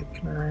tungsten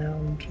kicking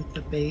around at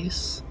the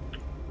base.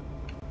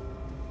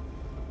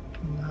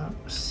 Not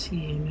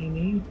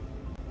seeing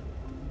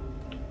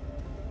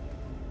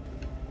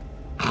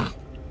any.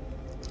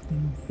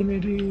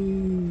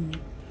 Infinity.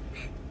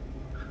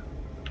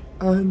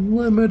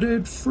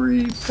 Unlimited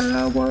free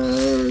power.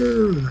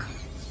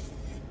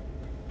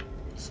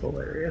 It's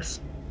hilarious.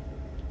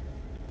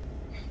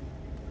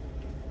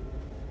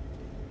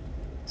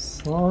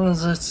 As long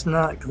as it's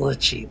not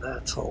glitchy,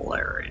 that's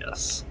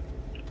hilarious.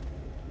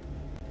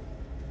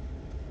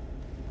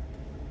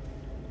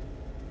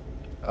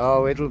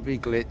 Oh, it'll be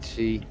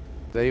glitchy.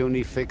 They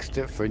only fixed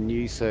it for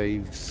new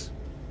saves.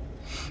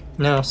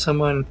 No,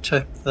 someone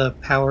took the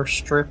power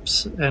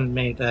strips and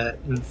made an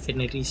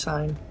infinity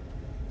sign.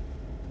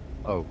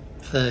 Oh.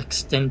 The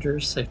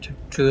extenders, they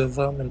took two of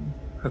them and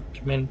hooked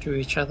them into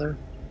each other.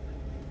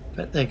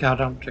 But they got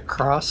them to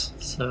cross,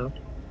 so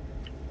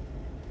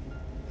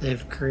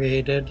they've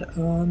created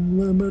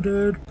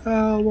unlimited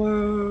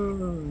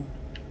power.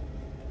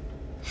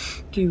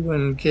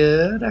 Doing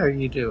good. How are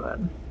you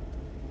doing?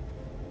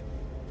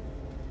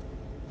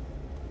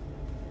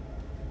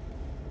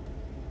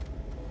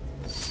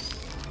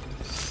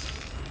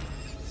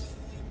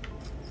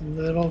 A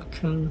little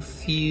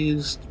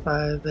confused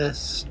by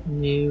this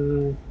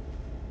new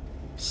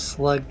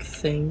slug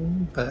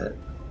thing, but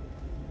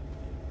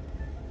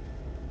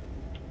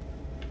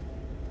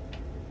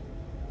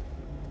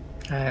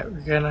alright,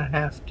 we're gonna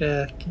have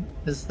to...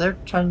 Is there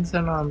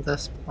tungsten on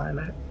this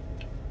planet?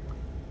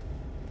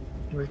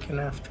 We're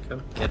gonna have to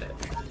go get it.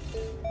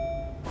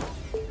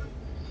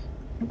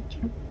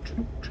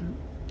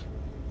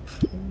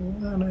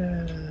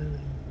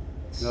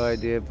 No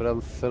idea, but I'm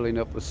filling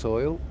up with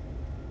soil.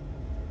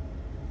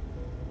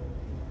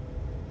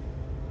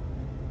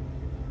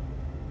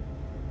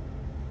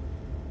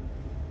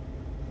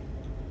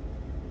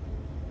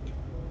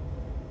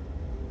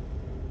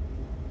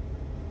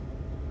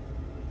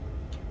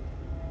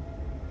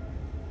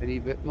 A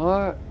bit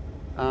more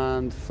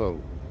and full.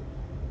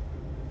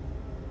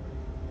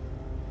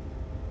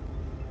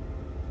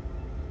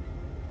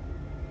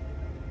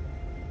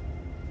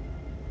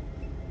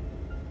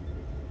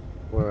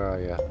 Where are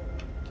you?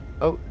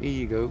 Oh, here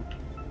you go.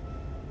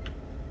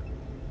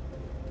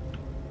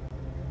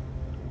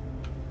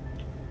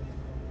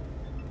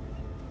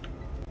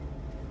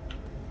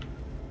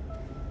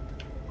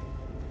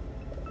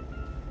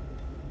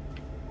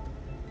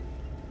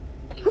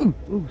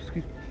 Ooh,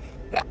 excuse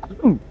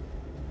me.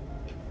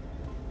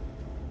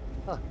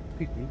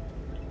 Excuse me.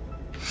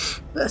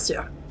 Bless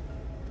you.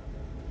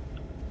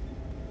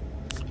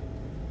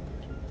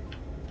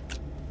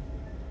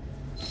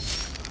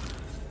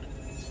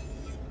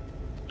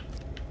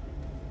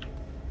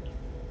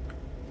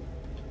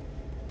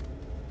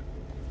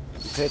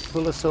 Pit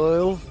full of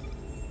soil.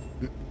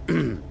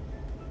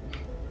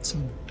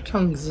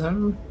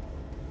 tungsten.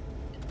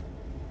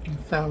 I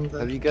found the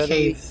Have you got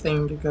cave any?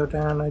 thing to go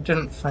down. I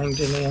didn't find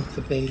any at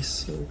the base,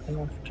 so we're gonna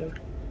have to.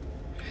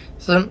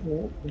 Isn't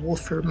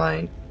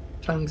wolframite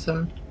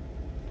tungsten?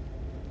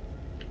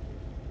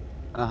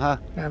 Uh-huh.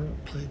 I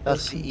haven't played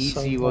That's this the in so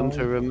easy one to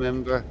long.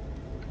 remember.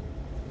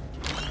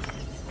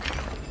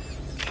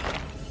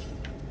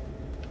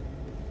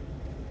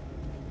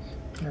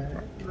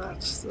 Alright,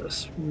 that's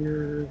this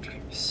weird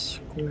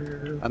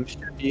square. I'm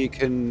sure you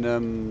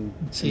can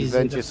It's easy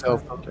invent to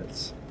yourself.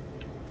 find.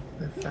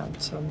 I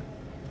found some.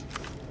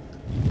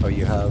 Oh,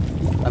 you have.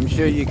 I'm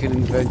sure you can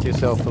invent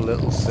yourself a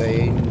little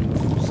saying,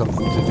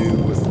 something to do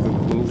with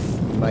the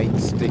wolf might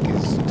stick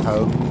his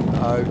tongue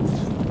out.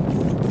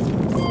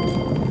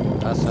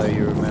 That's how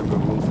you remember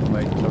wolf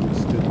might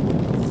tungsten.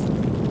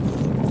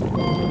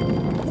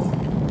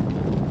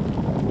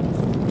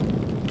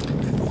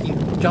 You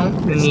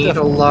don't It's need a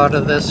definitely- lot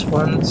of this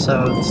one,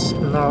 so it's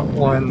not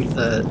one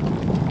that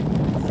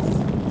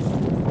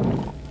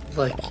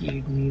like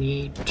you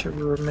need to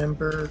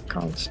remember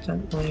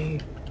constantly.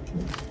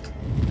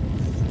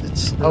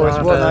 It's Oh, it's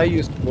not one I a.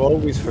 used to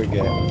always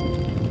forget.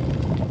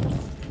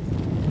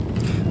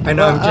 I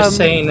know. Well, I'm just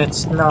saying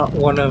it's not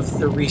one of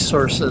the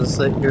resources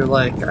that you're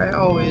like.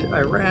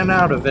 I ran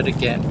out of it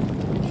again.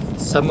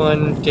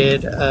 Someone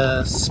did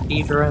a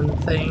speedrun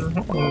thing,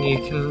 and you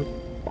can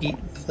beat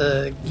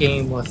the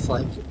game with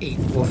like 8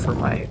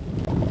 wolframite.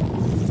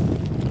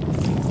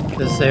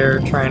 Because they're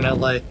trying to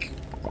like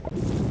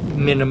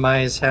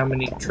minimize how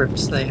many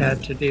trips they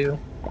had to do.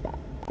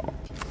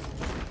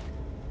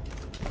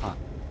 Huh.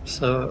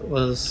 So it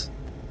was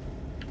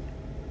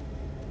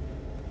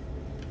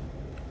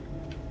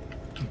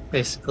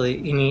basically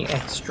any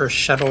extra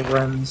shuttle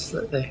runs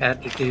that they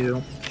had to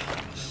do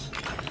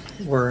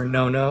were a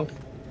no-no.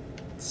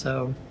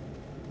 So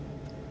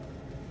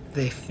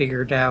they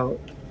figured out,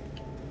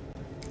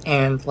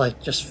 and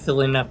like just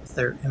filling up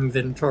their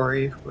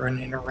inventory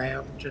running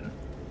around, and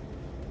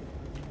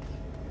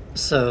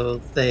so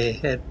they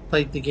had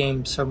played the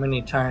game so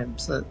many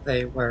times that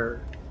they were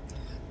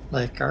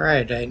like, all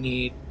right, I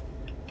need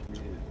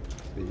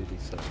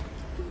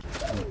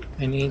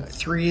Yeah,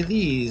 3 of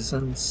these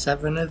and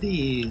 7 of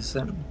these,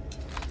 and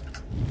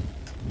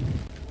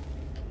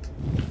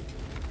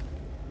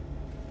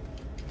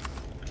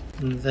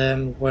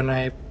then when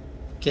I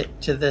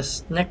get to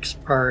this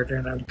next part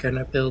and I'm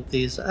gonna build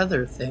these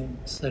other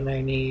things, then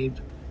I need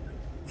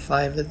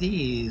 5 of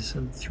these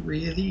and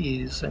 3 of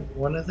these and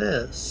 1 of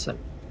this. And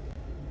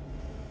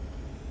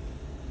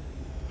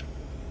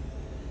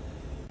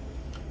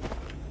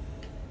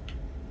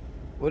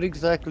what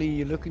exactly are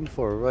you looking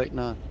for right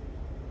now?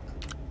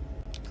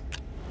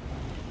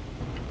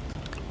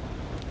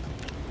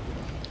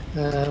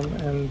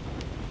 I'm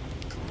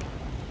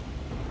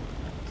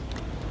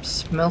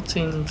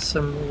smelting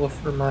some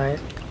wolframite.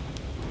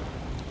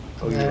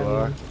 Oh, you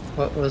are?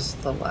 What was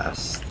the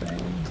last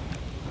thing?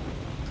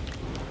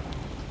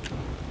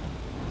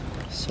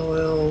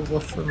 Soil,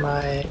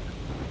 wolframite,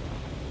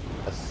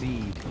 A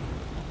seed.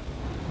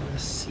 and a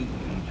seed.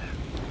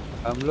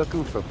 I'm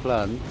looking for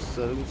plants.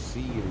 I don't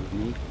see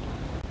any.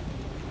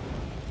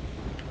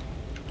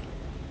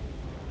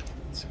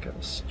 Let's go.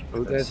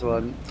 Oh, there's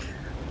one.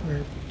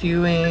 We're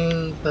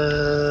doing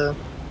the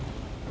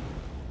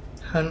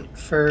hunt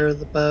for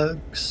the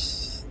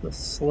bugs, the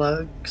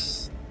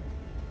slugs,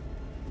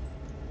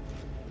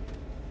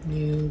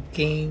 new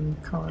game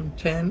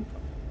content.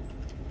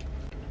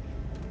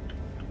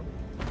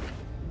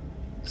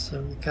 So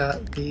we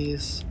got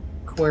these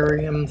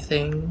aquarium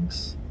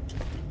things.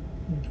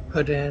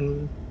 Put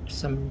in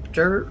some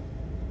dirt,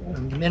 a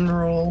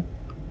mineral,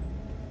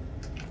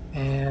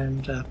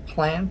 and a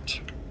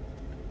plant.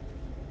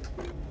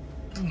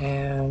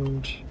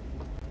 And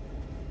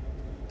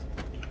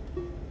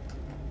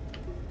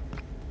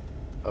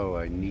Oh,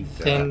 I need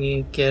then that.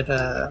 you get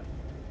a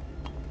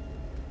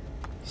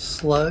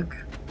slug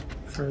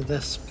for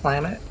this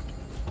planet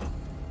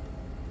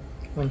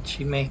once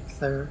you make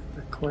their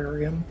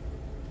aquarium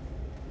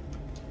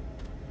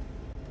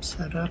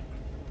set up.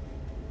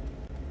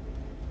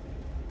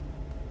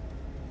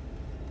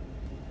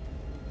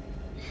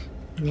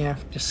 You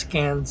have to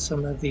scan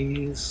some of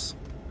these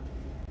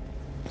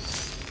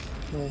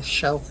little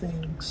shell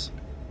things.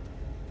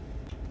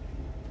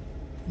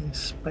 These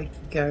spiky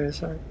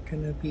guys aren't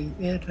gonna be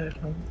it, I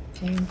don't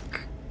think.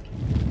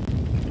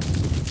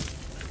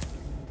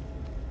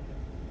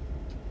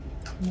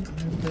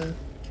 And,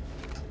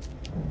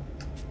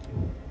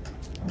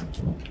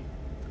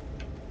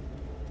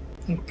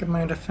 I think I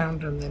might have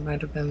found them. They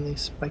might have been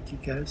these spiky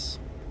guys.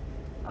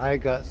 I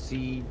got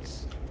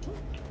seeds.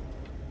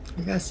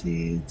 I got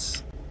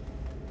seeds.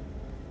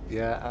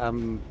 Yeah,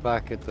 I'm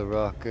back at the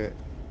rocket.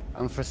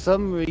 And for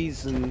some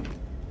reason,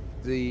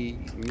 the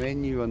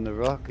menu on the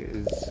rocket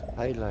is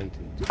highlighted.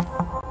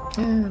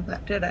 Yeah,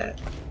 that did it.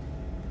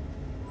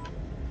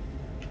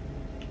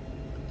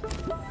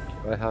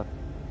 I have.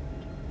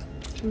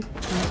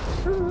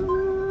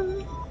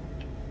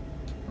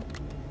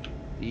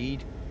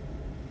 Seed?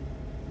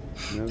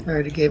 No. I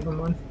already gave him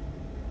one.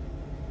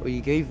 Oh,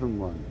 you gave him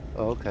one.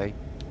 Oh, okay.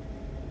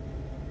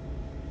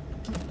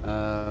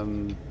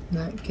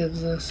 That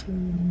gives us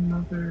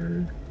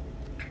another.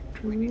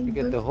 We need to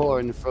get the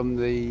horn from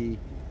the.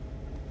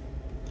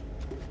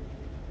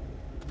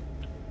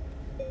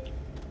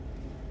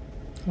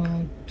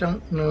 I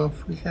don't know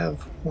if we have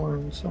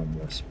horns on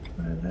this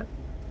planet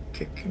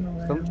kicking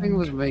around. Something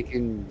was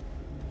making.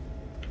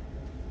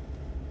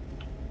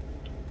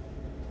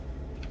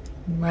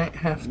 You might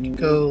have to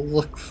go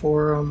look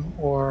for them,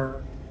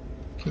 or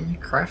can you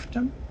craft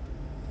them?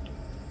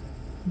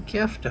 I think you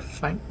have to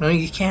find. No,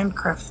 you can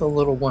craft the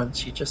little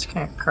ones. You just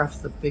can't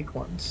craft the big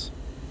ones.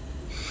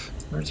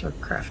 Where's our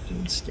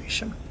crafting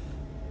station?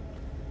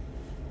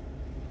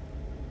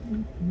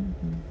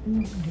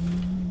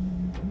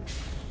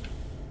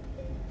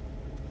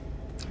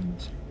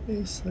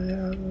 Space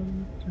layout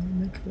don't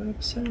make a lot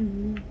of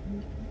sense.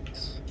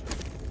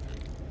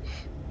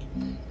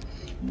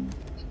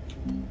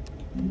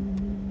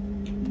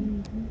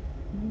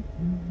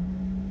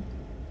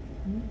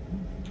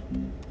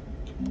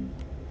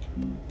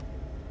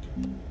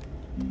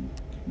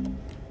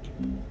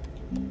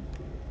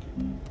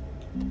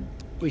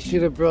 We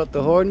should have brought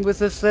the horn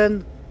with us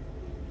then.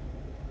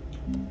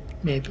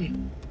 Maybe.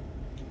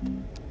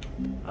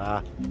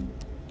 Ah.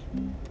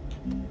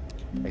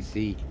 I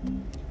see.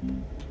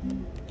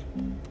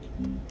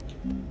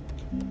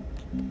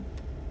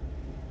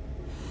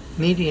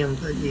 Medium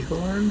buggy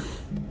horn.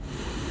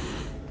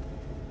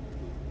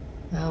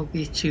 That'll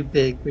be too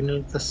big. We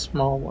need the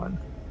small one,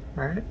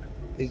 right?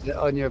 Is it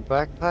on your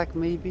backpack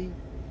maybe?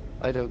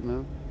 I don't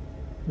know.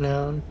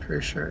 No, I'm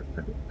pretty sure I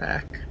put it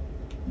back.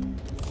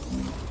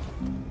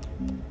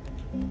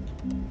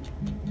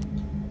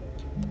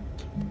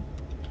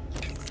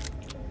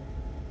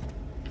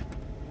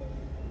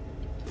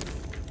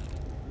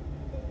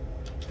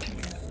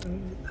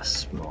 A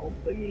small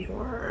buggy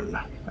horn.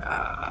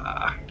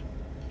 Ah.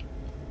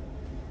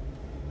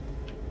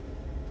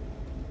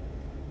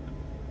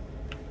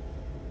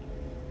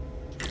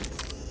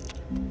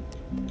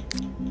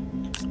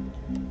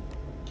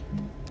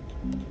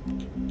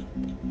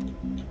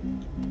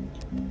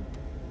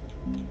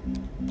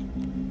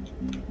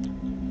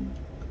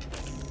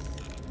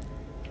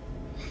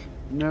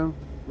 No,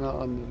 not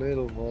on the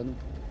little one.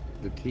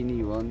 The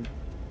teeny one.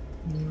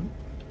 Mm.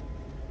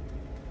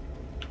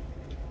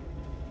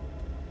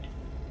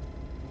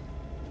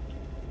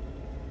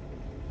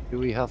 Do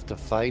we have to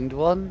find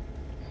one?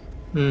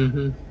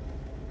 Mm-hmm.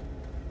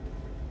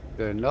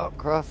 They're not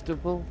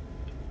craftable?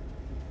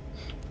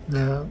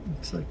 No,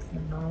 looks like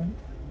they're not.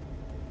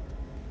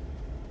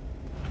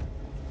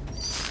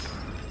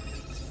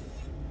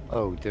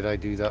 Oh, did I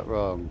do that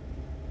wrong?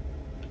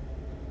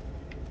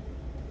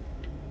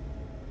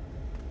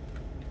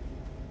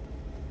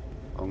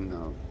 Oh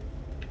no.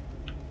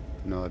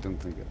 No, I don't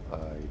think I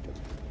don't.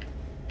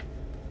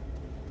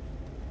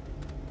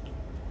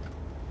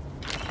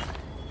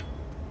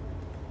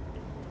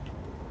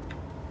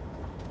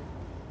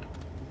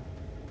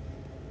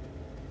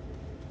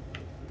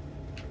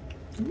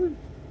 Mm.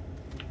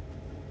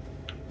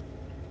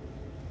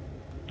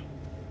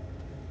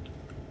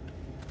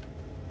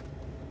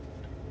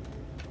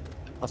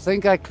 I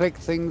think I clicked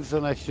things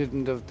and I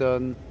shouldn't have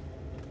done.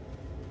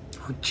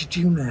 What'd you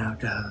do now,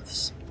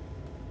 Doves?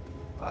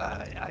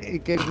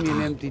 It gave me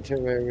an empty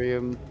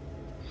terrarium.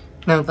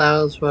 No, that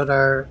was what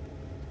our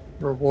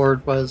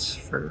reward was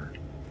for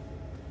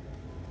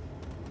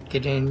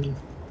getting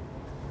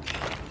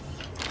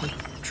the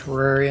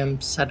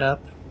terrarium set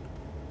up.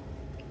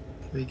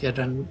 We get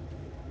an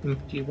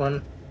empty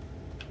one.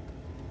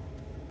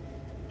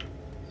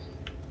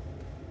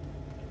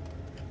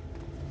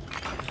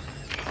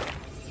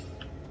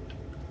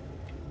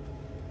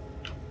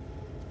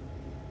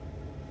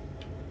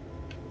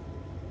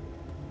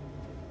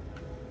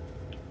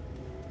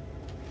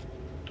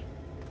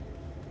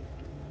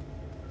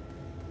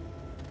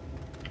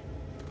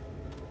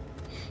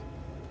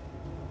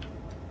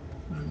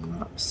 I'm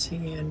not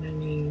seeing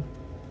any.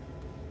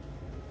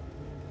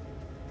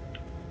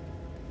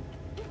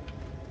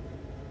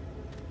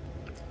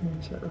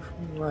 Things of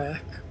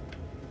wreck.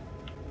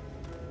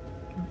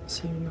 Not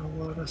seeing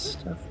a lot of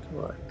stuff to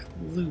like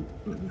loot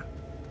and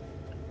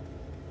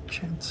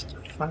chance to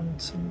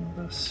find some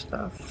of this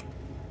stuff.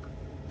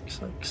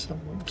 Looks like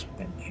someone's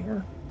been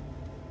here.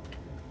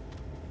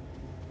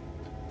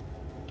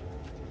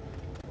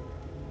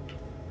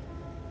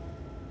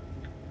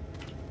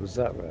 Was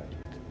that right?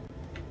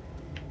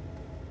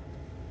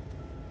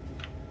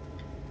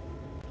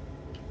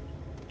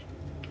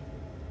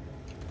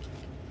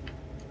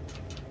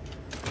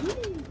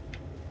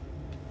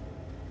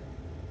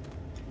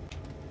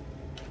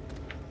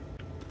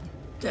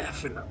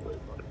 Definitely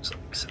looks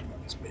like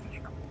someone's been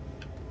here.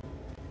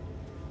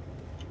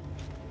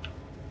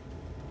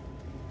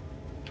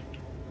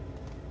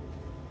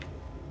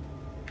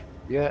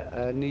 Yeah,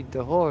 I need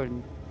the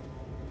horn.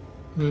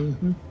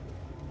 Mm-hmm.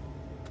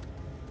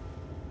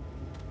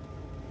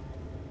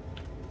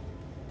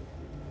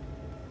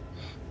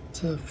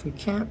 So if we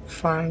can't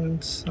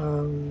find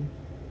some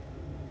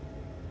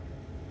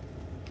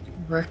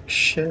wrecked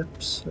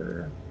ships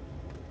or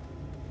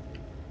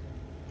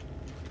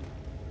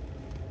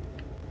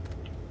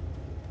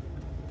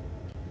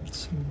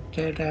some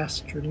dead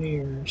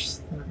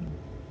astroneers, then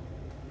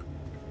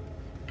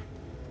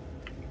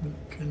I'm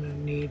gonna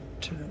need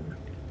to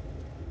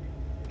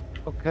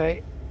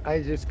Okay,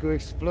 I just go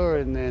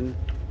exploring then.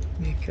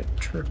 make a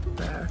trip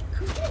back.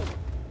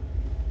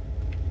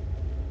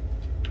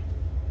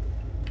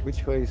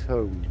 Which way's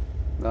home?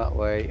 That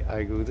way,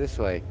 I go this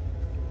way.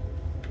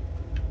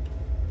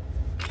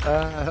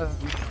 I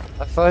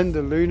found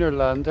the lunar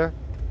lander.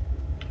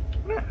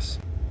 Nice.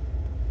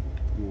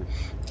 Yeah.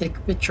 Take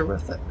a picture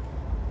with it.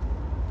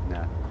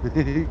 Nah.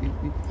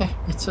 Yeah,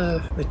 it's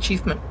a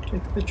achievement.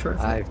 Take a picture with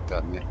it. I've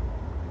done it.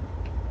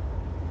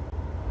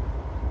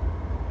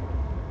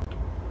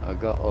 I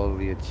got all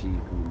the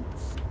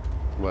achievements.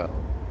 Well,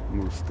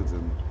 most of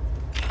them.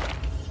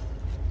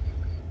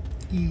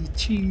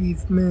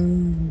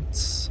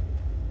 Achievements.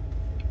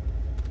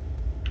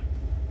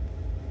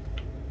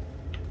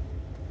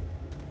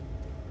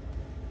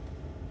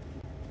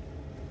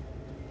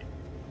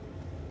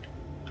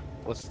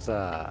 What's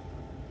that?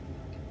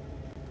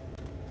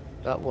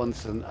 That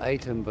one's an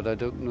item, but I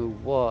don't know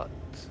what.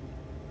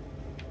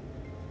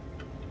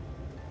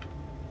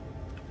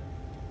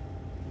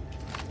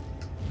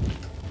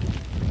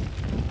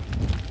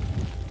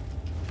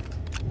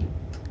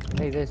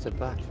 Hey, there's a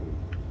battery.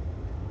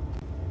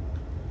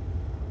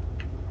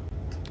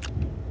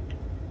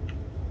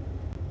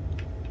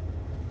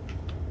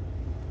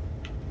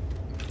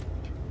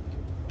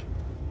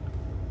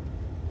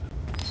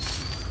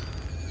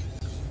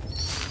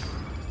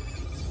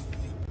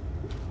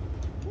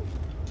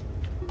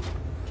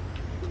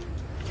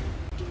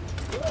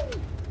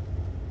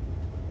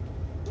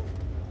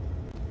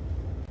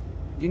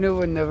 You know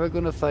we're never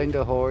gonna find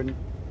a horn.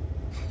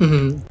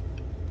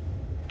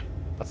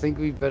 I think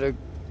we better...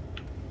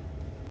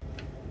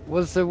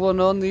 Was there one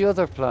on the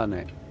other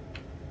planet?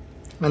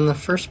 On the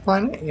first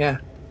planet? Yeah,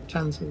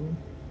 tons of them.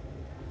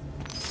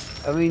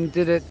 I mean,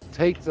 did it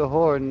take the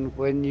horn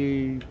when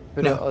you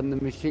put No. it on the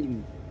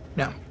machine?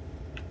 No.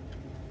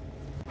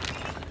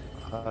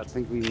 I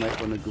think we might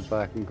want to go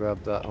back and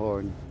grab that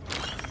horn.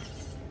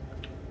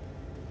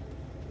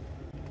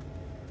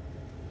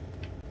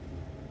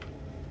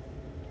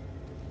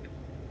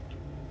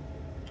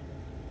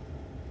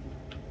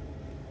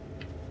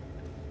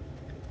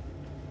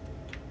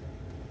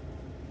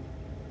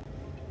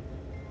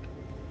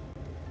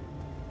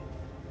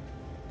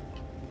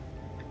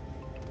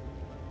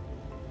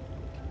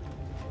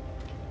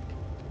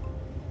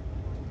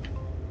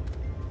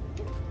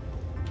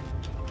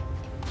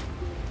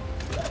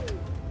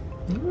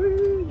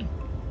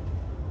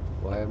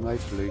 Why am I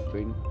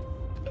blooping?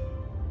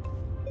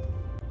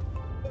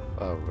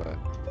 Oh, right.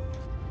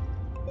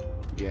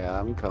 Yeah,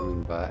 I'm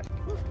coming back.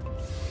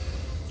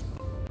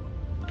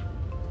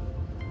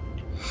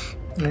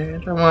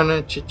 And I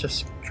wanted to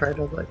just try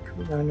to like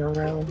run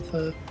around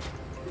the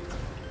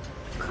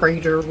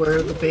crater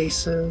where the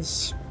base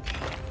is,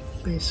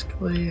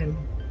 basically, and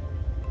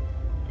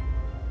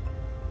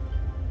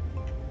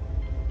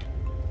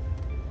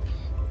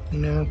you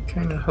know,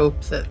 kind of hope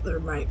that there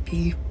might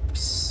be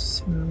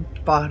some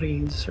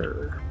bodies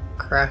or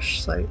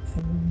crash site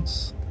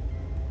things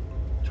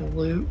to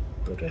loot,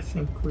 but I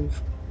think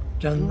we've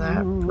done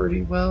that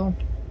pretty well.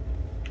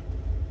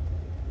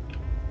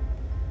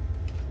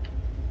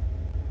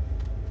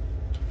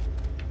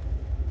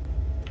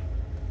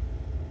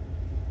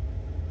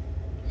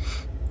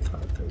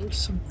 Thought there was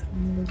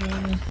something over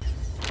there.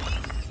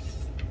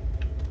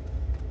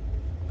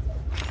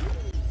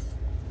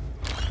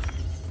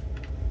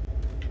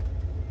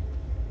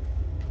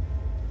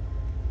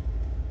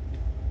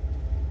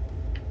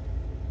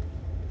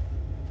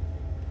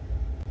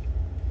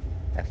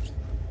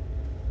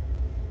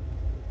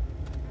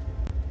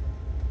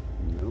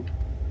 Nope.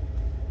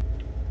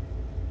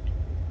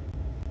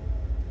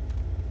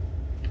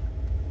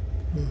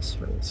 This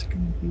way it's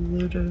going to be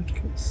looted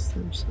because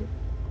there's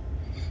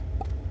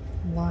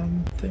a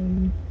line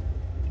thing.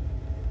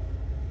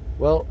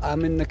 Well,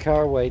 I'm in the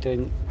car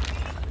waiting.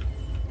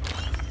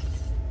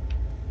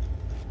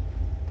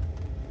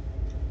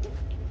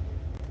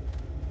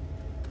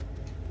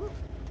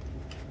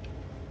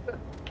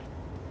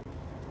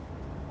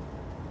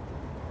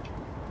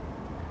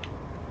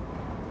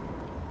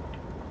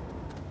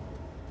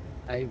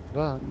 I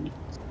run.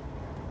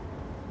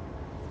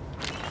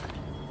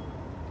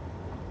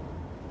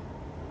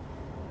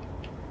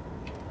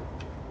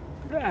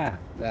 Ah,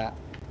 that.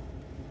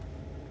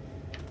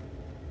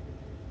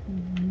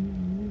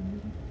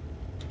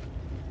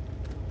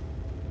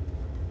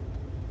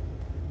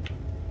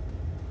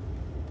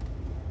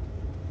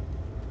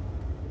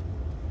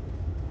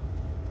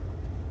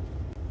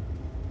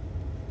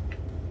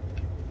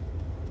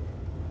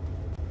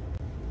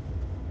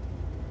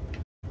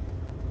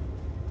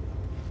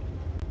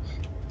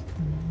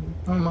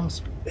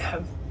 Almost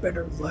have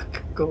better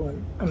luck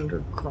going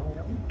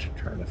underground to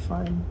try to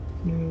find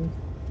new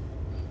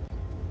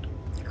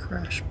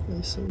crash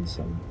places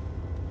and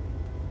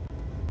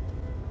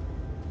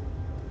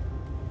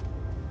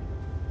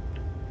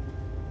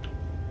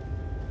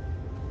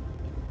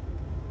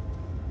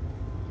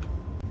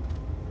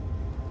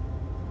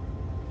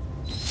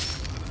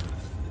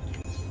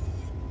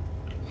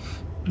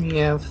You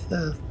have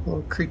the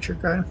little creature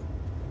guy.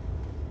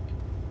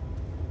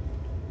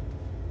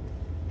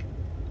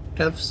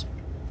 Devs.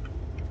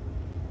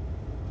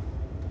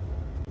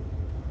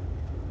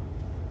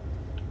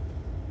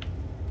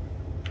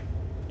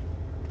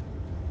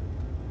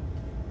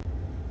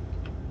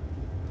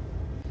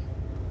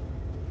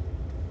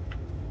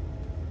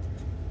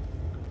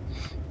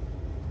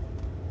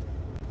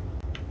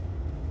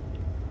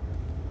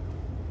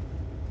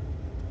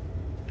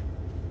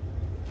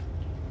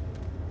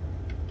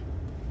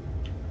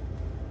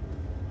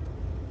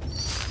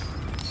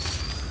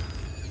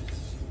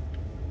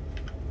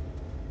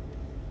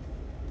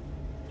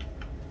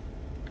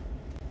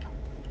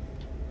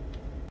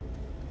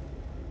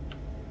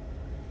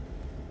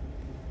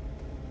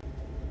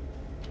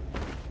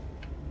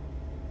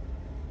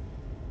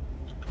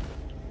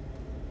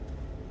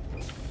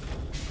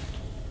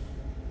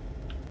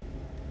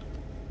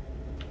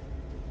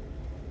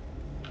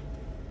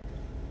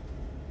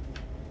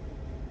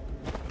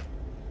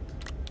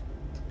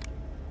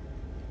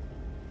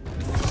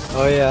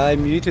 Oh yeah, I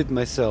muted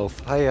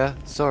myself. Hiya,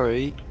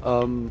 sorry.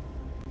 You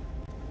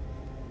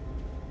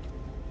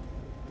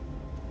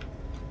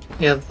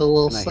have the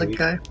little Can I hear slug you?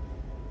 guy.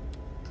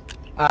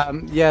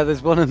 Yeah,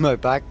 there's one in my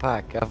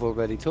backpack. I've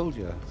already told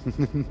you.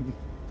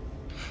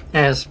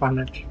 I just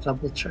wanted to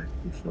double check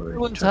before I we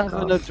was took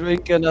having a off.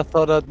 drink and I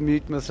thought I'd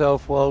mute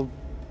myself while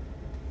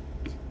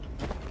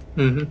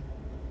Mm-hmm.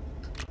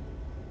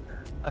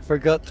 I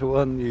forgot to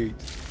unmute.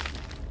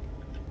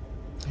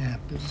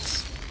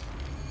 Happens.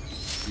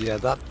 Yeah,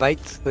 that bait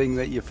thing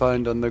that you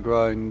found on the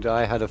ground,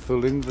 I had a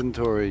full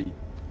inventory.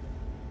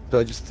 So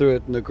I just threw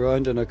it in the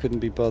ground and I couldn't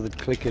be bothered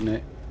clicking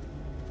it.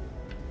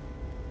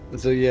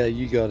 So yeah,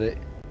 you got it.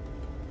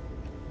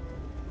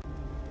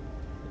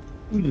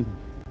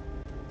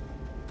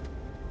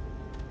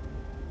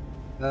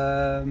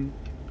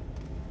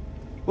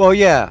 Well,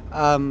 yeah.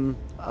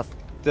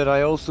 Did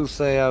I also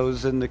say I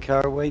was in the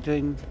car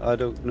waiting? I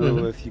don't know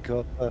Mm-hmm. if you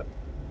caught that.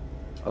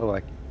 Oh,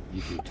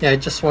 you did. Yeah, I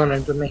just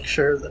wanted to make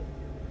sure that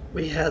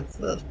we had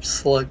the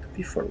slug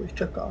before we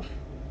took off.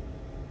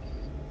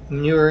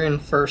 And you were in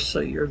first, so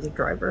you're the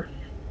driver.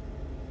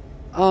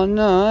 Oh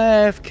no,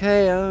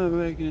 AFK. I'm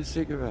making a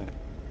cigarette.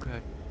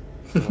 Okay.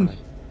 Sorry.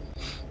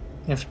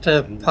 You have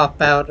to pop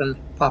out and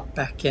pop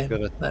back in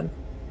Got a then.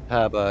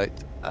 tab out.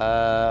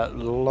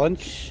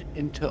 Launch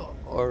into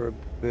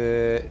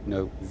orbit.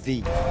 No,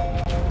 V.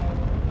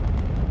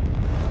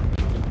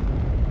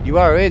 You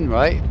are in,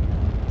 right?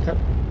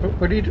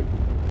 What do you do?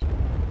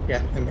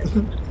 Yeah, I'm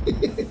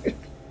in.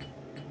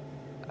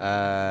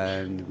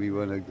 And we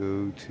want to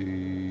go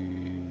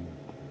to.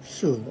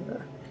 Sure.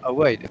 Oh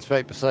wait, it's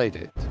right beside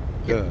it.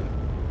 Yep. Duh.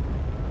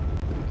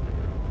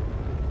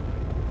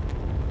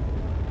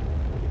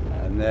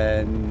 And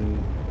then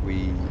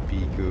we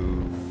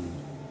go.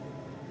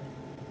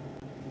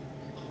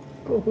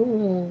 Go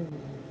home.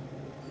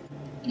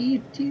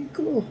 E.T.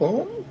 go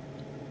home?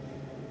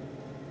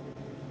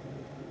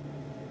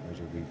 Where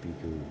do we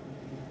go?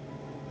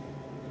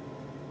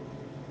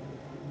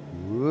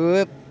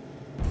 Whoop.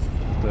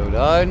 Slow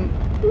down.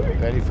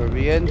 Ready for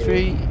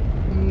re-entry.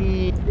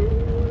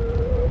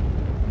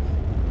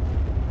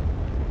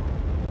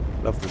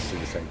 Love the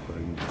suicide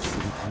button.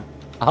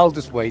 I'll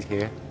just wait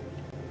here.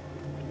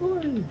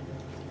 Boy.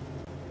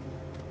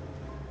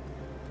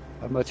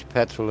 How much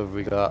petrol have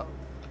we got?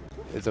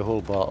 There's a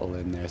whole bottle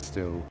in there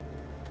still.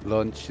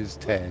 Lunch is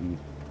 10.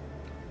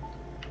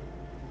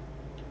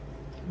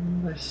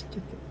 Let's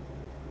stick it.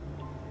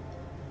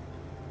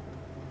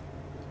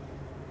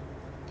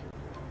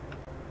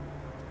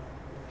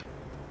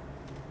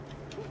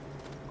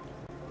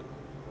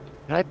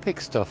 Can I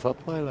pick stuff up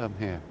while I'm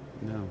here?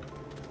 No.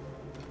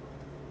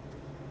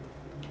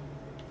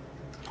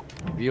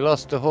 Have you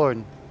lost the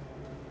horn?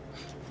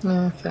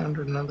 No, I found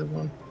another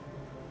one.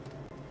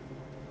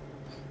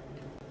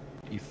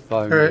 You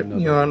found Alright, another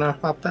you one. wanna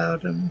hop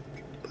out and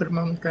put him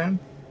on the ground?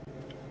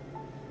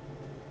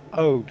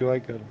 Oh, do I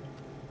go?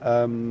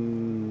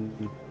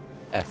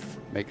 F.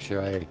 Make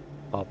sure I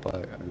pop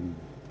out and.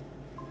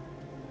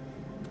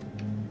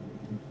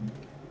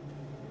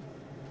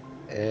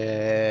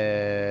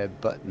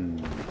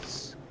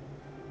 Buttons.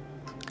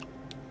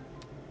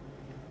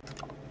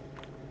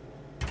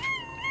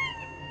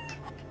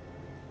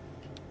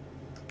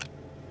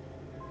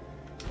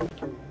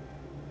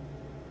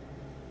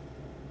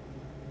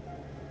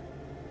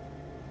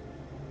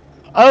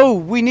 Oh,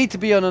 we need to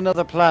be on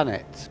another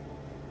planet.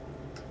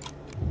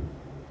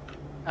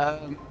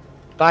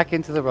 Back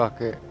into the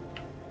rocket.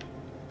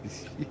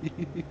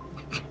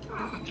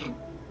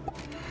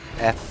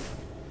 F.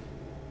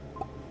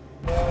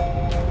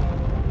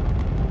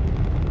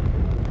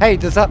 Hey,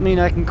 does that mean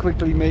I can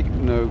quickly make...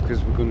 No,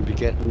 because we're going to be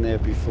getting there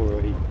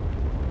before I...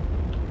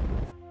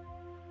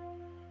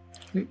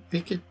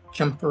 We could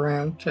jump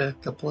around to a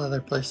couple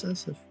other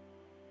places if...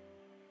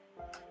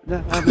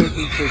 No, I'm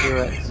making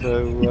cigarettes,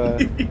 so...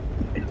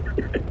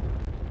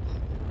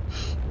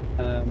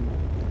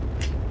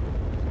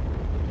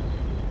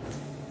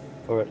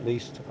 or at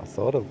least I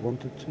thought I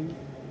wanted to.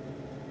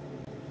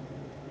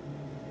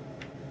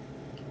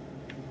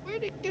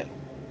 Yeah.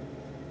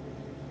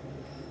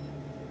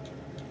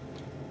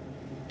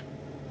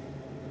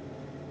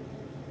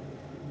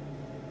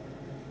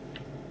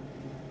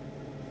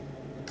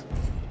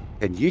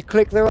 Can you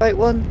click the right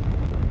one?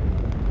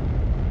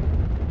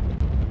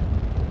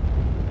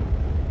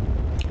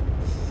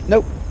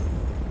 Nope.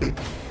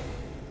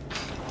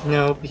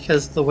 No,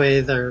 because the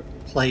way they're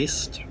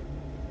placed,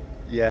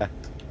 Yeah,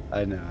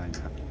 I know.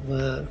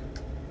 the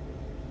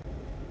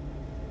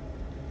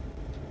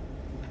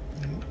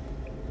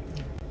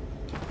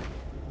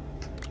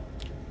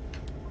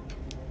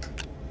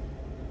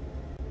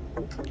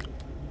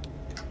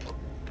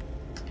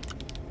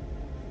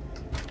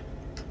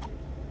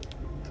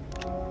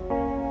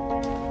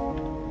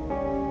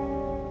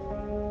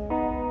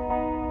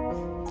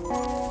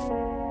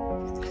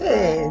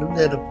hey,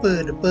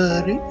 little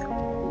buddy.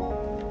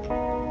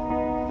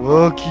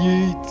 Oh,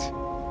 cute.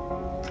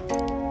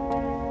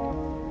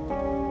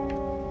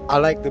 I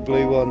like the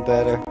blue one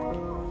better.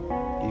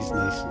 He's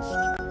nicest.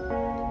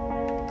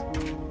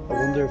 I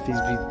wonder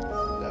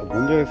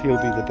if he'll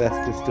be the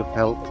bestest of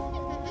help.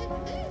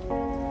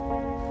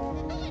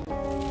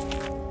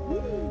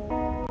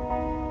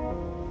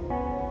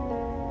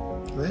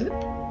 What?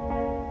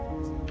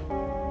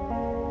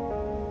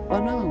 Oh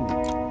no.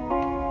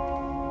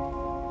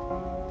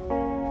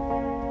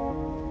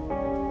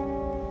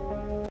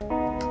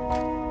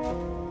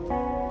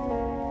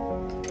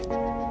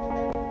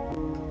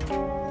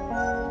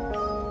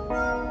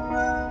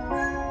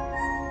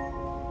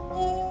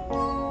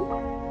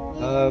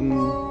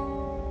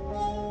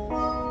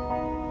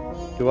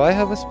 Do I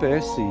have a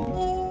spare seed?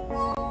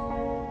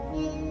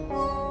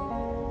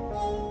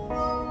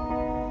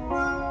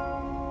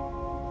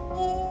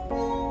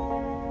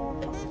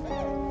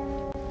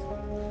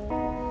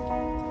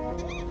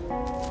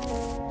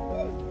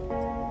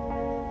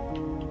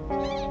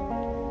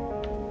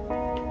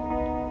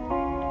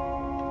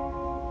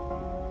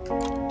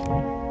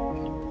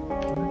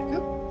 Where'd it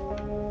go?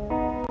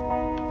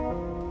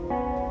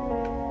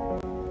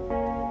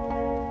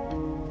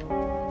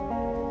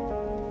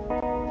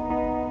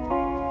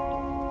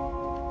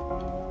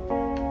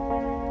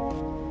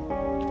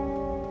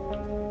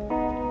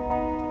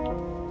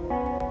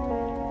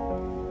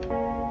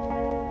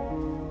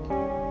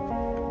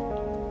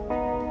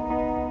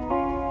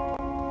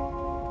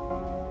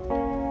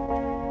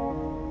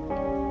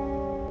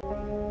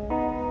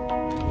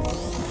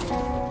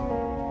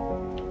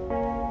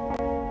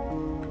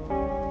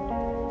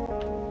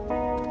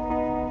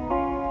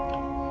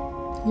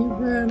 He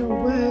ran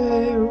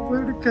away.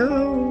 Where'd it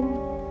go?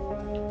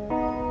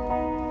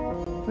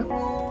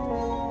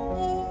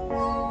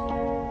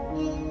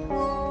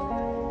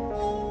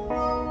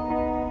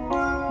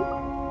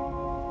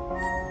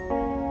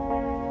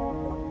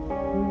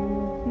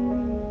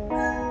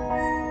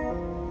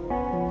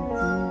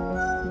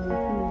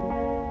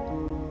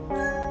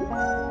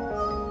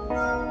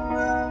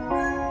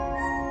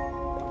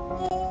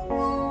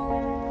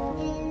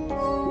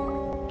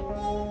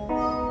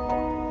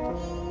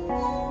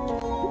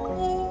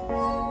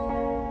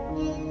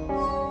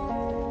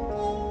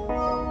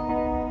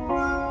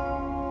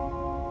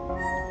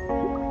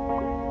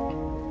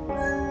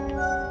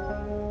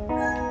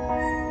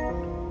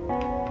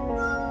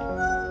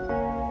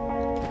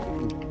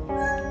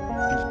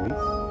 Excuse me.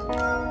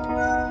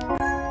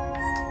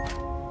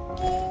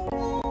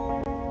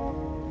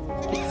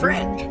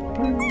 Friend.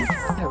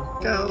 There we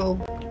go.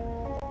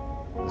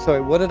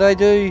 Sorry, what did I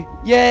do?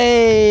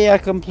 Yay! I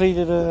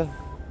completed a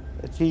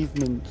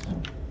achievement.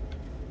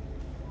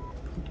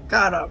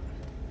 Got him.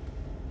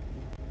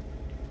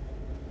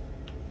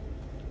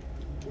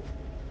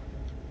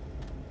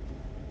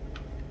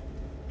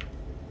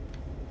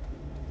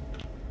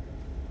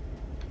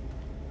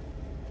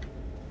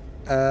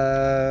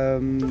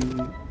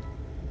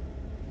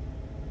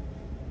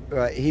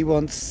 Right, he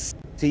wants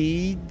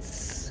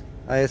seeds.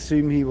 I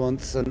assume he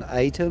wants an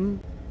item.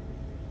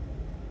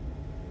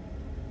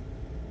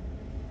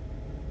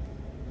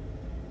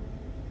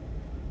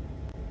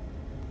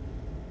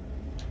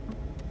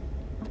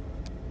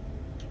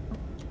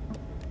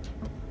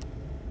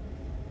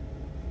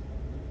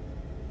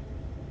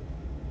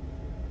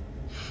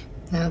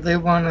 Yeah, they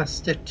want us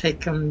to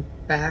take him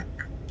back,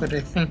 but I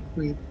think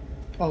we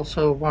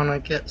also want to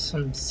get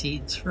some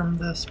seeds from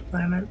this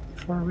planet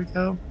before we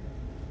go.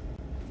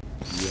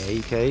 Yeah,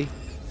 okay.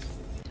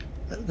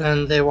 But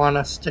then they want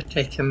us to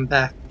take him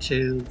back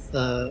to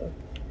the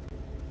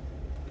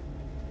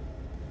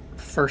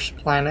first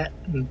planet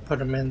and put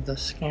him in the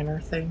scanner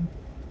thing.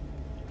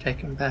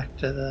 Take him back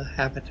to the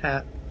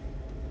habitat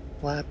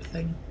lab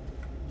thing.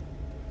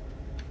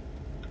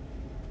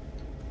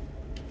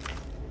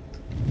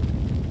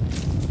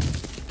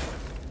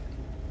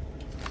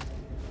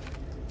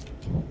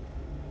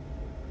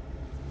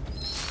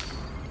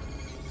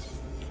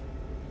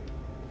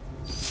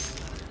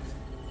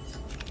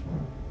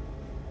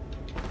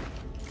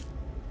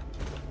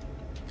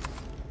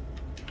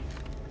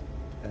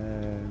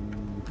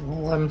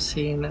 All I'm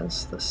seeing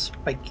is the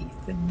spiky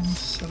things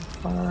so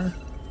far.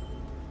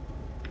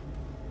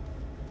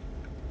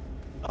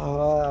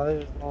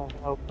 I'll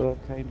help a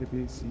kind of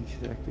busy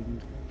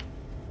second.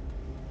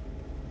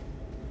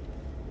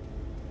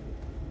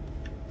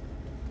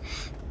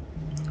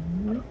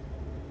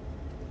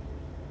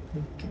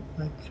 Get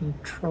my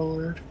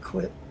controller to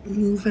quit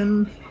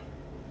moving.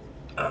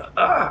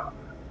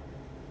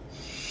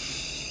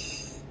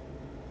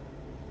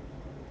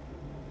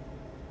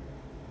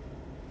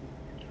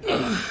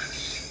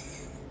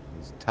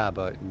 Just tab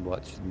out and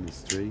watching the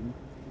stream.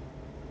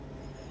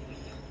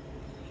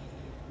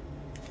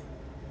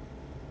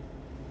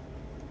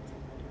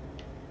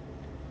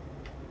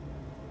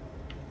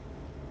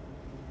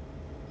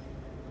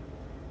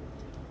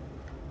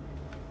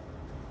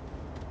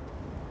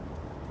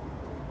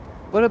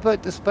 What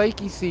about the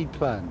spiky seed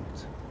plant?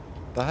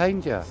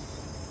 Behind you.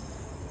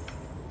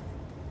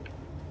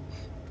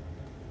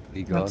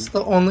 You gone? That's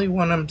the only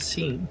one I'm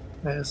seeing.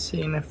 I was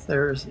seeing if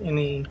there's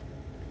any.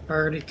 I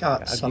already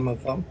got some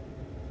of them.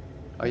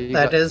 Oh, you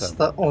That got is some.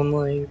 the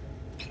only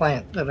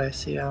plant that I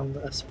see on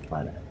this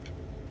planet.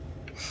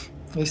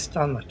 At least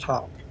on the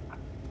top.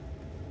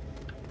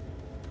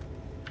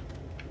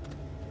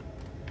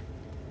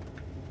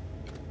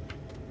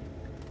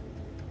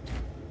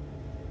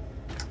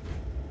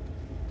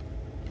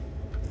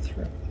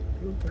 Throw it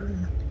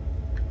over.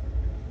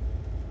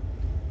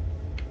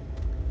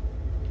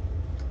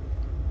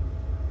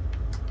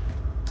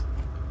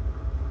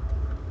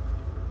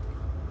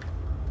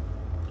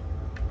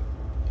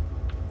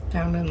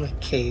 Down in the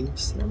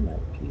caves there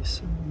might be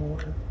some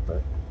more,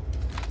 but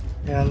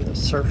on the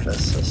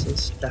surface this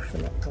is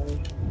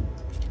definitely.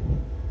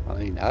 I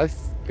mean, I've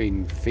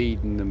been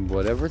feeding them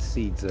whatever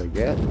seeds I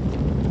get.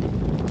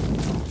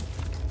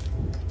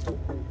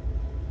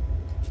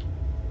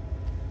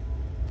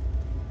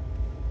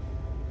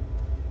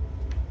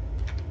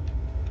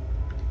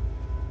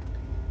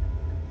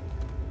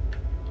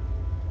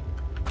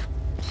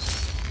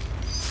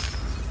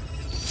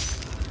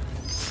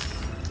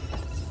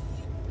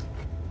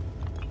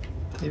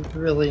 They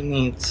really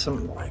need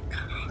some like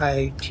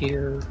high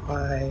tier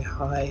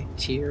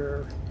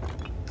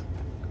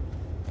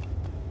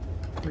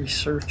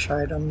research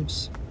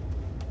items.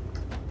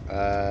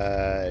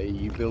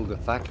 You build a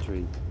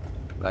factory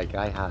like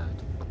I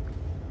had.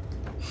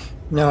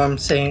 No, I'm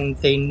saying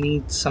they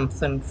need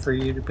something for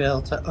you to be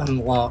able to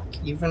unlock,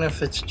 even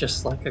if it's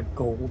just like a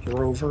gold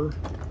rover.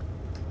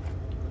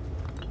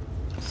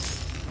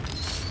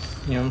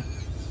 You know,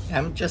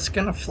 I'm just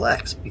gonna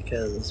flex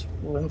because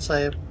once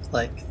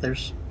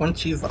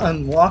you've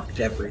unlocked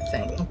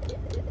everything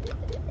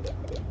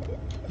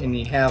and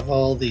you have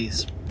all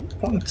these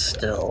points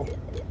still,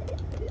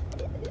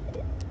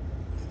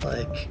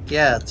 like,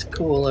 yeah, it's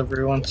cool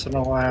every once in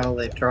a while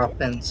they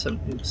drop in some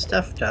new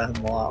stuff to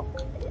unlock,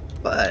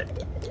 but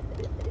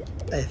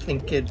I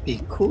think it'd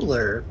be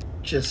cooler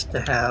just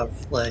to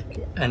have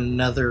like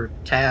another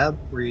tab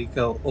where you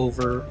go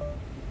over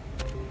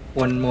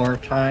one more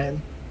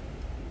time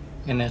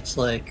and it's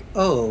like,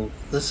 oh,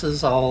 this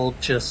is all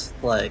just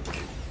like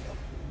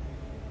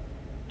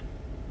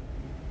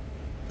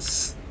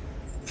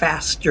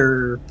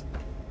faster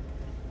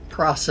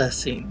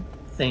processing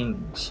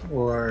things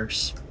or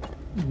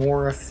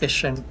more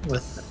efficient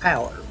with the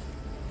power.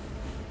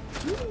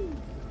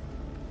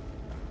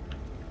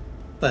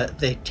 But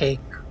they take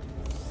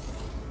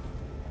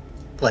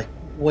like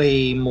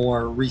way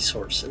more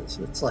resources.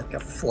 It's like a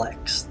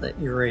flex that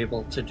you're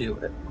able to do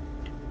it.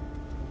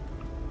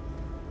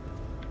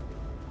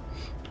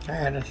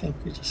 Alright, I think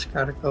we just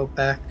gotta go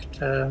back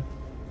to...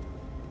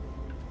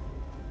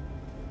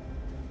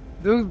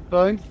 Those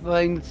bounce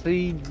vine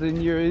seeds in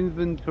your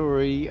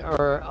inventory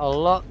are a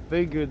lot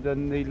bigger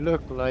than they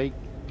look like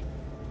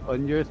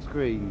on your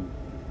screen.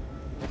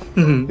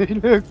 They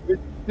look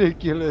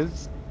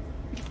ridiculous.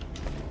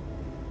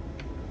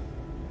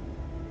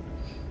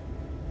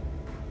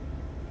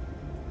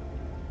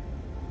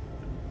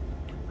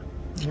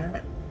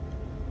 Alright.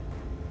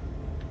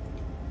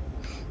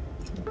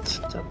 Let's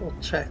double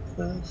check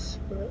this,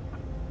 but...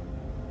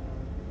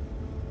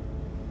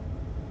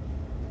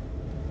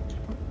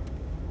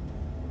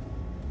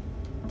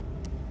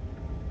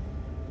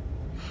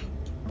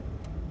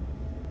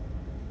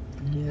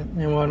 Yeah,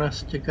 they want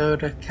us to go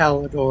to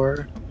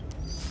Calidor.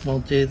 We'll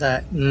do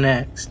that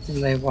next,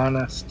 and they want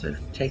us to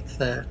take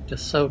the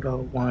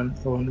DeSoto one,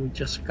 the one we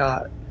just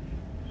got,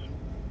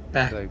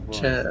 back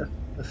to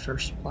the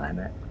first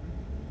planet.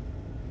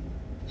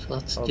 So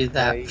let's do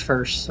that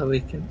first so we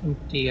can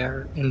empty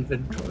our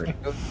inventory.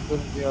 There's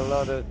going to be a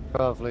lot of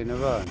traveling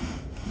around.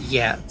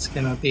 Yeah, it's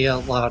going to be a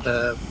lot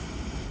of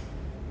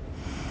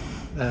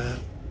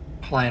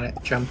planet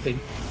jumping.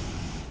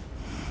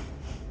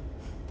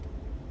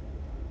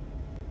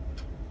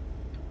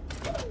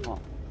 Oh.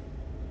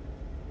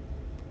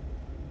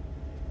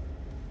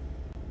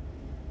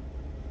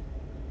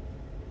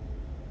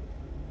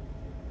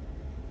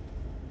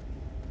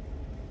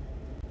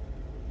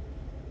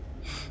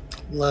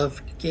 Love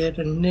to get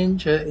a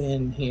ninja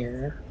in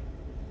here.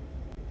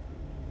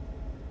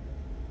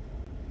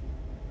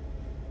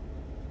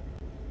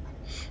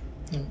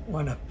 Don't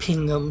want to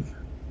ping him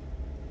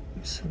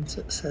since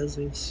it says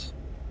he's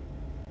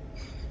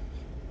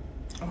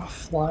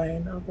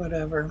offline or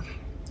whatever.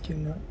 Do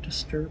not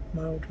disturb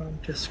mode on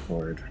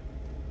Discord.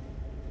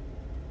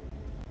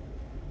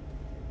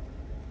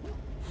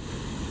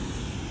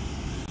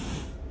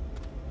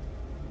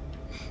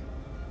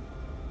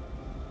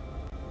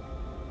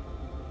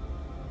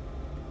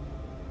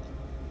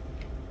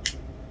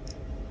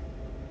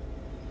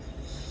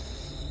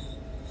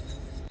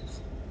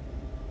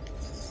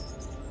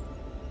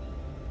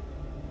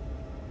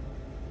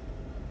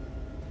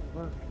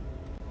 Look.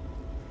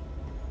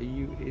 Are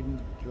you in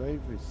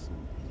driver's seat?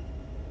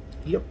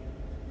 Yep.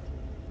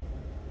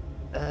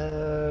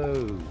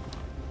 Oh.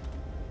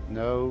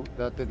 No,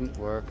 that didn't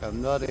work.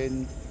 I'm not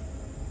in.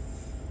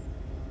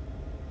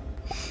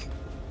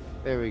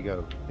 There we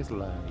go. It's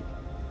lag.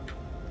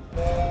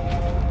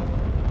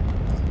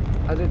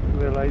 I didn't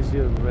realize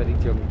you already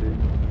jumped in.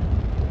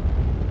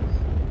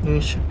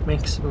 You should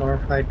make some more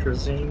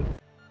hydrazine.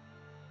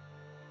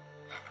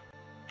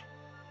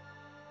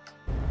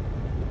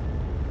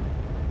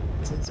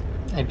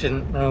 I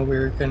didn't know we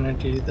were gonna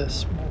do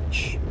this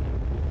much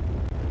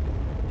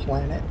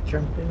planet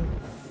jumping.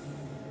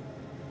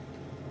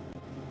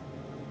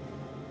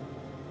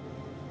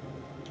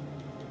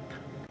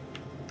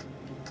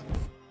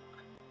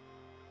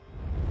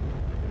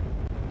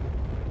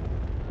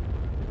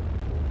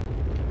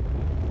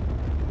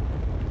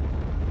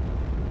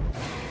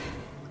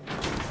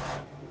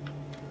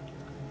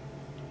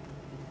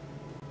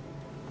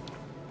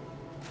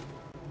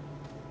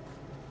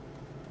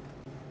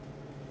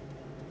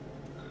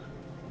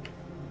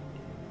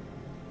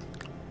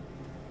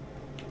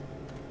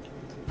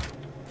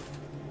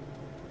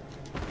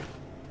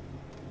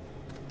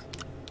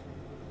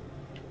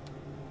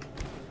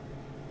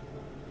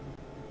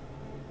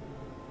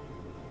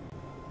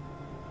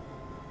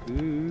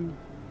 Ooh.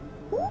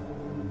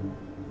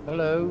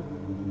 Hello.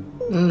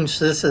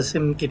 So this is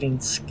him getting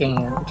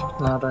scanned,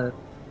 not a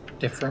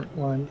different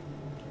one.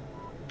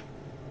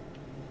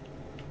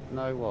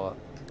 Now what?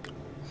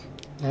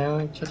 Now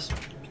I just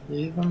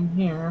leave him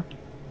here,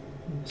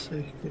 and so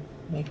you could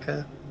make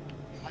a.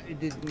 I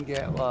didn't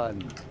get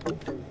one.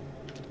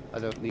 I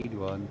don't need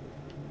one.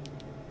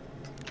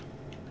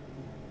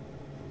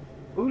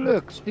 Oh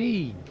look,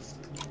 seeds.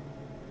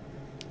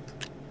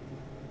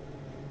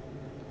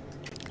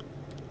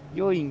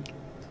 Yoink.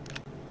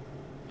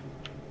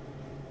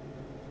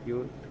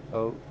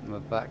 Oh, my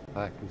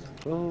backpack is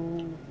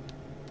full.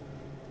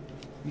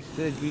 You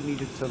said we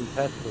needed some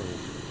petrol.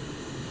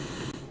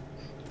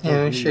 Yeah, we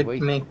Totally should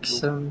wasteful. make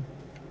some.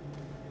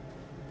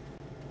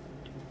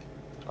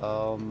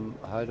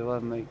 How do I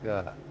make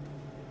that?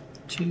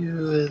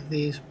 2 of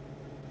these.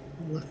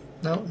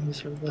 No,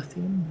 these are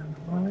lithium.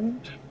 Never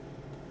mind.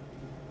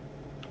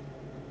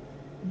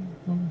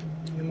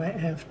 You might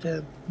have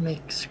to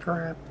make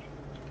scrap.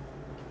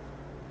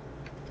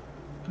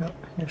 Nope,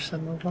 here's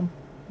some of them.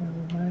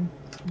 Never mind.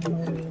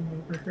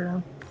 Moving over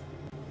here.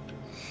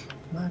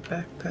 My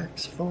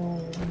backpack's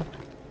full.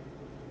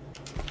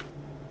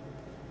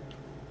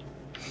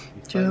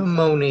 To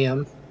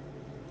ammonium.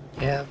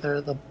 Yeah,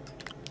 they're the.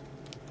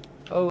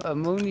 Oh,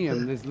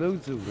 ammonium. There's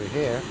loads over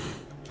here.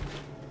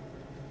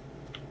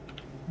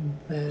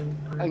 Then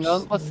Hang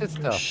on, what's this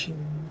stuff?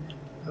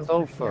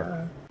 Sulfur.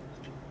 Here.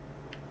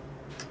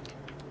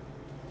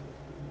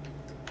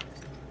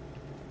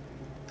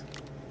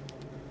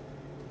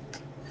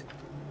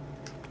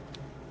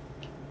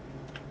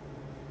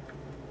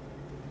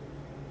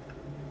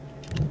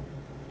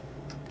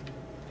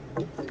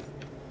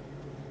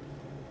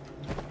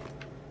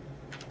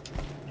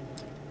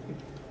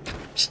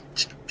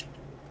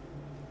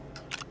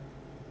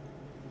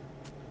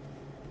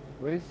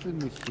 Where's the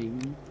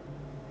machine?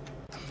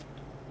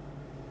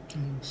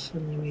 So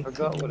many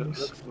Forgot what it things.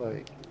 looks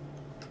like.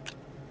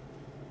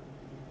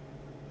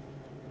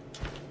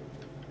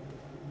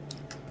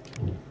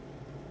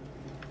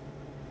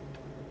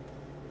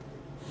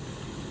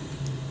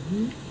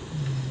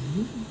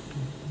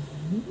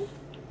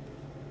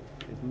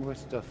 There's more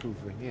stuff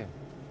over here.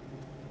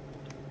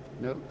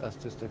 Nope, that's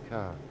just a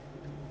car.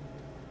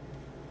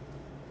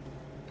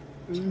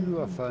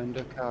 Ooh, I found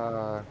a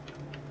car.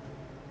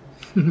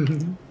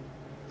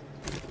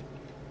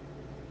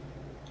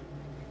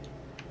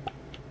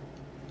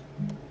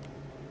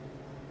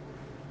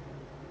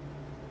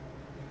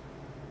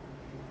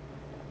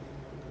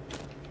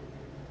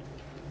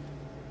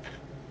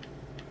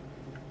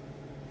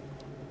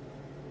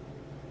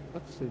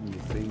 What's in the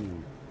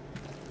thing?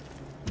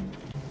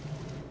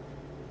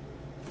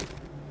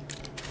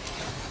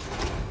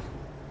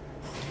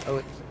 Oh,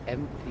 it's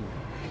empty.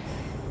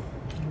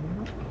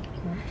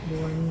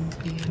 One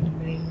being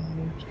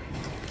made.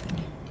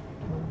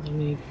 I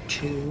need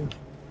 2.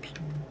 So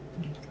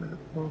make that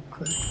real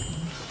quick.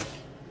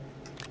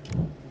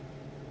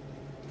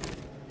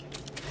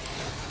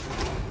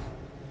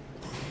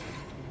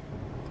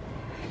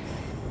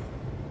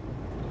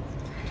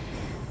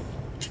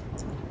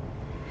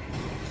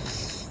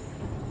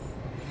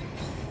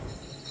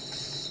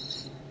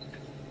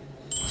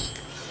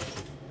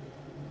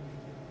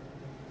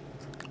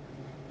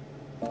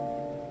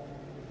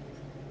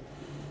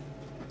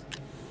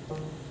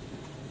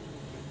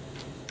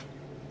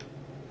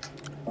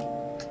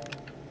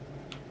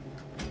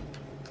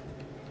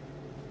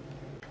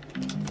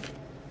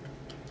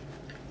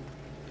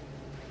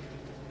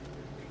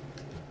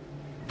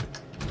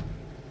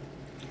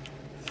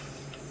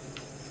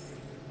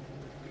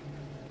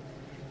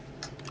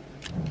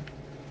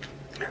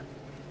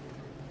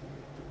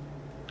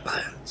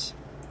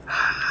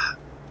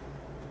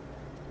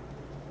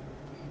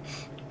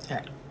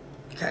 Okay,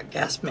 got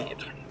gas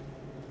made.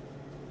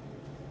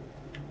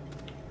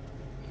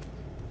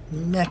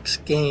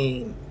 Next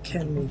game,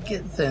 can we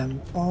get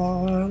them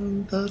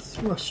on the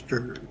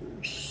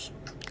thrusters?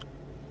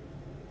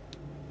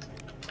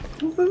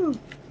 Woohoo!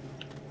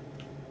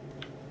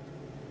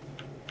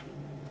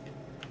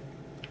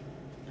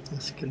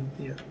 This is gonna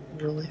be a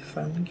really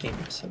fun game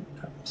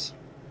sometimes.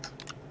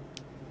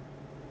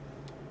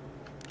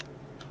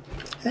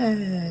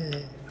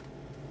 Hey!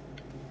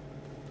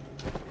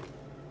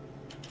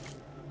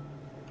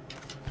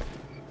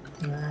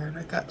 Alright,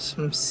 I got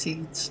some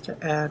seeds to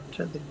add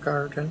to the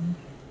garden.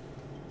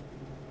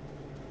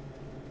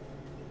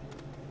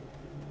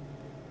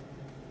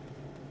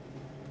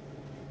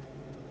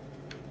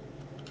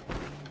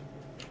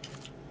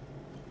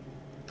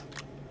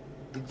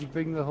 Did you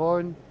bring the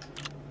horn?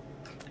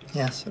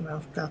 Yes, and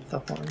I've got the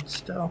horn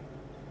still.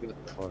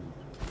 Got the horn.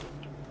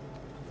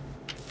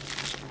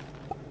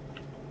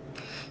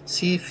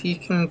 See if you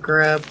can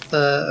grab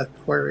the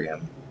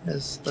aquarium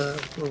as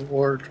the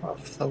reward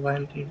off the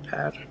landing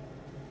pad.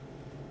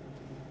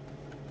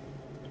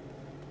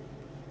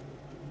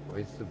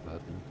 Where's the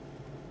button?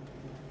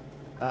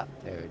 Ah,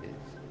 there it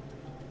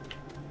is.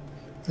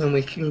 Then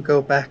we can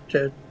go back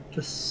to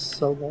just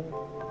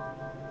solo.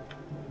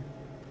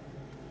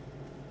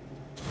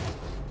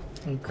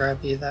 And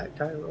grab you that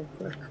guy real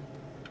quick.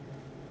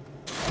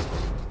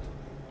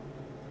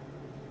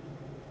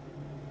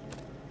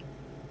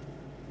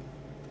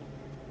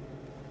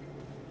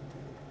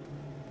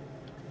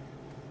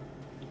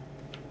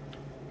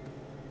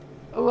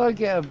 Oh, I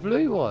get a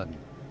blue one.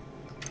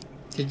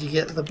 Did you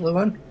get the blue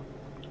one?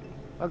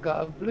 I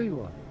got a blue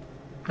one.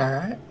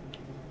 Alright.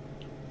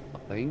 I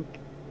think.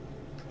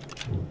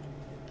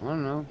 I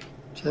don't know.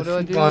 So What do I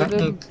if do you want,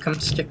 with you them? come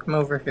stick them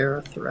over here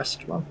with the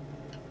rest of them.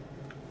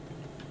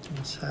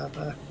 Let's have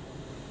a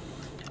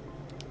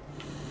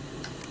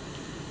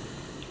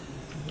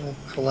little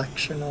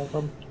collection of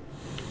them.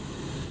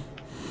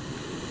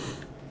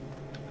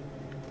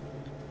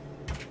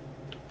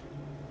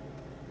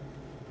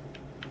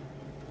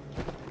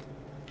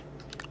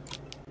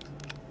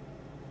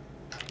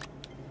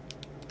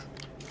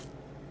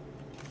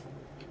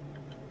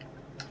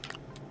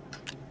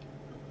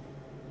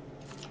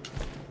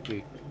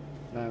 Sweet.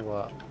 Now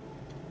what?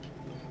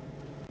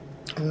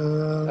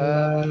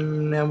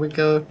 Now we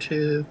go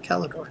to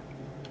Calidor.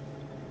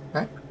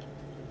 Right?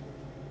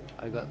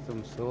 I got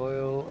some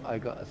soil. I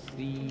got a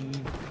seed.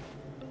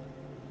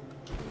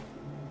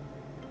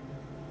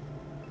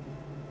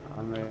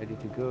 I'm ready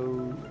to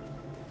go.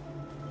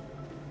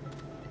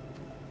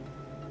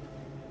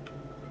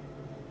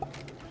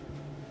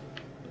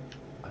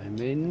 I'm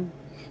in.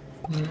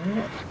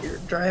 Alright, you're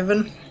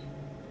driving.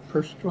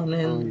 First one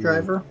in, Oh, yeah.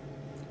 driver.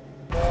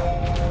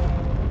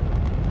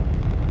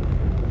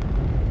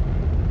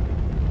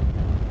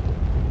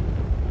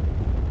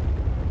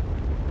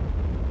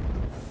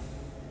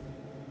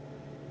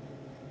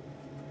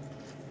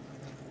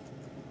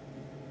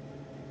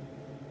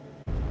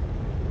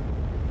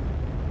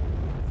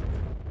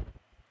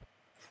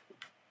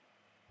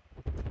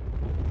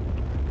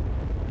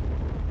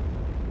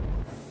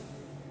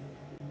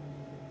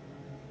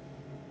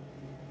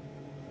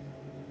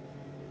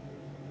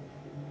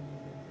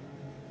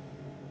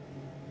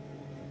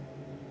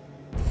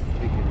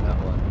 Taking that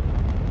one.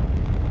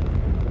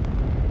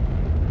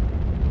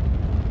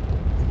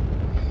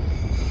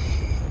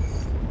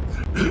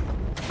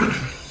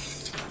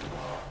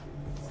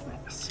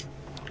 Nice.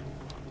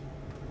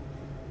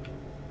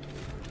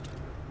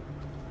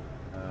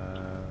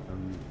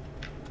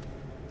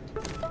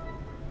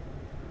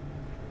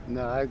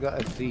 No, I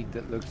got a seed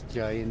that looks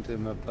giant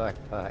in my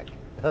backpack.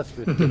 That's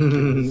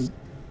ridiculous.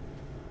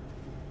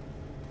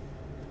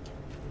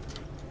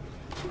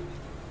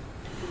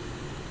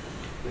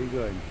 Where you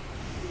going?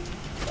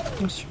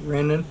 Just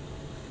raining.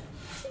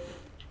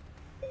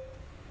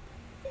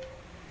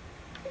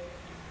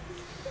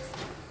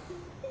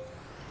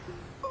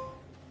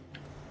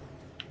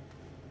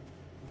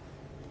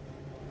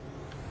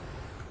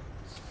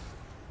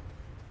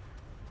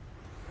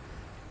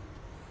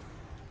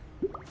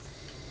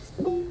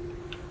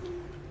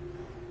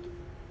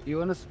 Do you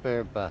want a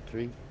spare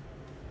battery?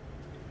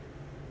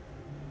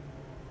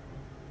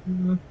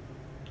 Mm,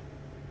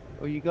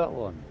 Oh, you got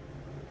one.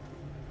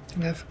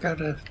 I've got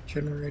a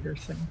generator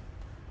thing.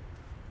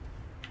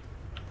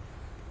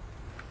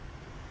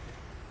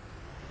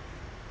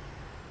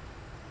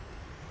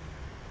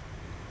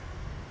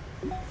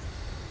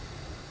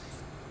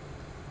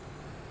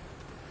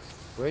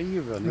 Where are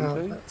you running Oh,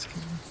 to? that's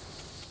good.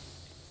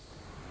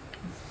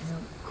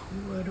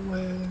 Quite a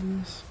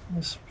ways. I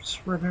was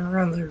just running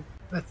around there.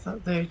 I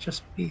thought they'd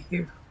just be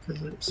here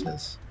because it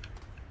says.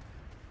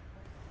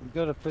 We've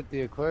got to put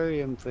the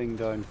aquarium thing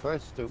down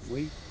first, don't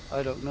we?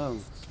 I don't know.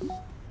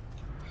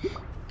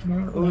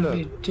 Well, Oh, look.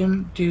 we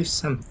didn't do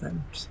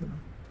something, so.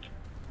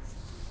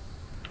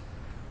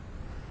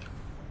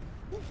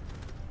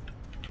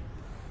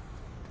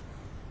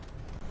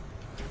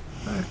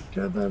 Back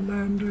to the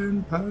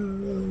landing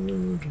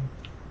pad.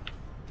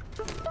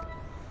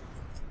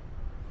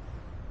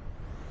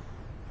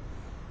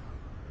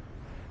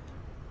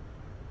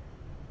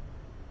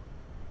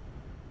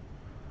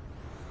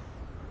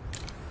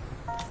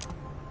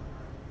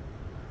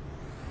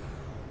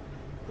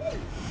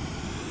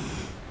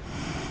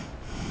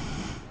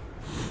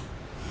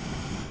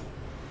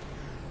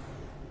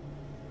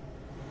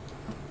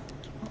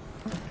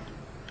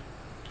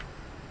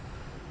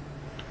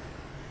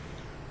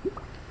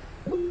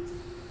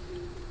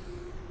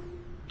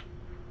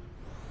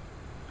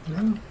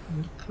 No.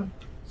 Okay.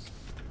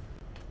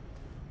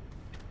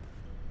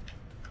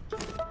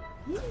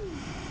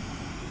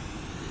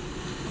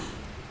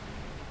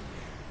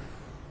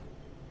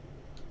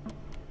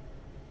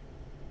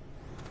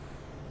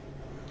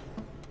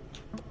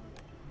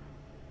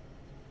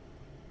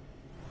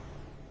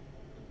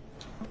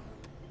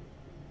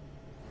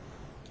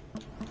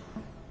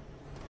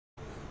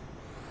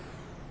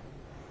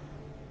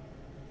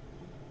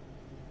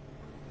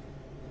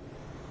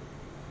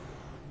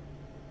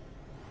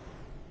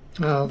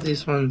 Oh,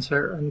 these ones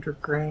are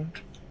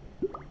underground.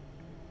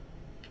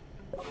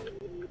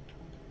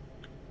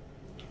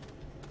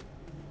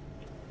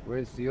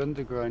 Where's the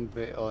underground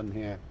bit on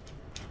here?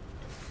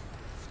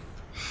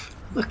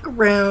 Look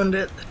around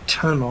at the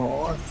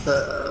tunnel.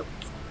 The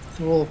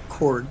little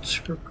cords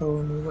are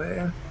going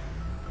away.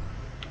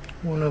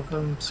 One of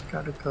them's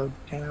got to go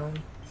down.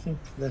 I think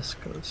this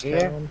goes Here?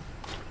 down.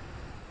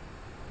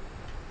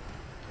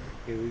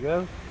 Here we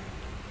go.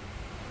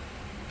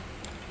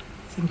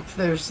 I think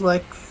there's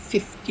like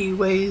 50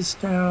 ways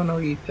down. Oh,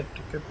 you picked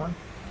a good one.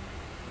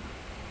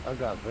 I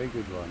got a very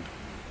good one.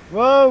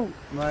 Whoa!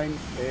 Mine.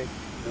 It.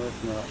 No,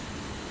 it's not.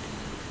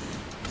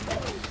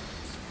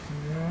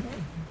 Alright,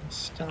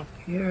 stop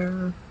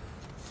here.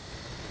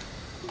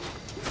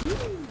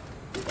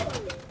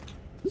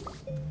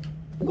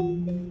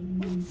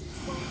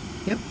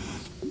 Yep.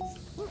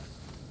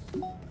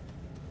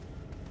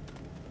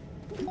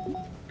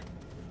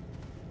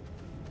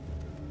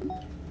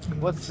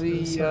 What's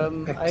the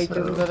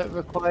item that it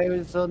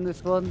requires on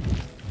this one?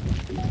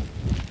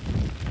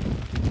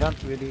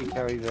 Can't really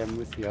carry them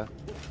with you.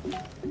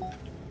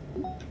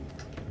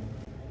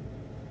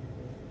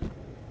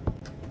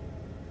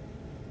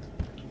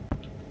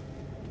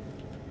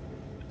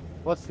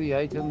 What's the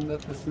item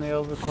that the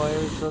snail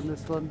requires on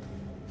this one?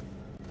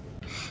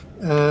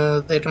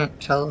 They don't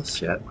tell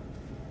us yet.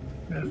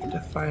 We have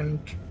to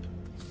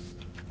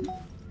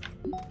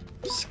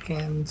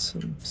scan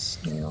some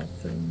snail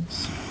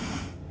things.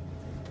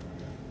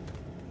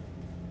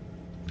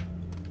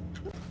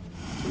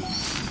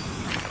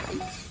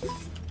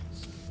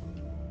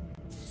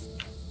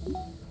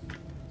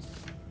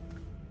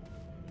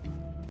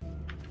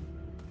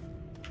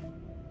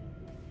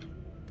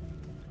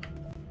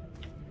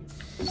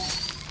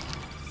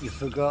 You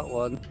forgot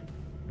one.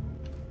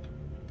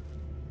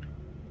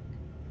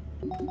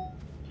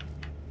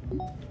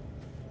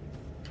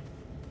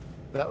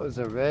 That was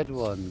a red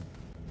one.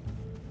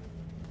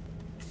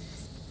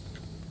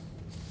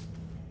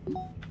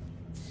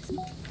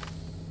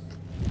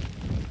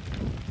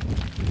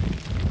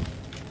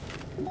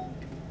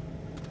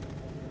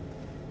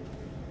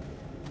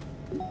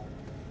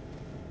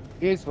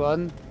 Here's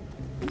one.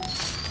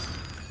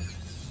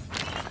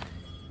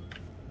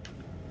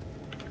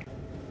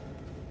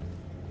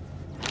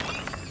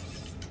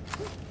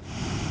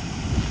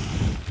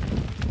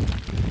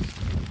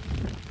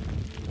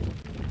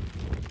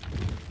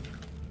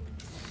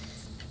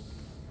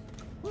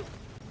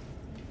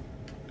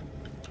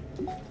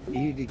 You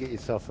need to get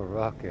yourself a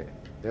rocket.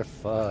 They're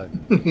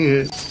fun.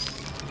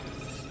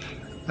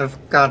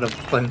 I've got a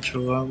bunch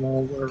of them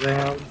all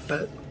around,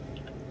 but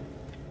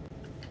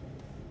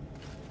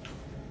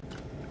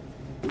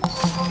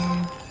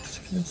I was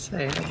gonna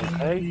say, how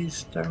many of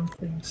these darn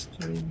things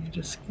do we need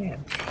to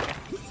scan?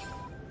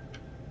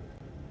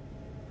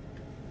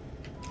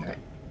 Alright.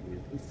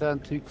 You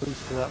stand too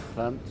close to that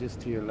plant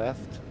just to your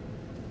left.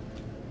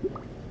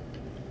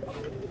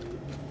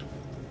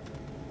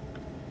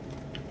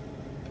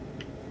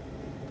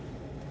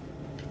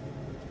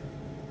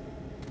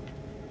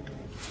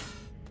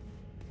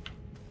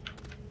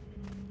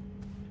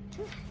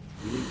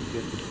 You need to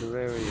get the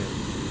terrarium.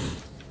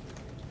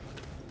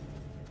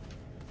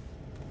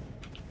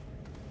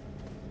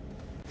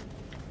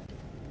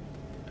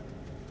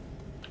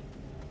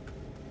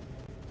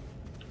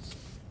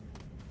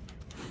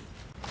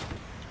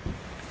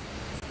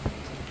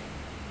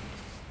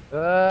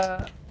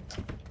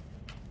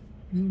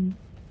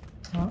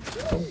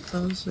 Hold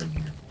those in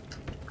here.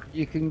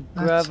 You can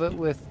grab it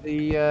with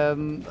the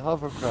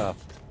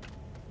hovercraft.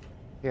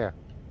 Here,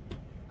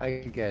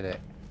 I can get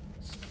it.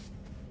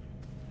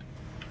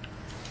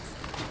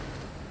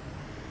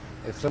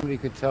 If somebody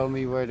could tell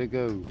me where to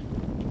go.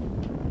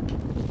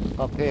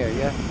 Up here,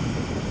 yeah?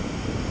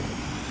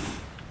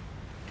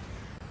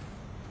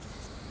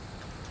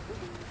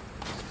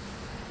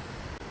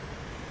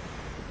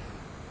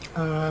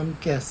 I'm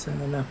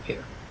guessing up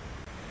here.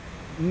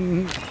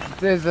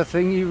 There's a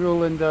thingy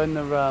rolling down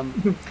the ramp.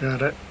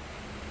 Got it.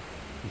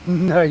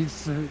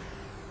 Nice.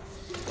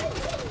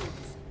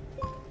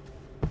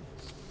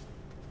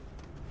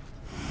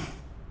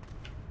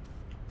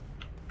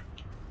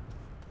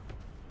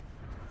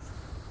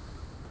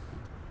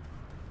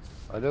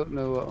 I don't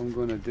know what I'm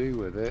going to do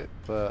with it,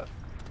 but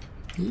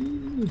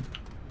I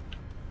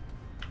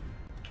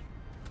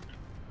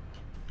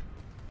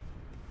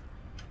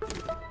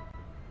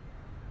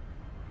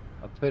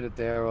put it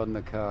there on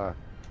the car.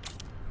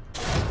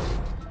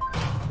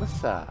 What's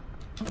that?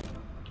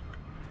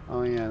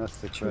 Oh yeah, that's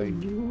the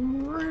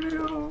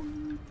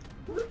crane.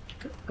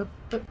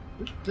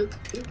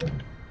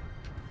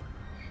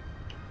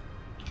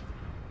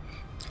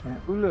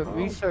 Oh look,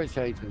 research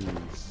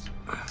items.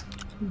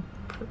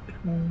 Put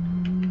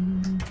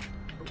him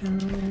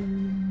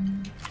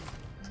down.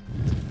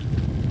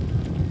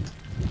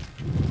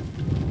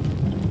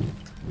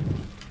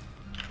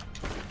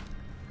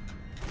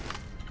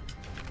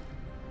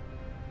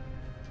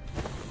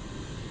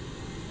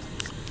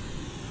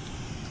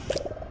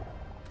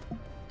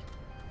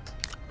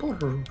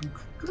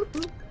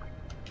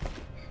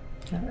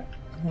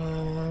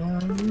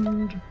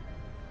 And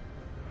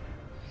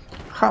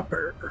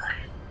hopper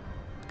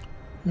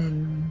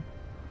and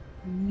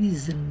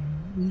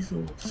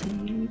weasel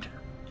seed.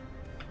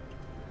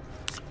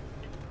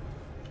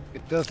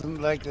 It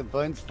doesn't like the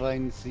bounce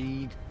vine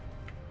seed.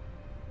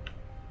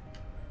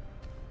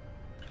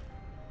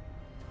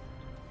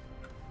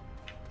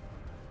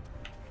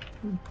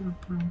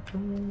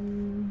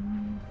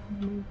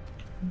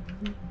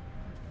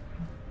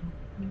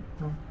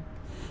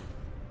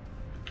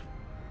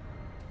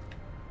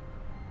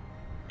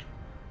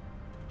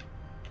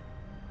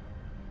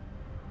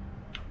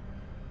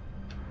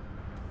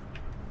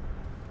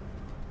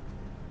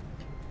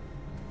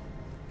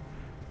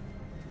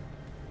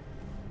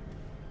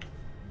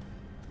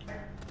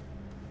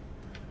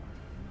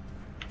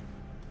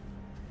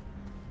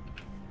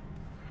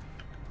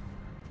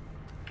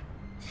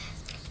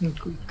 I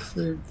think we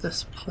cleared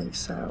this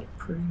place out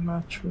pretty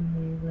much when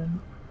we went.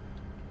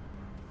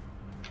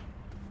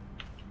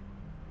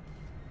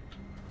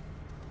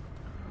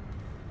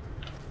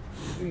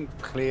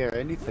 Didn't clear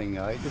anything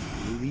out,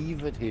 just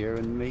leave it here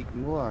and make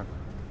more.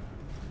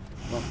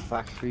 Not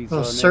factories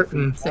Well, on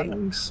certain every planet.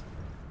 things.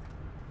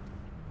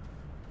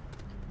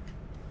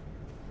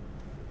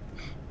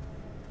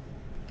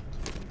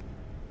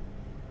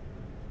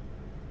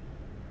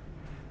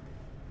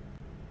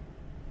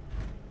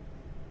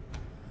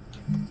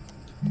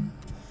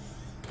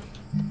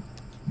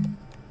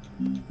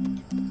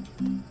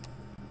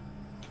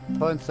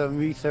 Find some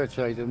research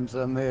items,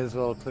 I may as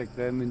well click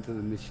them into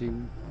the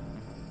machine.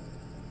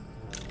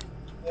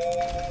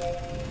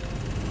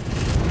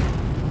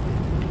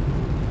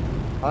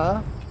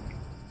 Huh?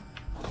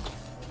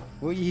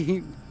 What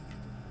you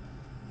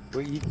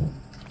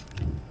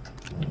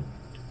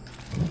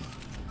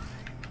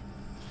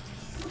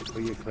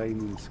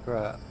claiming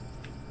scrap?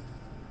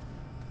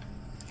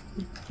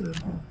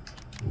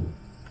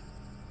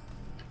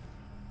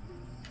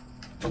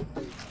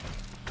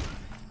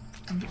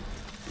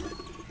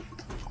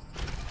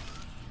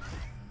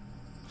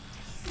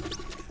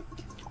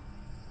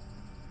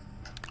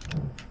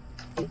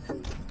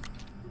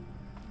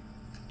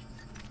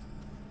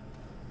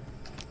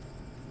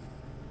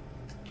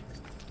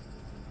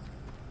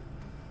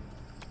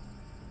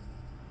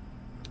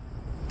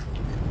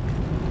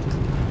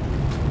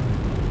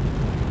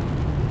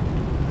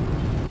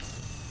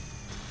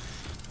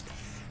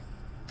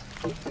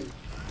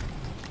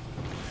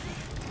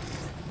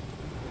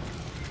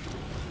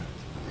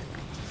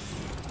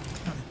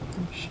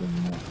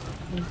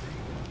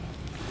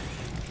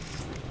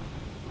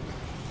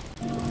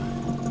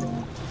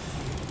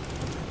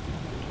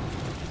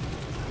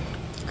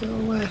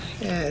 Go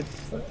ahead.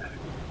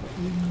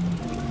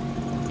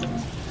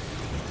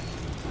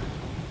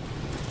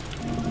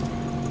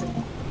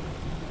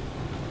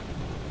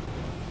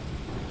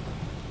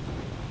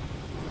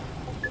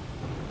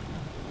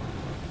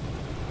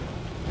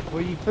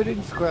 Were you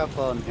putting scrap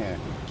on here?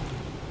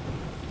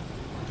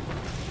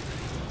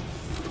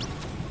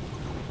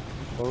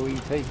 Or were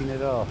you taking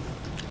it off?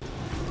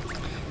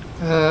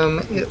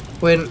 It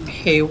went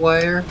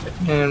haywire,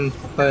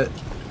 but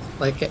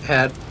like it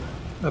had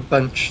a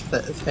bunch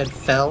that had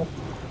fell.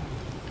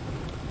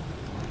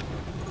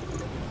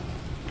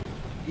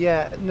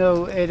 Yeah,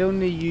 no, it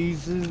only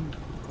uses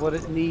what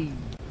it needs.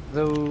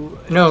 Though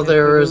No,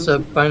 there was a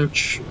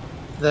bunch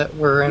that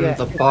were in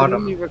the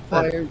bottom.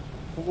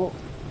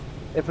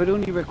 If it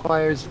only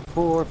requires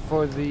 4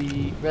 for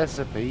the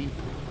recipe,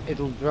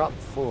 it'll drop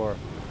 4.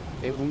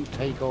 It won't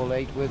take all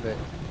 8 with it.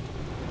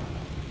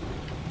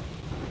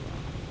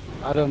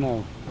 I don't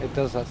know. It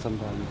does that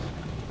sometimes.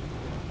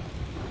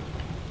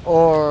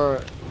 Or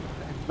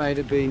it might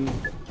have been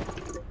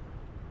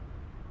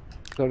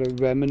sort of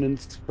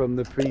remnants from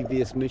the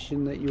previous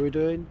mission that you were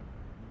doing.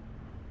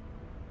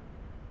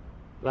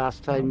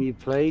 Last time you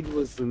played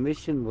was the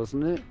mission,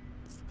 wasn't it?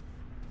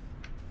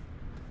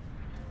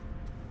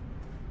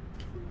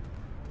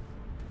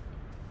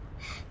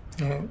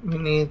 Yeah, we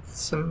need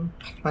some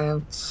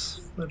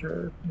plants that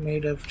are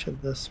native to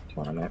this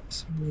planet,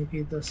 so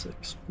maybe this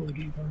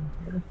exploded one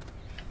here.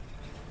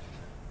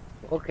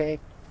 Okay.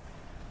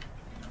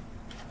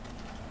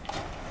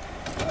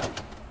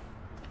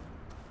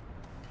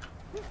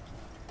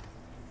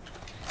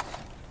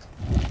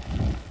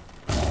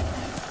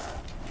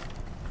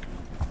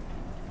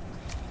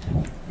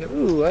 Yep.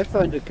 Ooh, I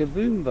found a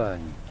kaboom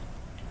vine.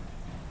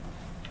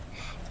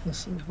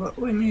 This is what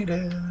we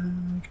needed.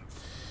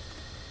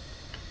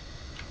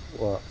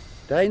 What?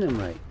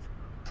 Dynamite.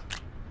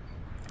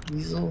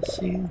 Weasel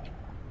seed.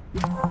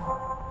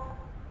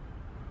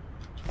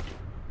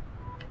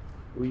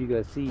 Who you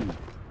got seed?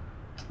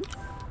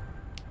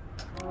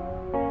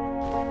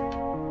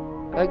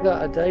 I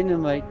got a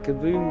dynamite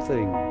kaboom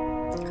thing.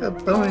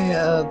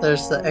 Kaboom,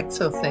 there's the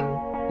exo thing.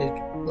 Did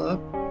you blow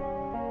up?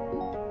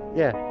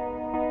 Yeah.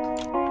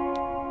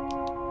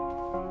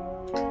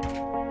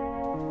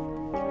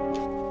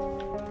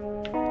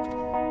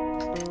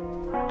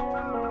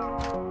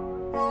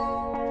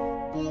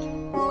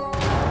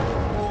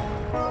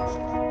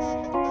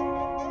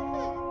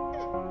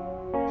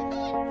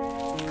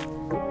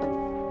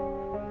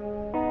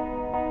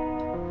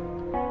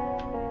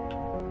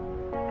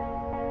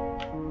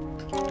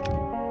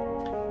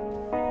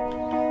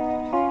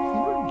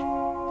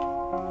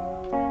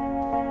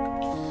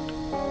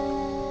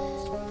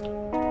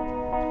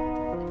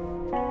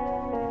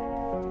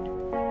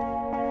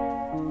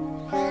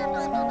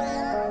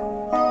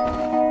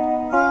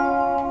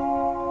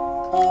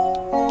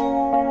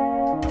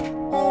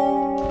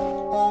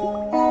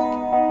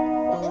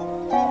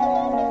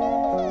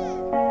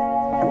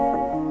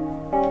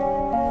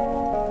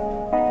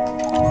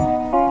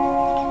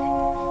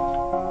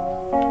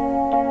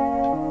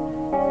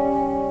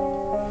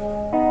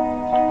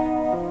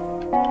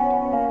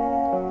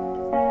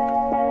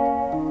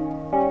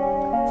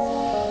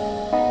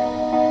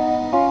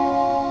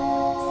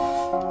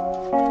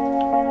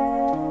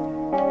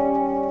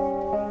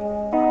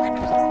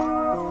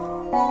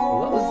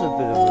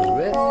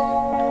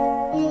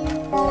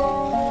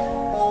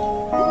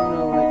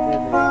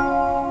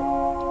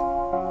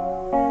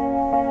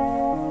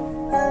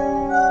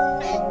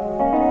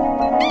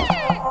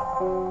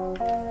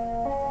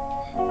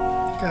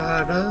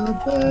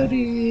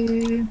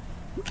 Buddy.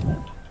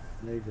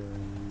 They go.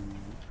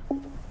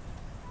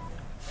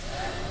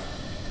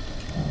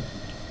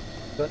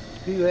 Got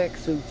 2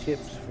 exo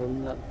chips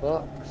from that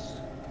box.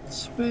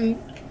 Sweet.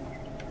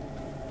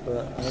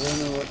 But I don't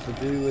know what to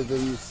do with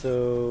them,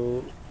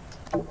 so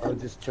I'll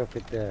just chuck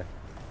it there.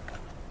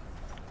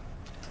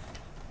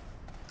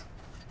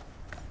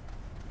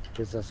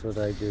 Because that's what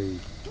I do.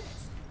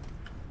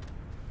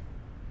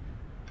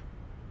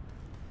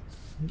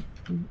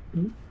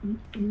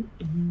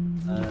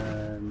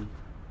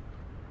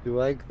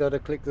 Do I gotta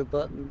click the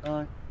button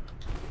now?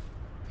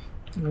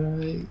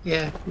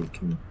 Yeah, you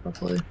can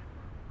probably.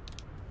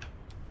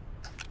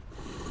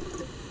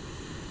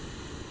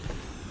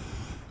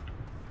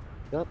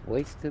 Stop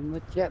wasting my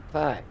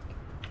jetpack.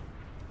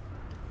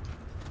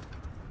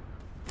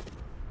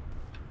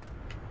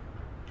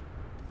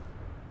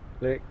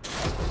 Click.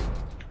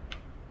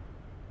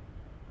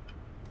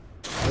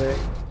 Click.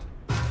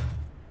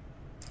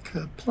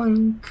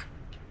 Kaplunk.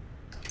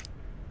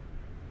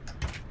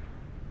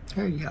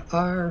 There you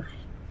are.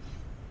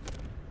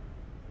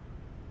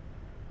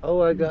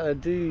 Oh, I got a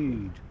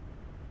dude.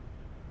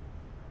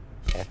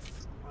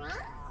 Yes.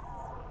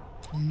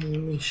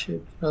 We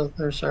should. Oh,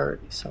 there's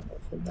already some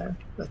of them there.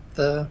 But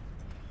the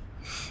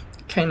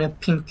kind of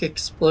pink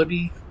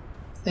explodey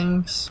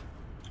things.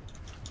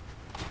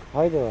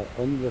 How do I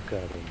unlook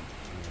at him?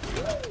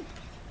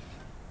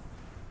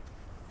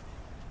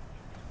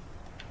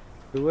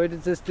 So where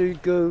does this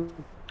dude go?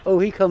 Oh,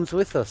 he comes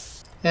with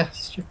us. Yeah,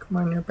 stick them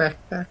on your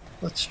backpack.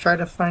 Let's try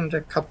to find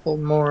a couple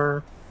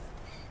more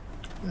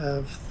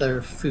of their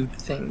food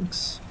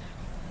things.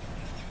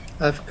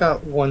 I've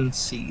got 1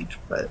 seed,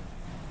 but...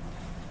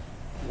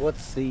 What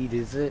seed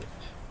is it?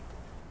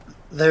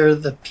 They're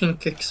the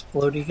pink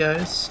explodey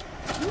guys.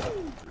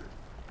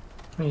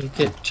 When you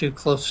get too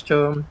close to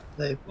them,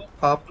 they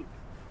pop.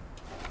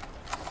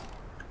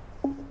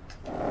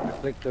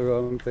 Clicked the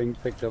wrong thing,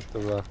 picked up the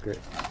rocket.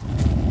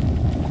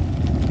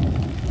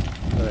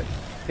 Right,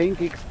 pink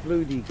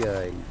explodey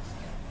guys.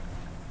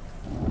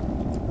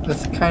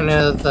 With kind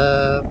of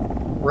the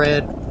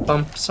red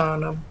bumps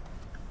on them.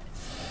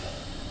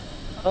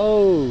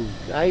 Oh,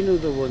 I know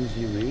the ones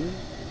you mean.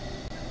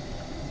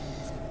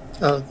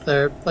 Oh,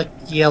 they're like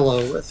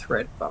yellow with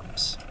red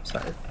bumps.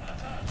 Sorry.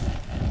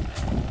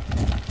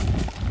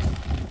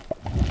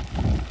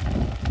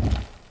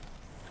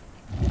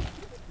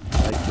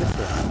 Like this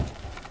one.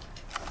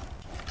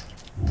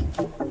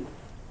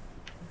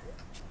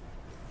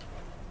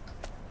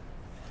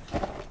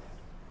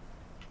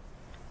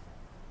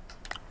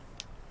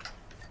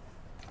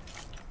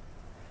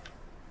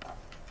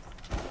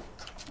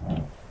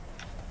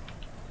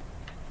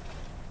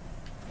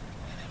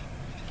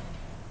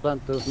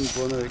 Plant doesn't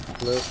want to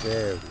explode.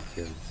 There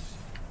we go.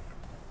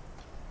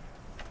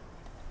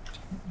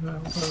 No,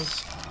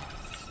 those.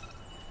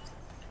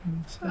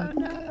 Oh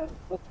no!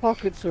 My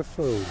pockets are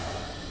full.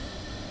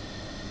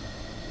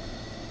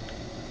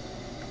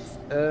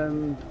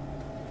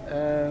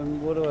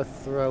 What do I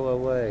throw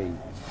away?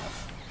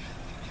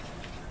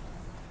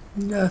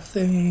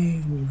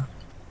 Nothing.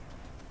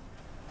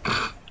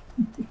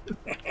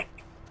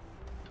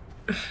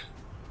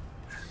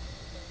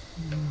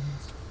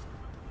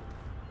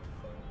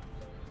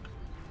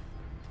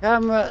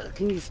 Camera,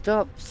 can you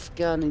stop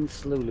scanning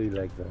slowly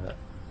like that?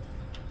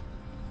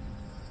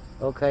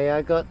 Okay,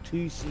 I got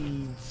 2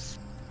 seeds.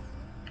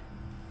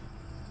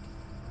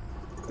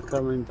 They're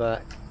coming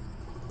back.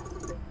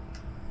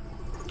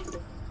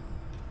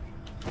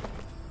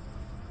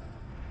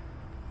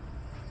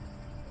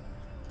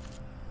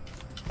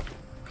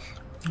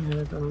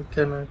 And I'm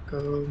gonna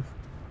go.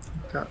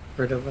 Got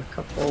rid of a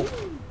couple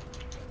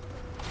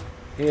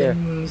Here.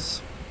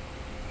 things.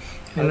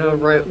 I I know don't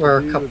know right what to where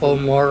a do with couple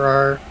them. more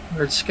are.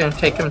 We're just gonna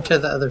take them to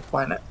the other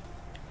planet.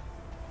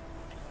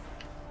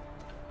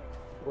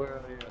 Where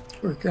are you?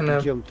 We're You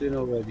gonna. jumped in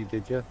already,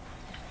 did you?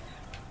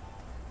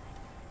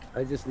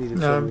 I just needed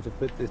No, somewhere to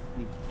put this.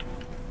 You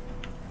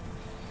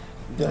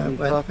got I any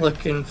went pockets?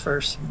 looking for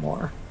some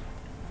more.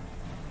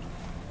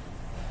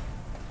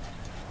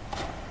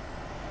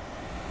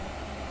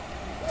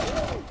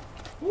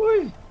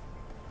 Whee!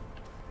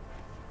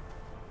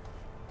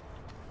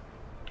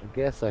 I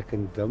guess I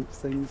can dump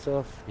things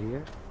off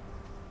here.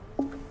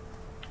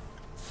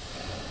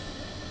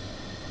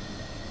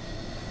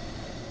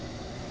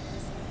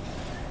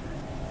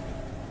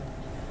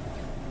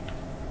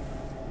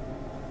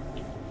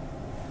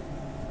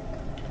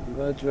 I'm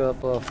gonna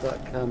drop off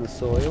that can of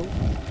soil.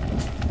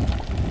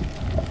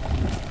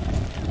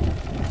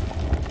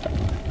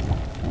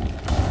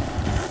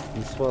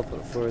 And swap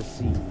it for a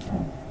seed.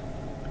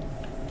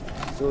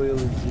 Soil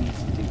is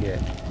easy to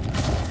get.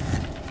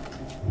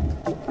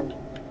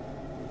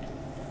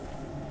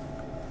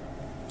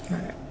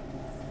 Alright.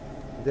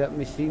 Did that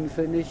machine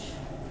finish?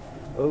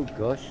 Oh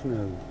gosh,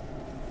 no.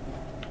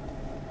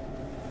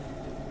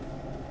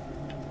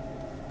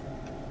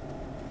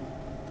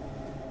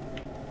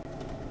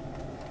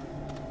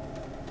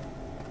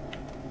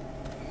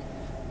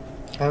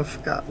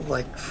 I've got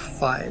like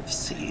 5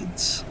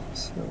 seeds,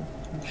 so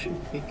we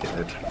should be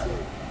good.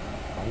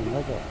 I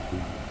love that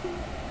seed.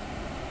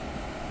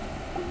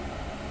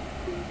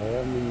 I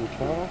am in the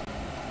car.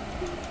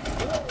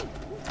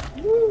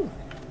 Woo!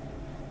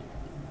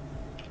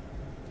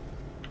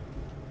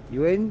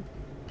 You in?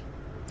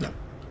 No,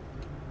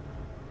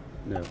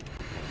 No.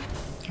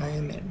 I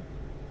am in.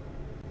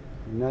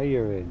 Now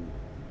you're in.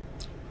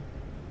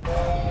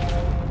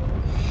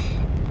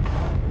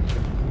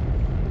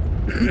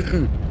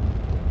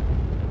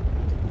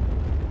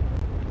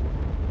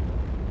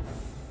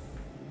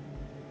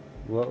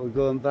 What, we're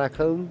going back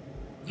home?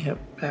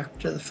 Yep, back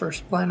to the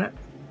first planet.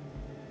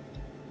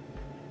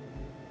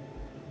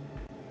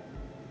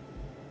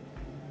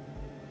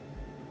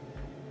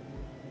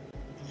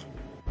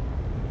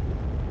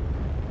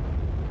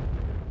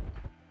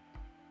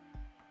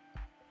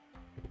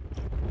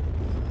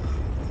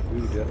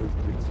 Ooh, that was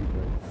glitchy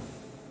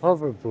though.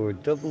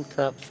 Hoverboard, double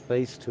tap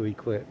space to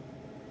equip.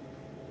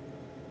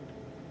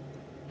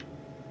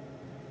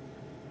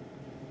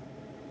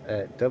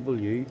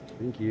 W,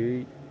 thank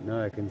you.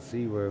 Now I can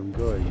see where I'm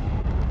going.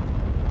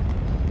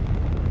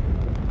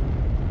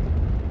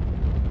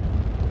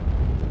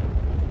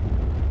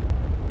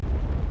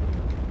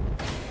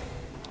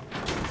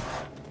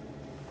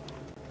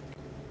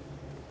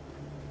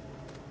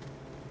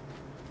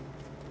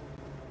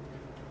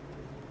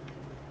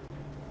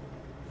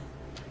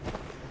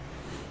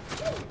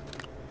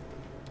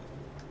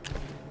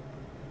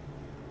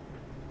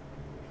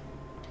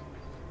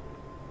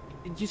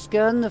 Did you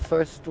scan the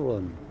first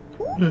one?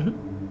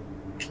 Mhm.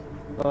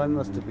 Oh, I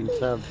must have been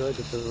tabbed out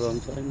at the wrong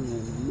time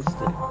and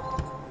missed it.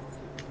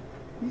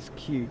 He's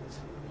cute.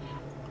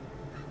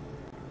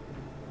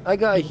 I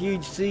got a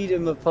huge seed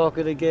in my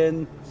pocket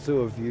again.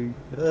 So have you.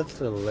 That's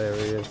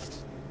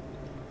hilarious.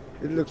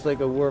 It looks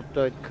like a warped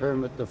out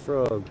Kermit the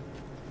Frog.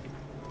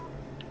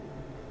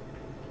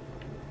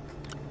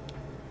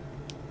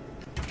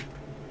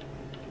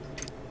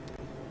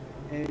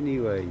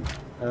 Anyway,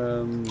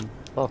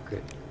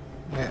 pocket.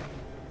 Yeah,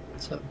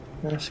 so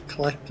we're just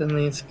collecting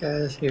these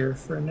guys here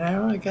for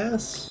now, I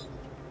guess.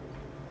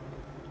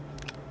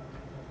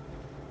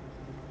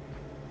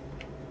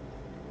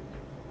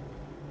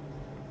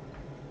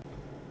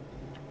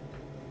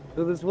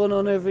 So there's one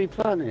on every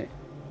planet.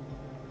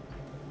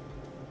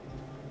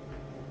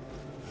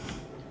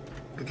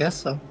 I guess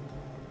so.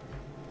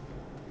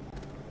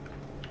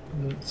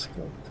 Let's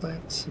go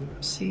plant some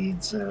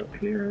seeds out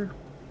here.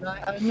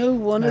 I know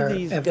one of Our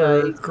these guys.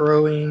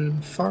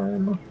 ever-growing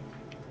farm.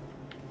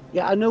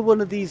 Yeah, I know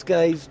one of these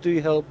guys do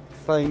help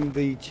find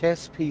the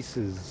chess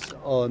pieces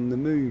on the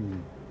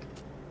moon.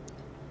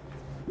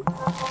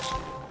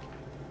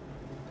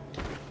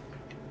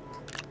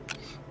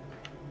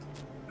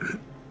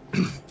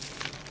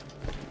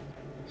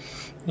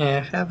 Yeah,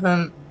 I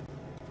haven't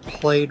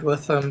played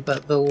with them,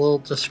 but the little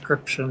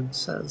description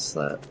says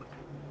that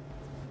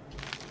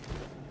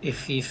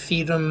if you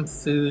feed them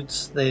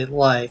foods they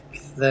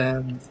like,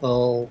 then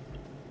they'll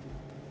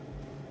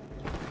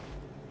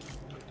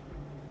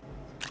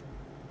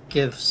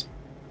give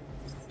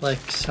like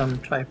some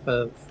type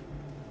of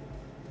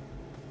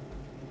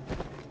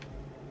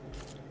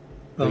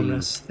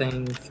bonus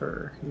thing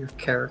for your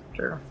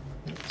character.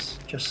 It's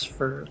just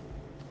for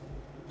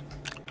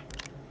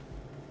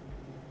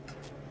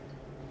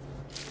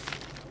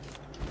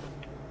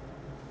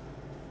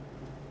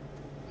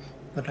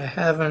but I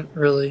haven't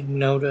really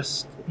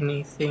noticed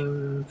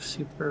anything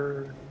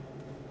super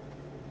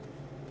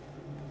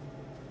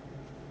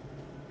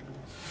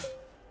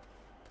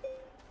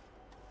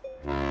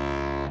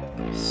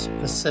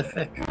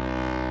specific.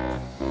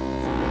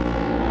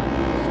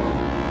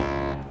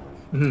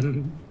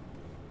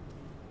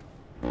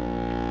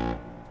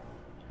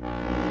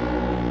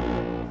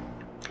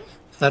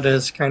 That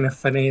is kind of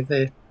funny.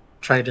 They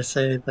try to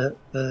say that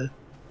the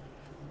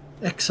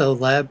Exo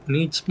Lab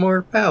needs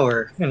more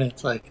power, and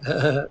it's like,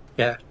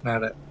 yeah,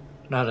 not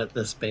at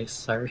this base.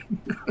 Sorry,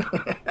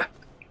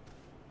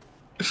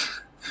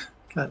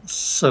 got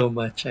so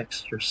much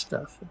extra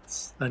stuff.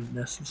 It's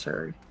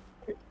unnecessary.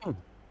 Hmm.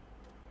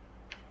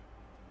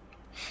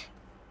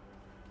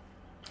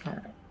 All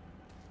right.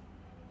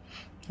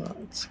 Well,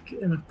 it's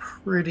getting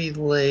pretty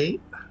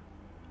late.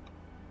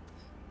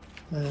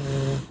 Let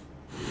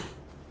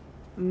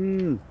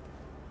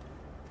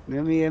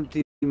me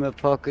empty my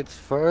pockets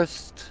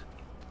first.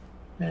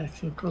 I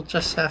think we'll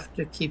just have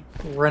to keep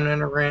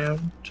running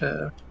around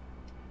to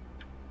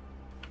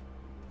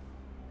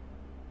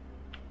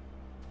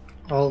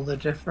all the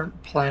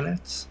different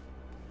planets.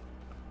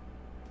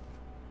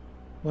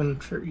 One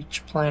for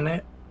each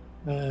planet.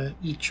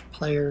 Each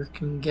player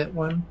can get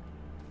one.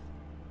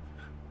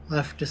 We'll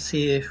have to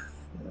see if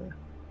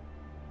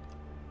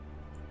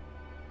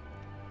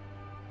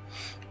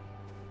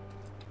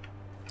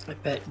I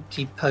bet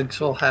G-Pugs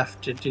will have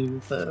to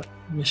do the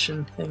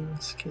mission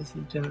things because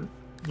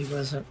he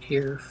wasn't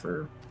here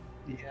for.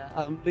 Yeah,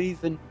 I'm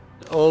leaving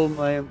all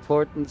my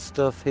important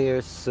stuff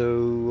here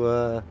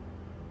so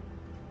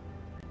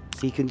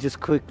he can just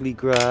quickly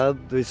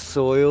grab the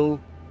soil,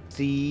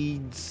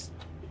 seeds.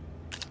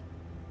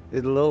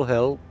 It'll all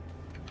help.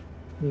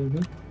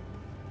 Mm-hmm.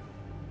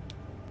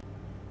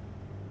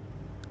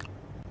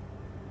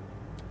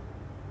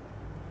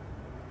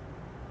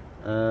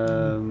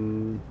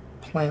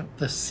 Plant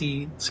the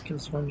seeds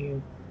because when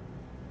you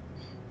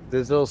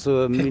There's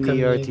also a pick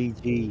mini 'em,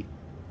 RTG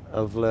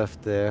I've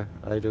left there.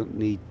 I don't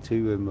need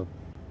two in my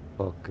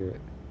pocket.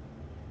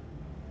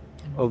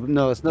 Oh,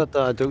 no, it's not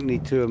that I don't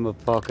need two in my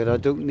pocket. I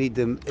don't need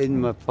them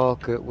in my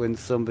pocket when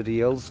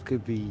somebody else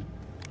could be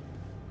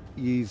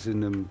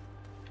using them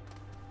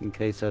in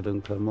case I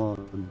don't come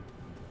on.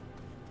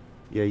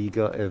 Yeah, you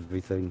got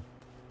everything.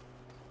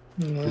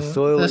 The At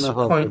soil and this a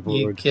point,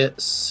 you hoverboard.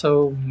 get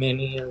so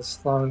many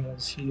as long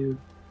as you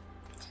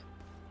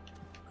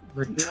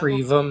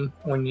retrieve them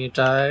when you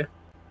die.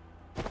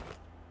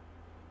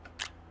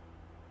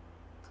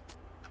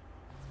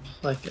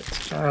 Like,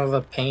 it's kind of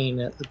a pain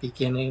at the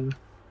beginning,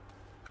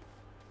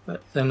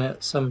 but then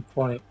at some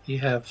point you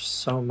have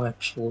so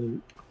much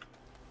loot.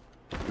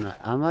 Now,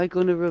 am I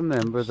going to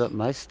remember that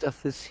my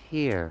stuff is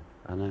here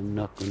and I'm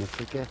not going to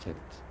forget it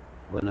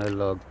when I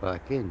log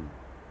back in?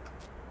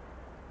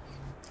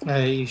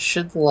 You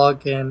should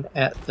log in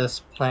at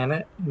this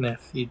planet, and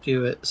if you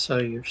do it so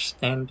you're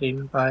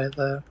standing by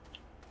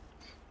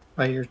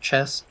your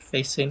chest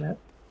facing it.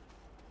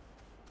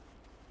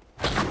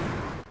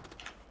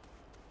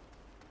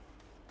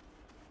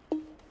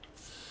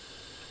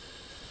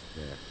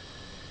 Yeah.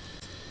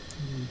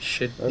 You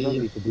should I don't be.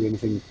 need to do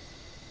anything.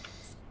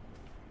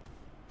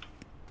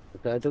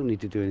 I don't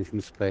need to do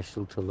anything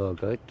special to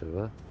log out,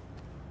 do I?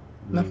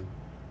 No.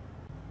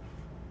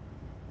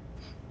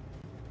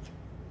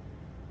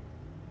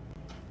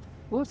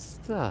 What's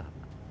that?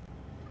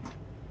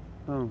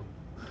 Oh.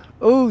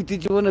 Oh,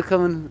 did you want to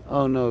come and...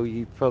 Oh, no,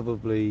 you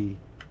probably...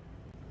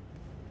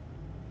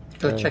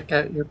 Go check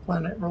out your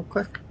planet real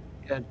quick.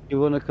 Yeah, you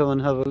want to come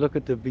and have a look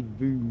at the big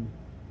boom?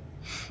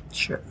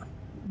 Sure.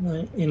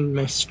 In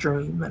my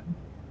stream.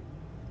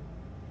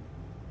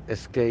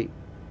 Escape.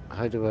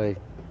 How do I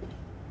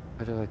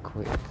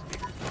quit?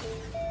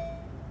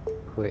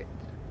 Quit.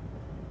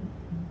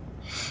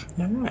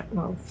 Alright,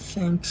 well,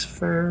 thanks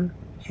for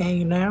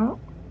hanging out.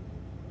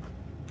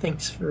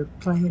 Thanks for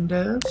playing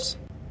devs.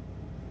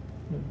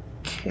 We'll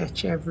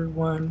catch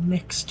everyone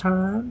next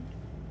time.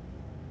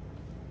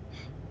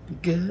 Be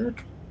good.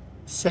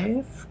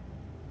 Safe.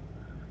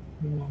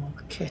 We'll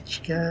catch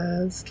you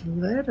guys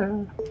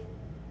later.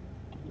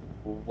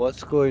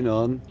 What's going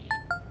on?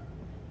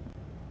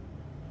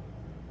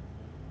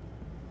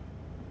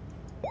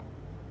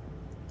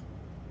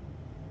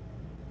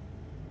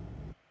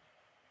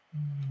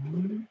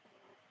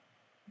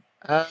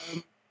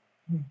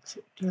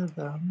 To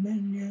the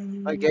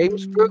menu. My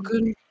game's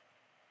broken.